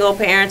 like, single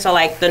parents are,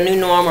 like, the new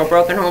norm, or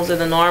broken homes are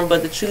the norm,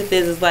 but the truth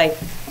is like,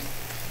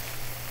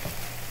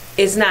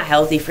 it's not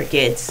healthy for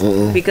kids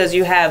because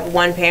you have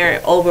one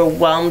parent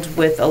overwhelmed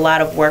with a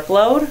lot of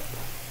workload,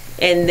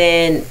 and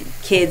then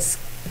kids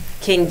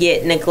can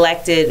get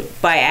neglected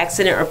by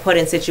accident or put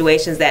in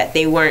situations that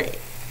they weren't,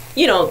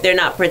 you know, they're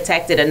not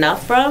protected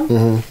enough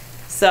from.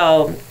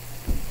 So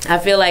I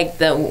feel like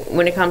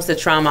when it comes to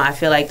trauma, I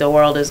feel like the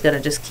world is going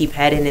to just keep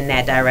heading in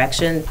that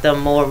direction the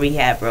more we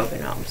have broken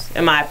homes,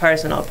 in my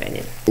personal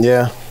opinion.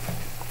 Yeah.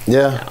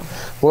 Yeah. So.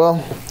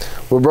 Well,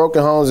 with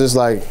broken homes, it's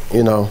like,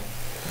 you know,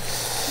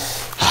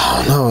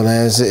 I don't know,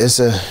 man.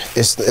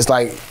 It's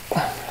like,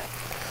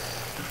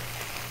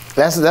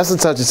 that's a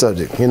touchy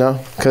subject, you know,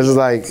 because it's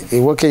like,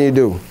 what can you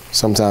do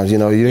sometimes, you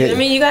know? I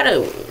mean, you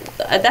gotta.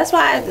 That's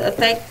why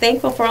I'm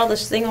thankful for all the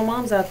single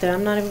moms out there.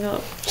 I'm not even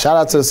gonna. Shout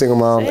out to the single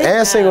moms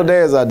and single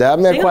dads out there. I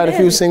met quite a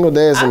few single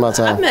dads in my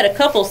time. I've met a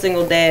couple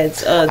single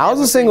dads. I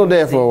was a single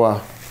dad for a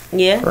while.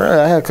 Yeah.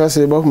 Right, I had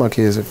custody of both my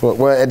kids.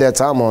 Well, at that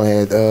time, I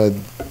had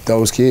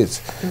those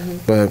kids.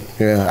 But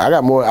yeah, I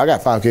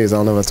got 5 kids. I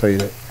don't know if I tell you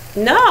that.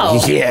 No.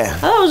 Yeah.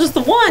 Oh, it was just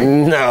the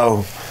one.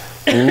 No.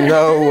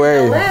 No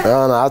way.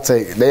 No,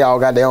 they all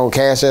got their own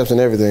cash apps and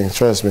everything.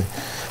 Trust me.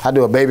 I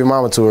do a baby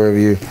mama tour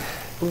every year.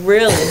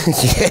 Really?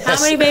 Yes.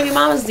 How many baby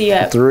mamas do you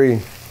have? 3.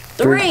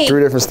 3?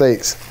 3 different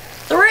states.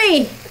 3?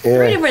 Yeah.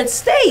 3 different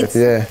states?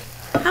 Yeah.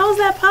 How is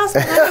that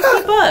possible? How do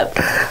you keep up?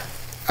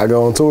 I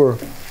go on tour.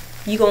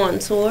 You go on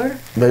tour?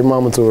 Baby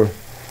mama tour.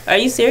 Are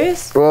you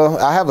serious? Well,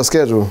 I have a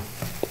schedule.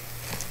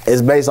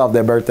 It's based off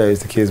their birthdays,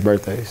 the kids'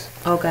 birthdays.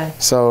 Okay.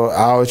 So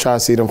I always try to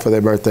see them for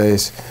their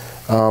birthdays,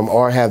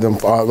 or have them.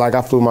 Like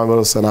I flew my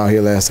little son out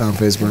here last time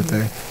for his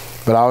birthday,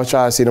 but I always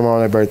try to see them on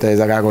their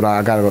birthdays. I gotta go down.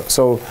 I gotta go.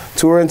 So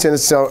tour in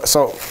Tennessee.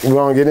 So we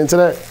wanna get into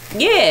that?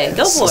 Yeah,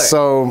 go for it.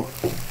 So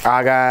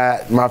I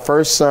got my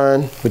first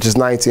son, which is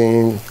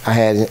 19. I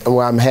had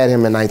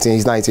him at 19.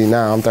 He's 19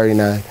 now. I'm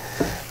 39.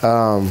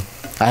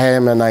 I had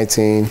him at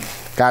 19.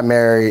 Got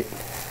married,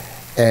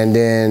 and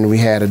then we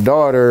had a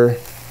daughter.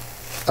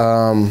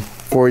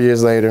 4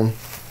 years later,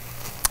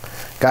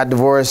 got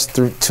divorced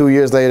 2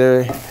 years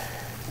later,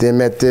 then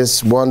met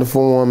this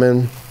wonderful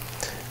woman.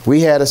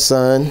 We had a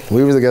son.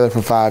 We were together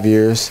for 5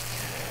 years.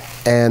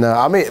 And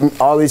I mean,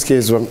 all these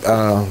kids were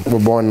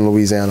born in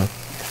Louisiana,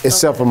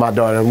 except for my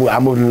daughter. I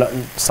moved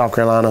to South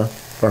Carolina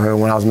for her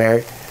when I was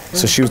married.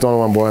 So she was the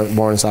only one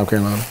born in South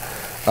Carolina.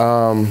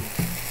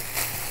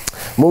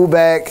 Moved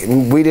back,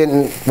 we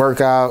didn't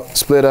work out,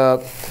 split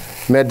up,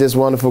 met this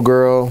wonderful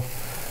girl.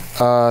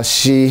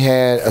 She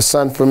had a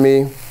son for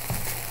me,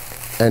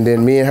 and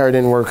then me and her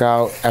didn't work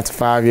out after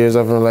 5 years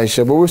of a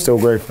relationship, but we're still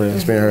great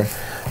friends, me and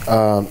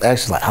her.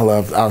 Actually,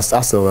 I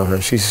still love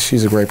her.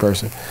 She's a great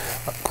person.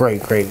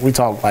 Great. We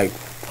talk like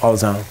all the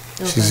time.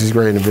 Okay. She's a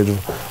great individual.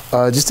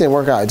 Just didn't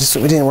work out.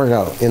 We didn't work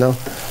out, you know?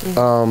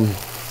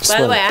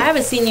 By the way, I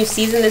haven't seen you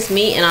season this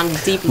meat, and I'm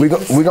deeply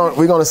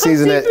We're gonna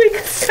season it.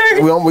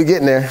 We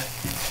getting there.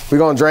 We're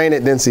gonna drain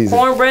it, then season.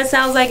 Cornbread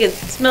sounds like it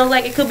smells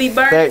like it could be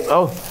burnt. Hey,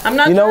 I'm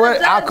not. You know what?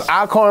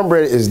 Our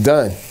cornbread is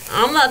done.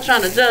 I'm not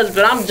trying to judge,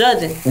 but I'm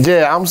judging.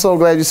 Yeah, I'm so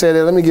glad you said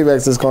that. Let me get back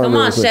to this cornbread. Come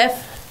on,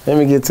 chef. Let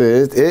me get to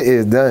it. It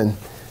is done.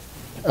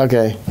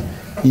 Okay.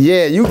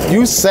 Yeah,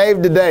 you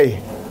saved the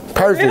day.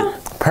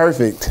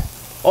 Perfect.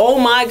 Oh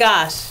my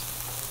gosh.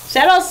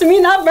 Shout out to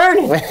me not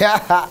burning.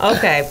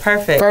 Okay,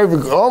 perfect.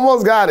 Perfect.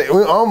 Almost got it.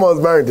 We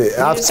almost burned it.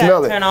 I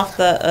smell it. Turn off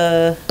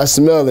the I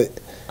smell it.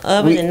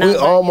 Oven we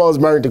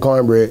almost burnt the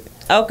cornbread.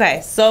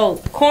 Okay, so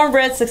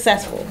cornbread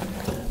successful.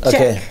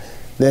 Okay.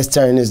 Let's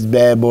turn this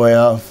bad boy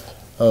off.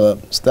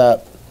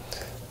 Stop.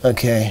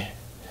 Okay.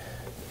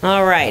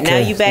 All right. Now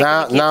you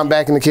back. Now I'm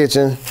back in the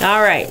kitchen.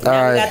 All right.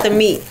 Now we got the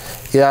meat.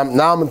 Yeah.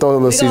 Now I'm gonna throw a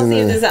little We're seasoning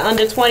gonna in. see if this is an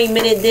under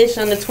 20-minute dish.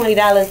 Under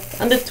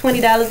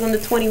 $20 on the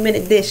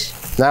 20-minute dish.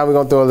 Now we're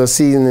gonna throw a little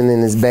seasoning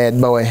in this bad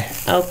boy.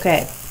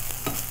 Okay.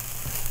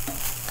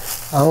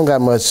 I don't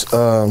got much.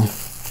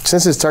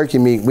 Since it's turkey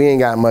meat, we ain't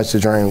got much to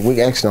drain.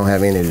 We actually don't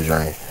have any to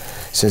drain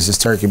since it's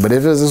turkey. But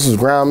if this was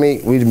ground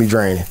meat, we'd be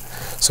draining.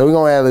 So we're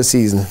gonna add a little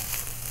seasoning.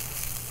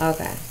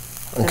 Okay.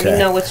 Let me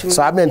know what you.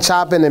 So I've been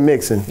chopping and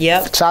mixing.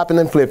 Yep. Chopping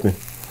and flipping.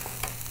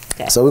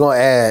 Okay. So we're gonna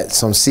add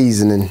some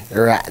seasoning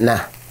right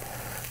now.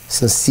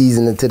 Some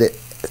seasoning to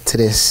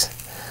this.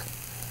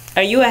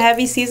 Are you a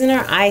heavy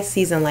seasoner? I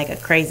season like a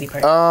crazy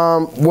person.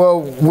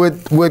 Well,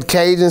 with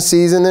Cajun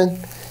seasoning,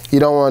 you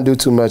don't want to do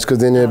too much because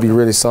then it'll be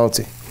really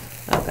salty.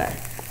 Okay.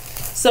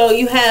 So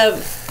you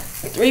have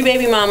 3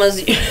 baby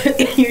mamas.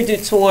 You do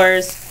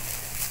tours.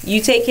 You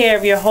take care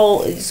of your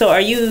whole. So are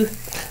you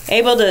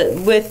able to,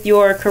 with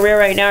your career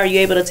right now, are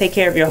you able to take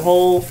care of your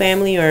whole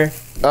family or?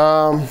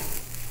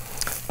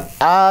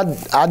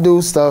 I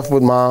do stuff for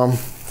mom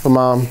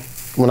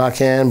when I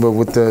can, but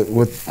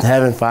with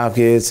having 5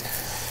 kids,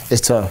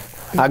 it's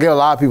tough. I get a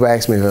lot of people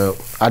ask me help.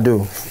 I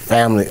do.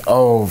 Family.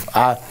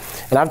 I've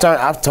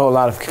told a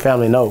lot of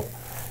family no.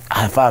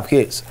 I have 5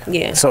 kids.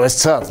 Yeah. So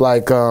it's tough.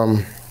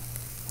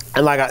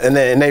 And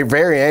they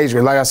vary in age.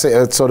 Like I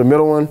said, so the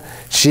middle one,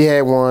 she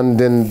had one.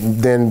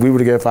 Then we were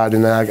together 5.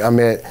 Then I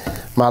met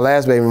my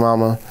last baby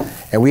mama,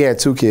 and we had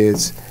 2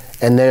 kids,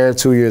 and they're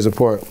 2 years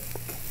apart.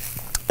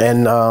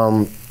 And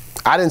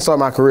I didn't start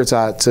my career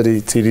tied to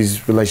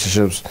these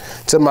relationships.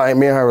 Me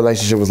and her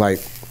relationship was like,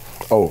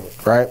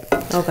 right?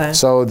 Okay.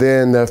 So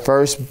then the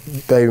first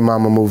baby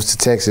mama moves to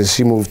Texas.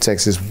 She moved to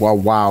Texas a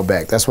while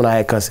back. That's when I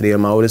had custody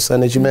of my oldest son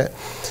that you met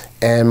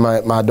and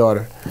my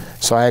daughter.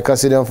 So I had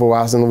custody of them for a while.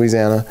 I was in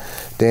Louisiana.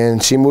 Then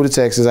she moved to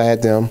Texas. I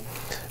had them.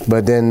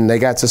 But then they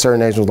got to a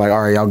certain age and was like,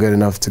 all right, y'all good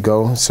enough to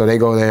go. So they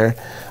go there.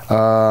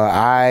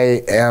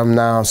 I am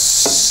now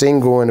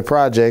single in the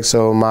project.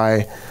 So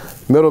my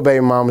middle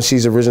baby mama,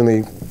 she's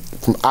originally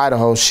from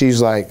Idaho.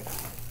 She's like,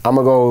 I'm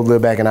going to go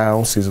live back in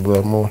Idaho. She's a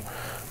little more.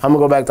 I'm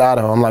going to go back to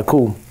Idaho. I'm like,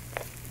 cool.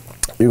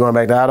 You're going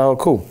back to Idaho?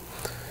 Cool.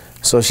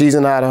 So she's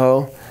in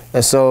Idaho.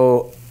 And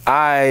so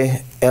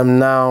I am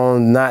now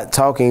not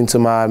talking to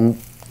my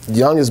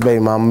youngest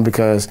baby mama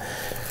because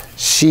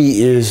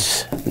she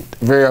is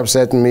very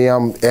upset with me.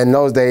 In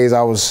those days,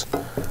 I was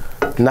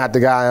not the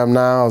guy I am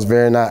now.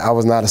 I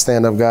was not a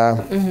stand-up guy.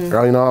 Mm-hmm.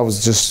 Or, I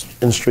was just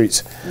in the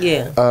streets.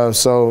 Yeah.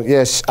 So,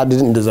 yes, I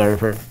didn't deserve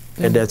her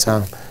at that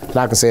time. And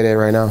I can say that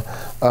right now.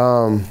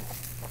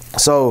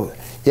 So,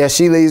 yeah,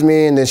 she leaves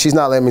me, and then she's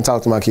not letting me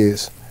talk to my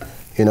kids.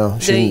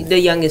 The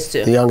youngest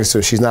 2. The youngest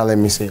 2. She's not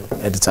letting me see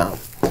them at the time.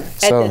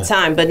 At the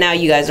time, but now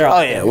you guys are all.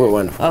 Oh yeah, we're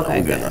wonderful.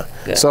 Okay, we're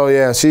good. So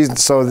yeah,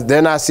 so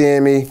they're not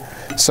seeing me.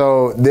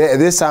 So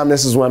this time,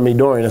 this is when we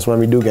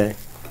do game.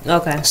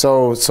 Okay.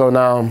 So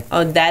now.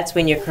 Oh, that's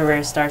when your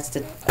career starts to.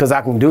 Because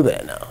I can do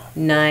that now.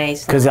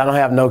 Nice. Because I don't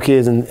have no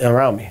kids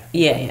around me.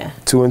 Yeah.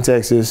 2 in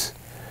Texas.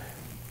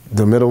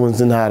 The middle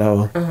one's in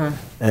Idaho. Uh-huh.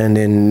 And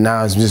then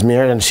now it's just me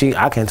and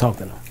I can't talk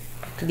to them.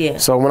 Yeah.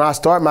 So when I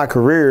start my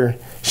career,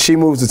 she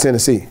moves to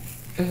Tennessee.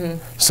 Mm-hmm.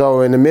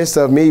 So in the midst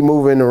of me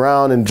moving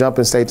around and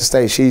jumping state to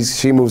state,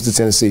 she moves to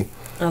Tennessee.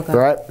 Okay.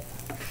 Right?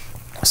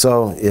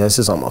 So yeah, it's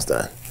just almost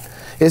done.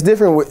 It's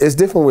different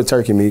with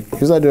turkey meat.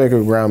 It's not doing it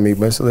with ground meat,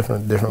 but it's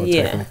different with turkey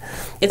meat.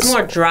 It's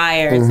more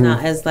drier. Mm-hmm. It's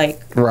not as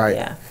like right.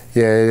 Yeah.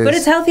 Yeah, it is. But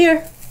it's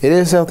healthier. It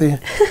is healthy.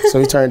 So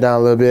we turned it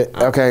down a little bit.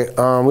 Okay,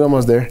 we're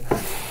almost there.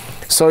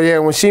 So yeah,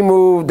 when she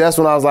moved, that's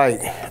when I was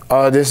like,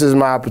 this is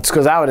my,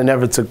 because I would have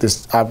never took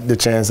the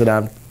chance that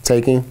I'm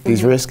taking,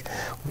 these risks.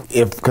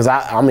 Because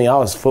I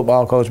was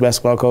football coach,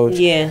 basketball coach.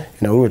 Yeah.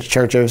 We went to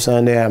church every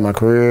Sunday. I had my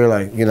career,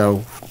 And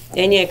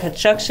you had a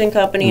construction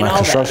company and all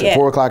that. My construction,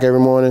 4 o'clock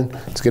every morning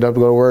to get up to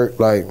go to work.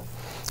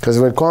 Because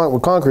with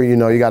concrete,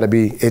 you got to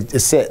be, it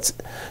sets.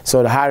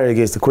 So the hotter it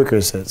gets, the quicker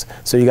it sets.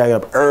 So you got to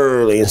get up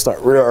early and start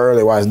real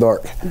early while it's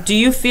dark. Do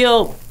you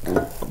feel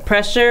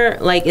pressure,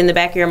 in the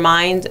back of your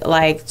mind,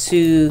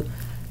 to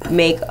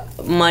make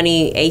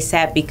money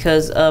ASAP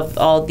because of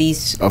all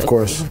these? Of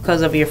course.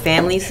 Because of your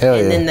families? Hell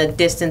and yeah. then the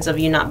distance of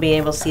you not being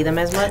able to see them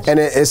as much? And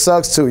it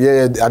sucks too.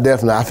 Yeah,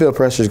 I feel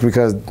pressure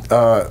because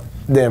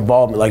the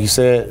involvement, like you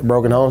said,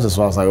 broken homes. That's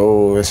why I was like,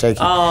 it's shaky.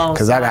 Oh,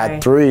 because I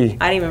got 3.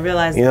 I didn't even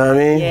realize. You know what I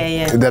mean?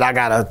 Yeah. That I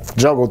gotta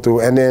juggle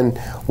through, and then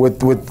with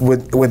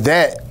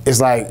that,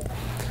 it's like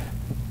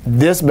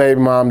this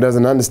baby mom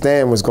doesn't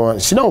understand what's going.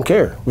 She don't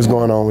care what's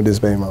going on with this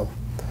baby mom.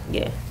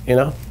 Yeah.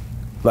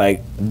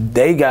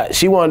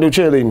 She want to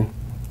do cheerleading.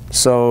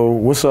 So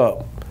what's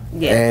up?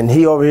 Yeah. And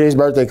he over here, his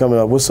birthday coming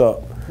up. What's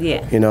up?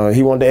 Yeah. He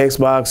want the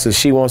Xbox, so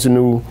she wants a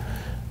new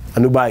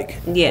bike.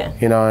 Yeah.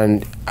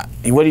 And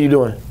what are you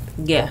doing?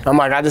 Yeah. I'm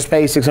like, I just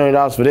paid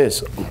 $600 for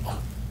this.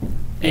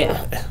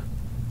 Yeah.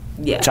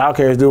 Yeah.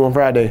 Childcare is due on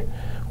Friday.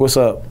 What's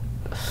up?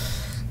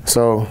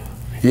 So,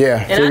 yeah,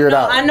 and figure it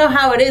out. I know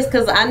how it is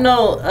because I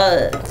know.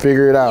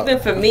 Figure it out. Even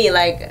for me,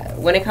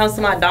 when it comes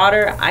to my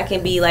daughter, I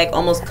can be like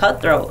almost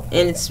cutthroat,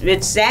 and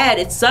it's sad,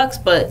 it sucks,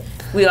 but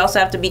we also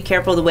have to be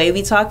careful the way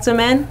we talk to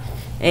men,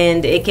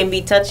 and it can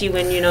be touchy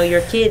when you're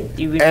a kid,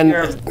 you're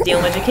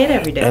dealing with your kid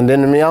every day. And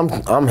then to me, I'm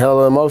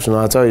hella emotional,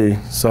 I tell you.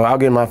 So I'll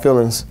get in my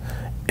feelings,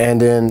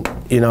 and then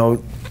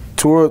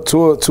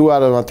two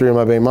out of my 3 of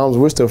my baby moms,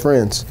 we're still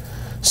friends.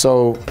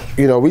 So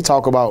we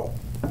talk about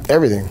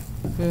everything.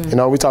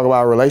 We talk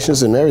about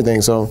relationships and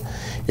everything. So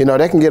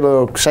that can get a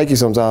little shaky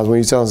sometimes when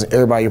you're telling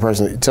everybody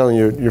telling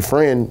your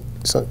friend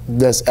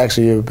that's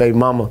actually your baby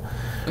mama.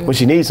 When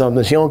she needs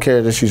something, she don't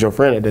care that she's your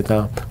friend at that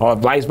time, or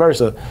vice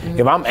versa.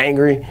 If I'm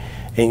angry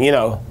and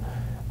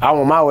I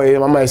want my way,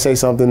 I might say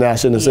something that I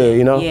shouldn't have said.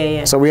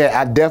 Yeah. So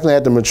I definitely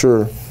had to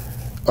mature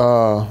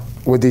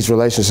with these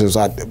relationships.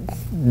 I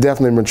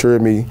definitely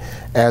matured me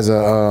as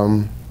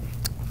a.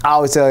 I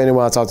always tell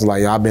anyone I talk to,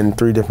 like, I've been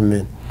 3 different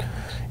men.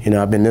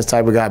 I've been this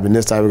type of guy, I've been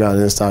this type of guy,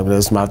 and this type of guy.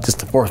 It's just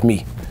the 4th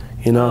me.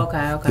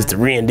 Okay. It's the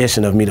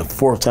rendition of me the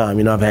 4th time.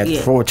 I've had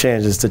 4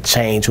 chances to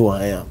change who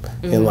I am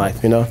in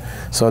life.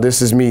 So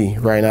this is me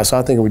right now. So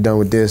I think we're done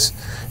with this.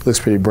 It looks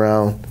pretty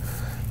brown.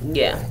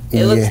 Yeah,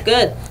 it looks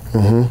good.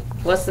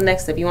 What's the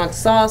next step? You want the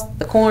sauce,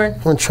 the corn?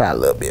 I'm gonna try a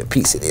little bit of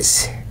piece of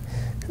this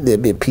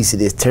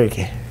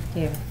turkey.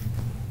 Here.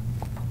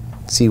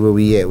 See where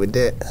we at with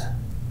that.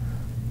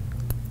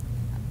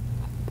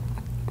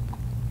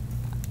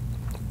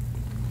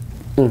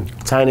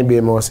 Tiny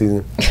bit more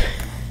seasoning.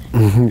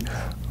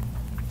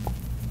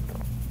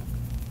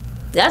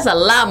 That's a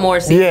lot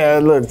more seasoning. Yeah,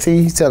 look,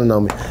 see, he's telling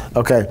on me.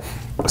 Okay,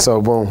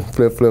 so boom,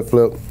 flip.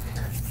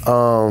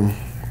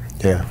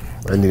 Yeah,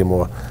 I needed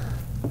more.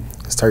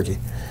 It's turkey.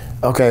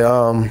 Okay,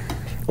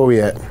 where we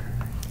at?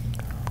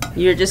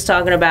 You're just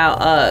talking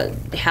about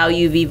how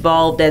you've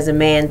evolved as a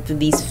man through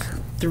these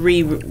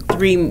three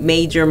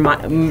major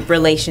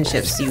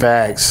relationships.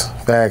 Facts.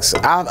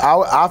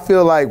 I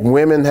feel like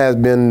women has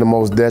been the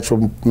most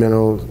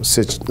detrimental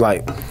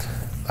like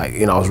I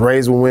was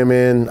raised with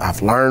women.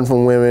 I've learned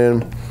from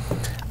women.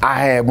 I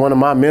had one of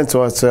my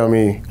mentors tell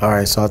me, all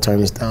right, so I'll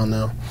turn this down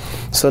now.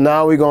 So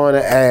now we're going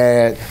to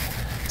add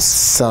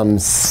some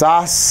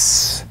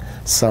sauce,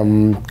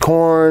 some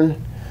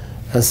corn,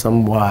 and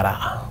some water.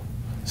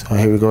 So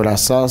here we go with our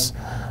sauce.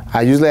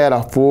 I usually add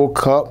a full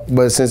cup,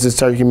 but since this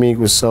turkey meat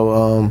was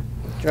so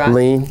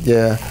lean,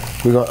 yeah,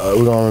 we're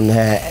gonna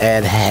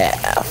add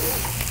half.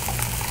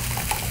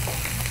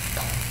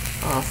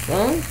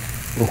 Awesome.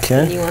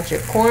 Okay. And you want your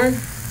corn?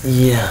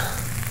 Yeah.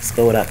 Let's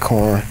go with that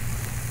corn.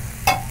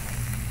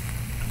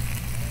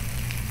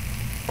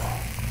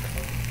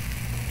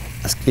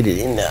 Let's get it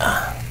in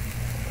there.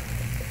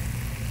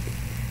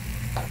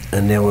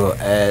 And then we'll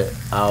add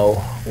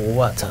our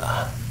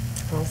water.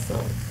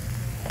 Awesome.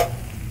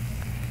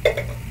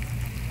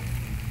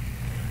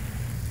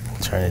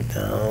 Turn it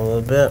down a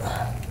little bit.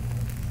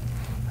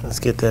 Let's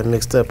get that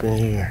mixed up in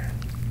here.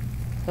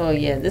 Oh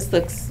yeah, this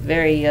looks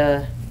very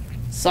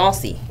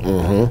saucy.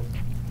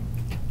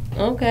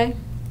 Okay.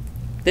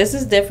 This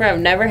is different.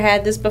 I've never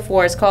had this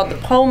before. It's called the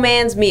Po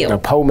Man's Meal. The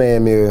Po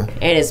Man meal.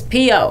 And it's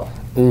P.O.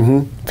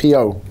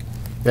 P.O.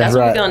 That's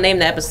right. what we're going to name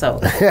the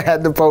episode.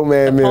 The Po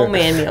Man meal. Po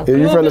Man meal. If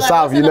you're from the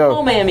South, you know.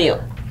 Po Man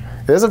meal.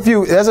 There's a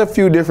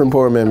few different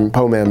Po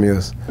Man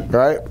meals,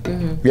 right?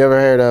 You ever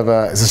heard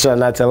of, so should I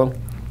not tell them?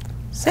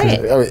 Say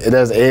it.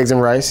 There's eggs and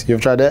rice. You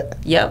ever tried that?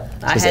 Yep.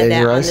 I Just had eggs that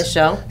and on rice? the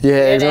show. You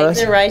had eggs and rice?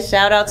 and rice.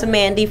 Shout out to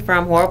Mandy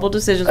from Horrible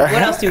Decisions. What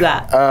else you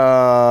got?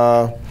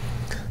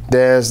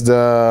 There's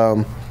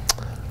the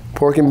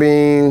pork and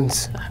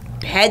beans.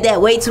 Had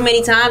that way too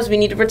many times. We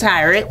need to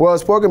retire it. Well,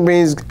 it's pork and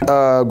beans,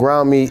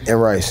 ground meat,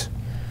 and rice.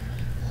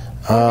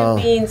 Pork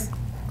and beans,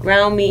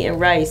 ground meat, and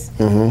rice.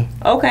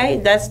 Okay,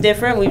 that's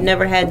different. We've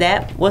never had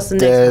that. What's the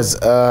next There's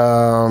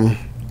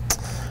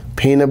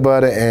peanut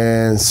butter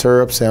and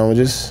syrup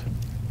sandwiches.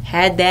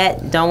 Had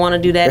that. Don't want to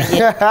do that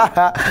again.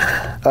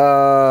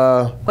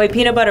 Wait,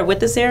 peanut butter with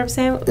the syrup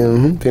sandwich?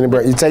 Peanut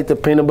butter. You take the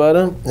peanut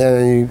butter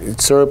and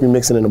syrup, you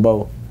mix it in a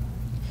bowl.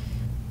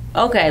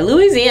 Okay,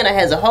 Louisiana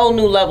has a whole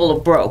new level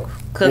of broke.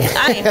 Because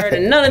I ain't heard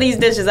of none of these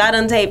dishes. I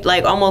done taped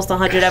like almost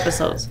 100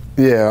 episodes.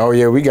 Yeah, oh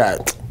yeah,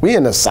 we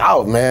in the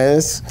South, man.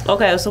 It's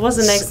okay, so what's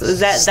the next?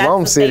 Is that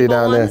slum the city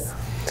down ones? there.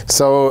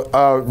 So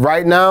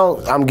right now,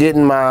 I'm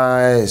getting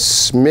my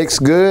mix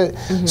good.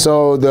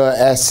 So the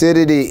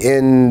acidity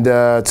in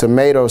the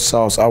tomato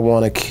sauce I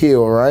want to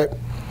kill, right?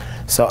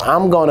 So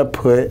I'm gonna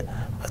put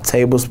a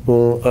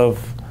tablespoon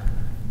of,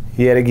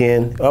 yet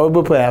again,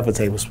 we'll put half a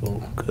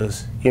tablespoon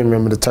because you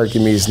remember the turkey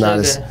meat is not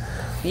as.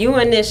 You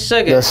and this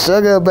sugar. The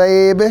sugar,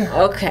 baby.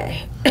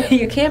 Okay.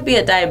 You can't be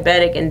a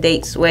diabetic and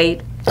date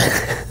Suede.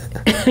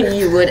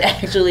 You would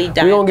actually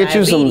die. We're gonna get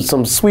you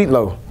some sweet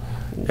low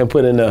and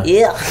put in there.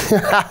 Yeah.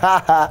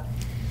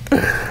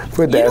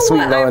 Put that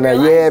sweet low in there.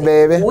 Yeah,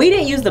 baby. We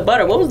didn't use the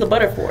butter. What was the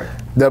butter for?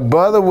 The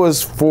butter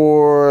was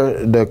for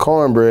the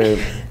cornbread,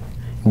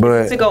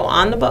 but to go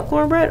on the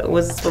cornbread, or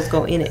was it supposed to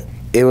go in it?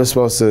 it was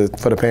supposed to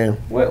for the pan.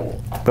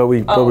 But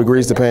we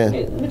greased the pan.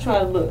 Let me try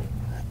to look.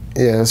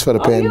 Yeah, it's for the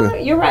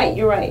pan. You're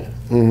right.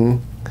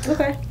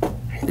 Okay.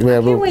 Yeah,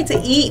 I can't wait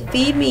to eat.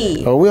 Feed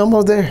me. Oh, we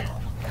almost there.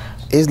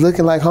 It's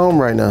looking like home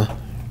right now.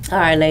 All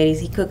right, ladies.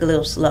 He cook a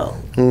little slow.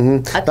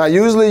 Now,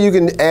 usually you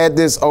can add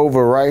this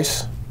over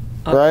rice,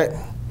 right?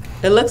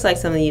 It looks like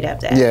something you'd have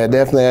to add. Yeah,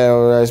 definitely add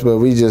over rice, but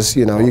we just,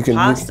 you know, you can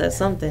Pasta,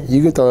 something.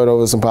 You can throw it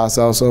over some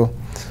pasta also,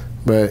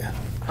 but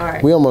All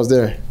right. we almost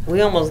there.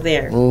 We almost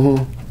there.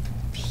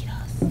 Feed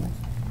us.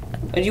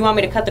 Or do you want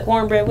me to cut the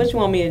cornbread? What you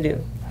want me to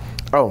do?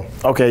 Oh,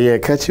 okay, yeah.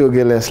 Cut you a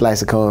good little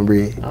slice of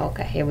cornbread.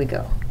 Okay, here we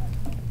go.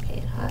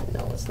 Ain't hot.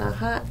 No, it's not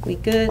hot. We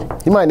good.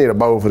 You might need a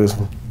bowl for this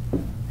one.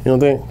 You don't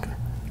think?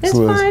 It's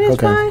fine.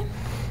 It's fine.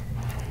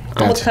 I'm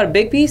gonna Gotcha. cut a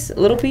big piece, a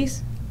little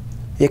piece.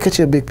 Yeah, cut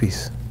you a big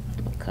piece.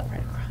 I'm gonna cut right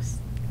across.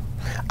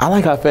 I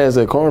like how fast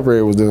that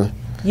cornbread was done.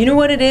 You know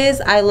what it is?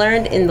 I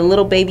learned in the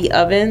little baby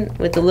oven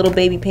with the little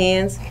baby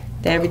pans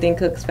that everything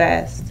cooks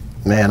fast.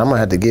 Man, I'm gonna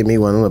have to get me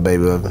one of the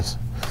baby ovens.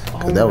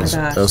 Oh That my was-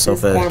 gosh, that was so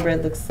this fast.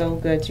 cornbread looks so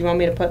good. Do you want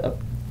me to put a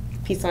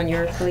piece on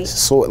your plate?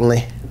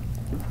 Certainly.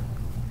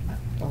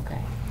 Okay.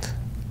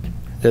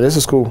 Yeah, this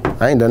is cool.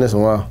 I ain't done this in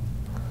a while.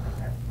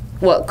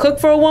 What, cook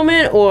for a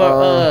woman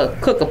or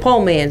cook a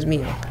poor man's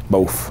meal?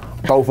 Both.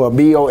 Both of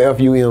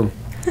BOFUM.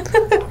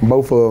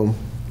 Both of them.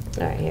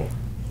 All right, here.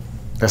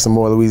 That's some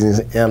more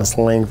Louisiana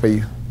slang for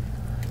you.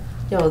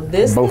 Yo,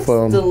 this Both looks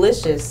of 'em.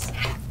 delicious.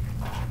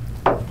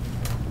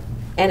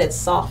 And it's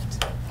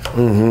soft.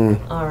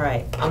 All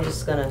right, I'm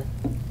just gonna.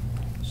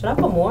 Should I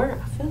put more?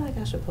 I feel like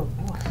I should put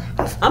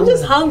more. I'm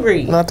just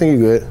hungry. No, I think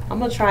you're good. I'm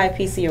gonna try a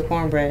piece of your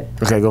cornbread.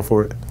 Okay, go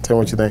for it. Tell me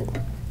what you think.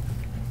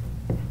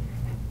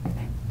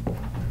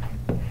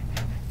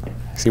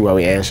 See why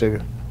we add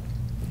sugar?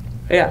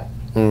 Yeah,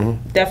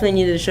 definitely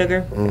needed the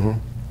sugar.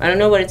 I don't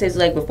know what it tasted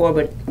like before,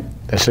 but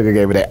That sugar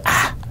gave it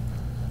that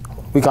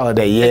We call it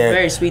that yeah. it's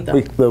very sweet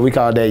though. We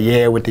call it that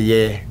yeah with the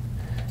yeah.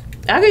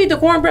 I could eat the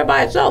cornbread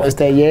by itself. That's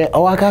that yeah.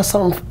 Oh, I got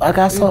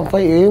something for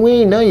you. We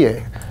ain't done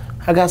yet.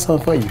 I got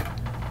something for you.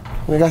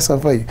 We got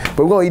something for you.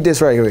 But we're gonna eat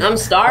this right here. I'm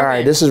starving. All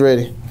right, this is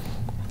ready.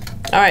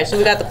 All right, so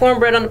we got the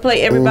cornbread on the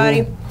plate.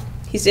 Everybody,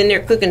 he's in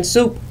there cooking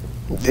soup.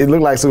 It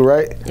look like soup,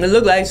 right? It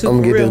look like soup I'm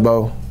gonna for get real. this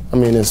bowl.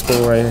 This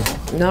spoon right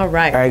here. All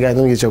right, All right, guys,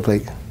 let me get your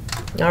plate.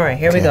 all right.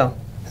 Here we go.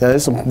 Now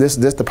this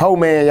the po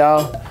man,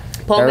 y'all.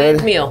 Poor Y'all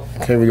man's ready? meal.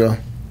 Here we go.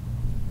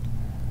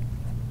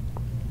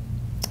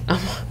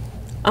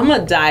 I'm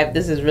gonna dive.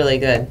 This is really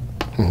good.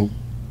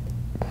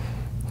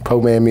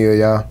 Po man meal,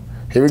 y'all.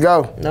 Here we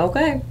go.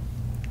 Okay.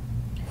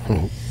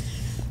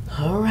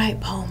 All right,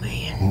 Paul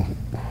man.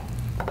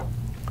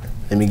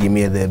 Let me give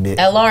me a little bit.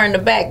 LR in the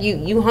back.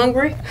 You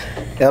hungry?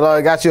 Hello,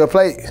 I got you a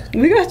plate.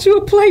 We got you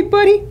a plate,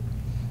 buddy.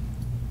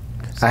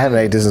 I haven't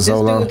ate this in so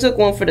This long. dude took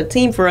one for the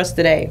team for us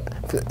today.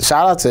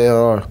 Shout out to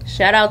LR.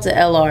 Shout out to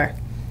LR.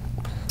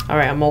 All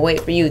right, I'm gonna wait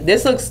for you.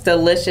 This looks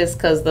delicious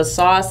because the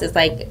sauce is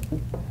like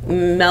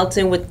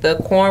melting with the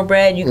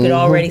cornbread. You could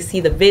already see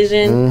the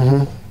vision.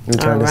 Let me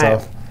turn this Alright.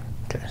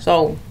 off.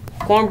 So,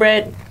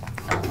 cornbread,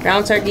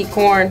 ground turkey,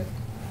 corn,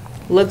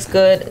 looks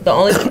good. The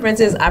only difference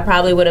is I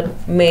probably would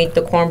have made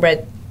the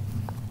cornbread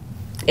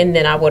and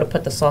then I would have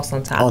put the sauce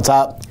on top. On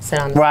top? Sit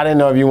on Well, I didn't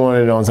know if you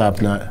wanted it on top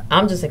or not.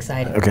 I'm just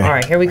excited. Okay. All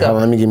right, here we Hold on, go.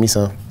 let me give me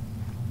some.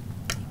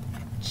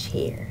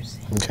 Cheers.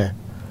 Okay.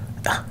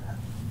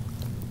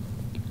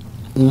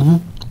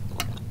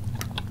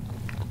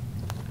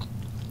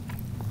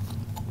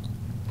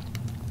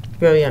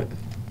 Brilliant.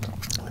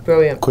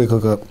 Brilliant. Quick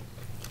hookup.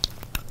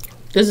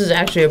 This is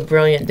actually a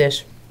brilliant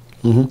dish.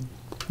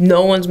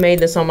 No one's made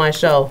this on my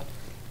show.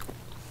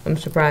 I'm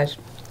surprised.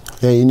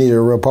 Yeah, you need a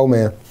real po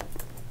man.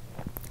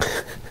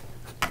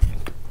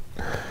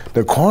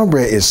 The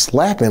cornbread is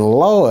slapping,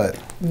 Lord.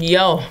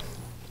 Yo,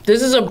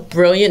 this is a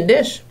brilliant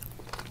dish.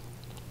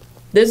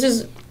 This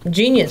is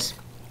genius.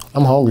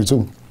 I'm hungry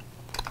too.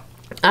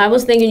 I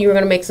was thinking you were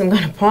gonna make some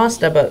kind of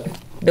pasta, but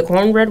the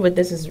cornbread with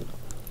this is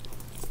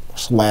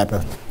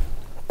Slapping.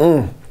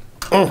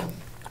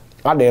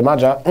 I did my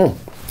job.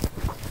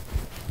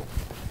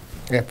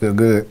 That feel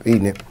good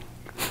eating it.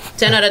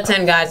 10 out of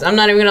 10, guys. I'm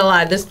not even gonna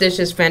lie. This dish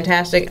is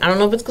fantastic. I don't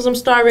know if it's because I'm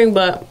starving,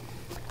 but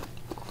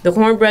the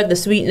cornbread, the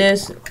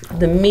sweetness,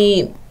 the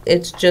meat,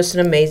 it's just an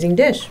amazing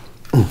dish.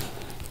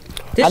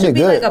 This I should did be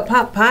good. like a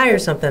pot pie or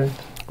something,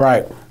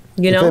 Right.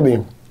 you It know? could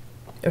be.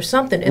 Or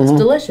something. It's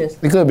delicious.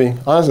 It could be,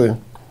 honestly.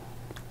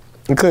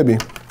 It could be.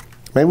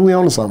 Maybe we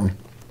own something.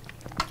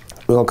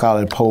 We're gonna call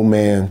it po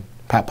man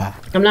pot pie.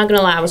 I'm not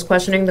gonna lie. I was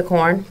questioning the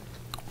corn,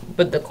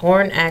 but the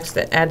corn adds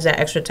that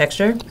extra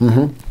texture.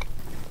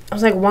 I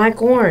was like, why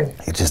corn?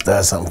 It just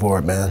does something for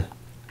it, man.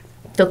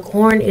 The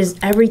corn is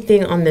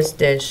everything on this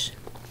dish.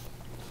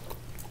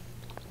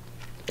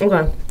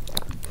 Okay.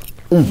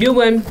 You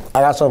win.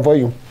 I got something for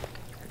you. You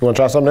wanna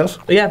try something else?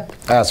 Yeah.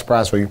 I got a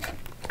surprise for you.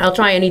 I'll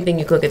try anything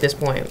you cook at this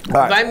point. All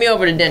right. Invite me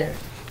over to dinner.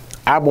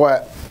 I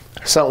bought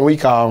something we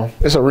call,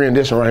 it's a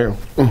rendition right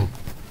here.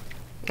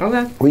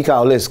 Okay. We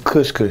call this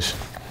Kush Kush.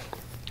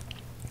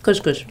 Kush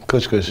Kush.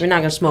 Kush Kush. You're not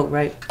gonna smoke,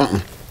 right?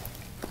 I'm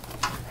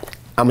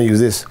gonna use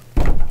this.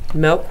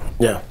 Milk.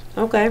 Yeah.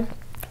 Okay.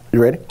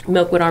 You ready?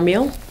 Milk with our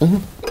meal.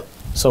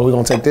 So we're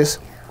gonna take this.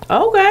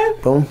 Okay.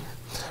 Boom.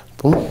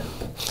 Boom.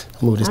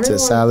 Move this to the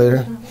side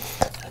later.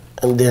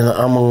 And then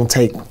I'm gonna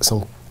take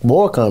some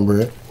more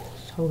cornbread.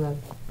 Hold on.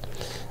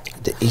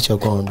 To eat your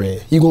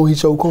cornbread. You gonna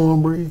eat your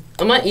cornbread?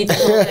 I'm gonna eat the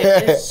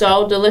cornbread. It's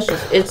so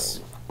delicious. It's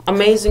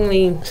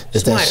amazingly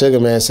It's smart. that sugar,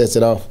 man, sets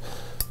it off.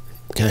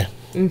 Okay.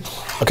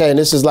 Okay, and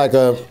this is like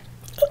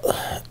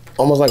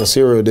almost like a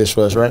cereal dish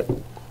for us, right?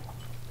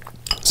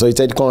 So you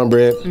take the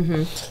cornbread,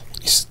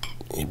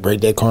 you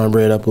break that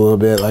cornbread up a little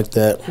bit like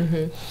that.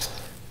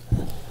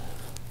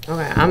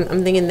 Okay,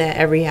 I'm thinking that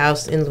every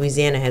house in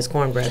Louisiana has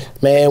cornbread.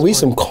 Man, we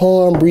some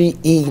cornbread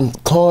eating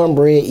some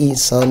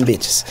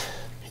bitches.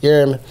 You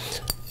hear me?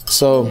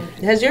 So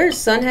Has your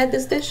son had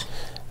this dish?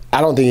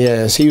 I don't think he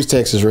has. He was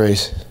Texas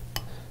raised.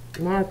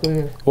 My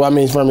goodness. Well, I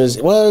mean,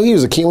 he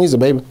was a kid when he was a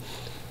baby.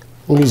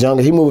 When he was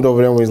younger, he moved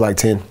over there when he was like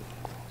 10.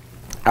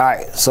 All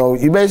right, so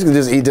you basically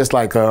just eat this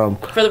like. For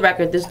the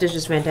record, this dish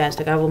is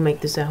fantastic. I will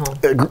make this at home.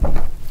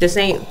 This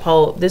ain't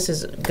pole. This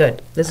is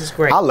good. This is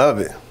great. I love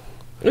it.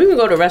 We can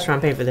go to a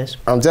restaurant and pay for this.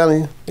 I'm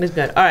telling you. It's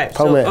good. All right. So,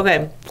 Pole man.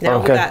 okay. Now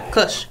we got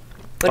Kush.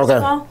 What's it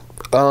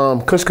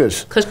called? Kush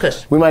Kush. Kush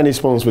Kush. We might need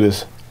spoons for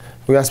this.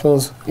 We got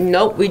spoons?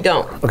 Nope, we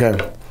don't. Okay.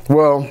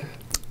 Well,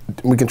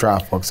 we can try,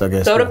 folks, I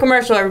guess. Throw the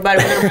commercial,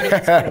 everybody. We're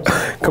gonna run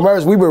into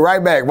Commercial, we be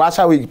right back. Watch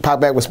how we pop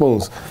back with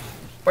spoons.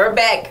 We're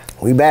back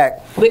We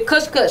back. with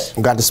Kush Kush.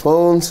 We got the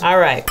spoons. All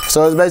right.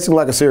 So it's basically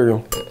like a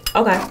cereal.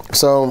 Okay.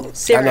 So I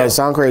Cereal. know it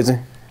sounds crazy,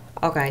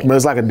 Okay. but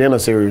it's like a dinner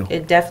cereal.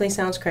 It definitely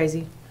sounds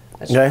crazy.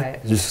 Let's try Okay?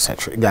 it. You just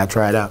gotta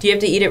try it out. Do you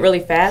have to eat it really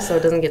fast so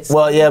it doesn't get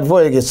Well, yeah,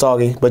 before it gets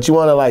soggy, but you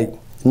wanna like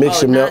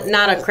mix your milk.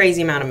 not a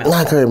crazy amount of milk.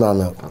 Not crazy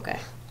amount of milk. Okay.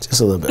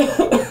 Just a little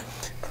bit.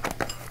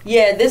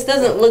 Yeah, this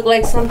doesn't look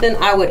like something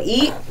I would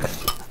eat,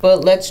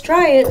 but let's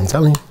try it. I'm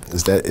telling you.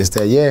 It's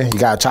that yeah. You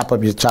gotta chop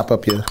up your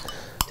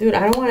Dude,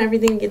 I don't want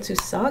everything to get too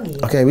soggy.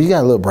 Okay, well you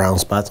got a little brown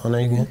spots on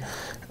there again.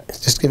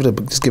 Just give it a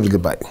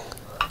good bite.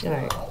 All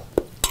right.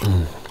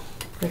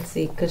 Let's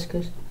see, Kush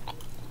Kush.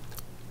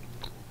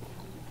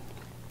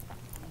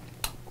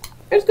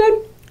 It's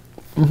good.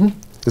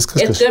 It's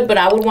Kush It's Kush. good, but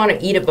I would want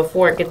to eat it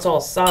before it gets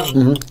all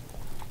soggy.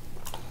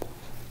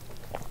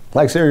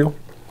 Like cereal.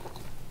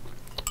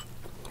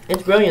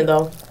 It's brilliant,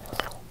 though.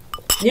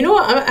 You know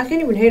what? I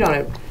can't even hate on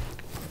it.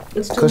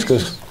 It's Kush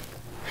delicious. Kush.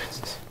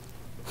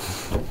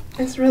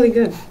 It's really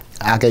good.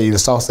 I can eat the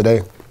sauce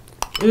today.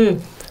 You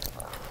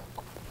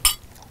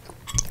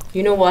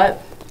know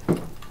what?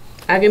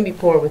 I can be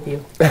poor with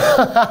you.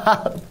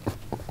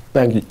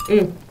 Thank you.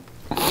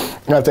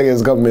 I gotta take it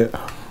as a compliment.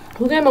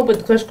 Who came up with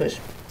the Kush Kush?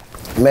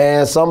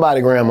 Man,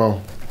 somebody grandma.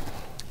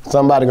 This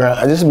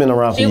has been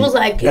around for She was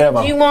like,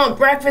 do you want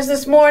breakfast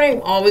this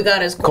morning? All we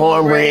got is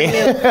cornbread.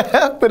 and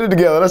milk." Put it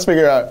together. Let's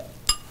figure it out.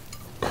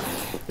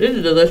 This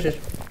is delicious.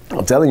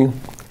 I'm telling you,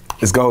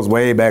 this goes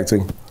way back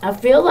to. I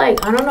feel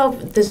like, I don't know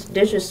if this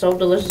dish is so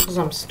delicious because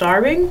I'm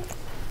starving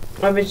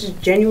or if it's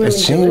just genuinely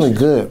It's genuinely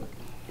delicious. good.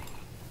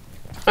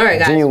 All right,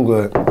 guys.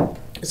 Genuinely good.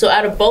 So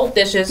out of both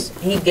dishes,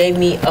 he gave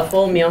me a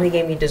full meal. He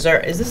gave me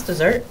dessert. Is this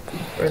dessert?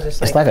 Or is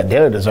this It's like a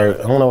dinner dessert.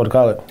 I don't know what to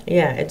call it.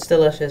 Yeah, it's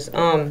delicious.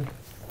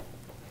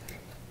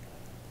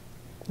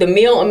 The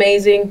meal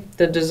amazing.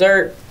 The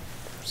dessert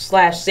 /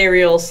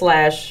 cereal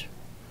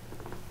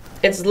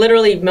 / it's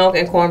literally milk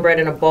and cornbread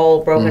in a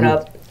bowl broken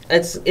up.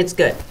 It's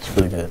good. It's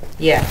really good.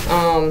 Yeah.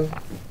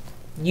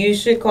 You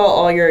should call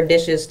all your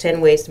dishes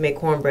 10 ways to make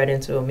cornbread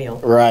into a meal.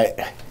 Right.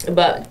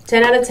 But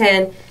 10 out of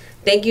 10.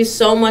 Thank you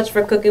so much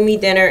for cooking me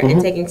dinner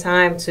and taking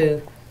time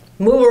to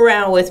move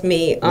around with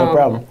me. No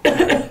problem.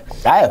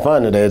 I had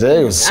fun today.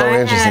 Today was so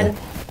interesting. Had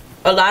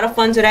a lot of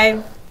fun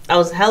today. I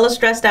was hella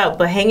stressed out,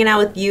 but hanging out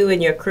with you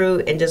and your crew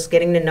and just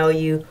getting to know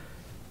you,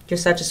 you're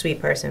such a sweet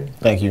person.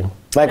 Thank you.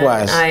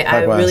 Likewise.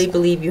 I really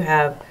believe you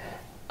have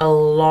a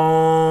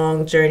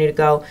long journey to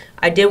go.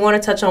 I did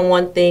want to touch on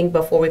one thing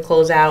before we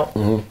close out.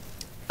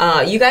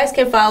 You guys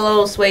can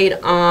follow Suede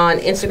on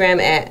Instagram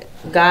at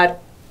God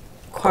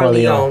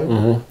Corleone.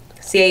 Carleon.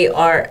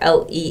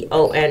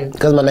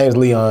 Because my name's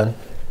Leon.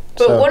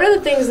 But one of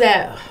the things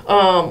that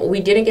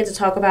we didn't get to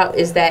talk about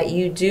is that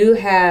you do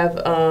have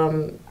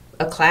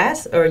a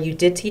class, or you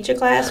did teach a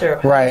class, or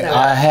right.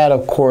 I had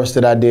a course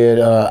that I did.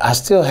 I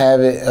still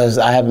have it, as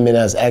I haven't been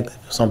as active.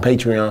 It's on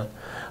Patreon.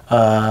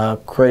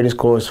 Creators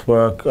course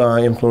for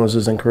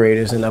influencers and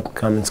creators and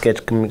upcoming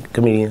sketch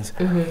comedians.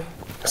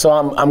 So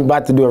I'm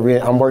about to do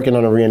I'm working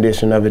on a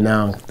rendition of it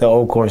now. The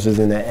old course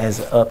isn't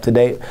as up to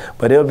date,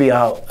 but it'll be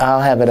out.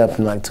 I'll have it up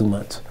in like 2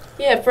 months.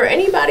 Yeah, for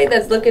anybody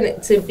that's looking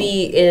to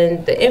be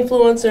in the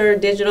influencer,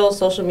 digital,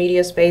 social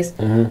media space,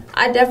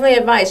 I definitely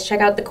advise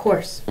check out the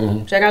course.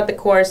 Check out the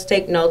course,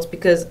 take notes,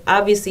 because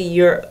obviously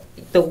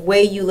the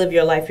way you live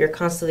your life, you're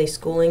constantly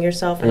schooling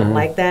yourself, and I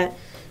like that.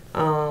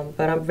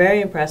 But I'm very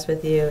impressed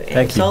with you, and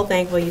I'm so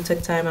thankful you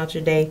took time out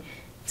your day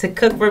to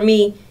cook for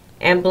me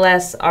and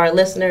bless our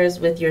listeners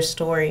with your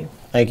story.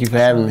 Thank you for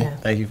having me.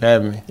 Thank you for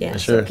having me. Yeah, for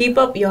sure. So keep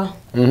up, y'all.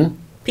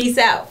 Peace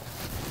out.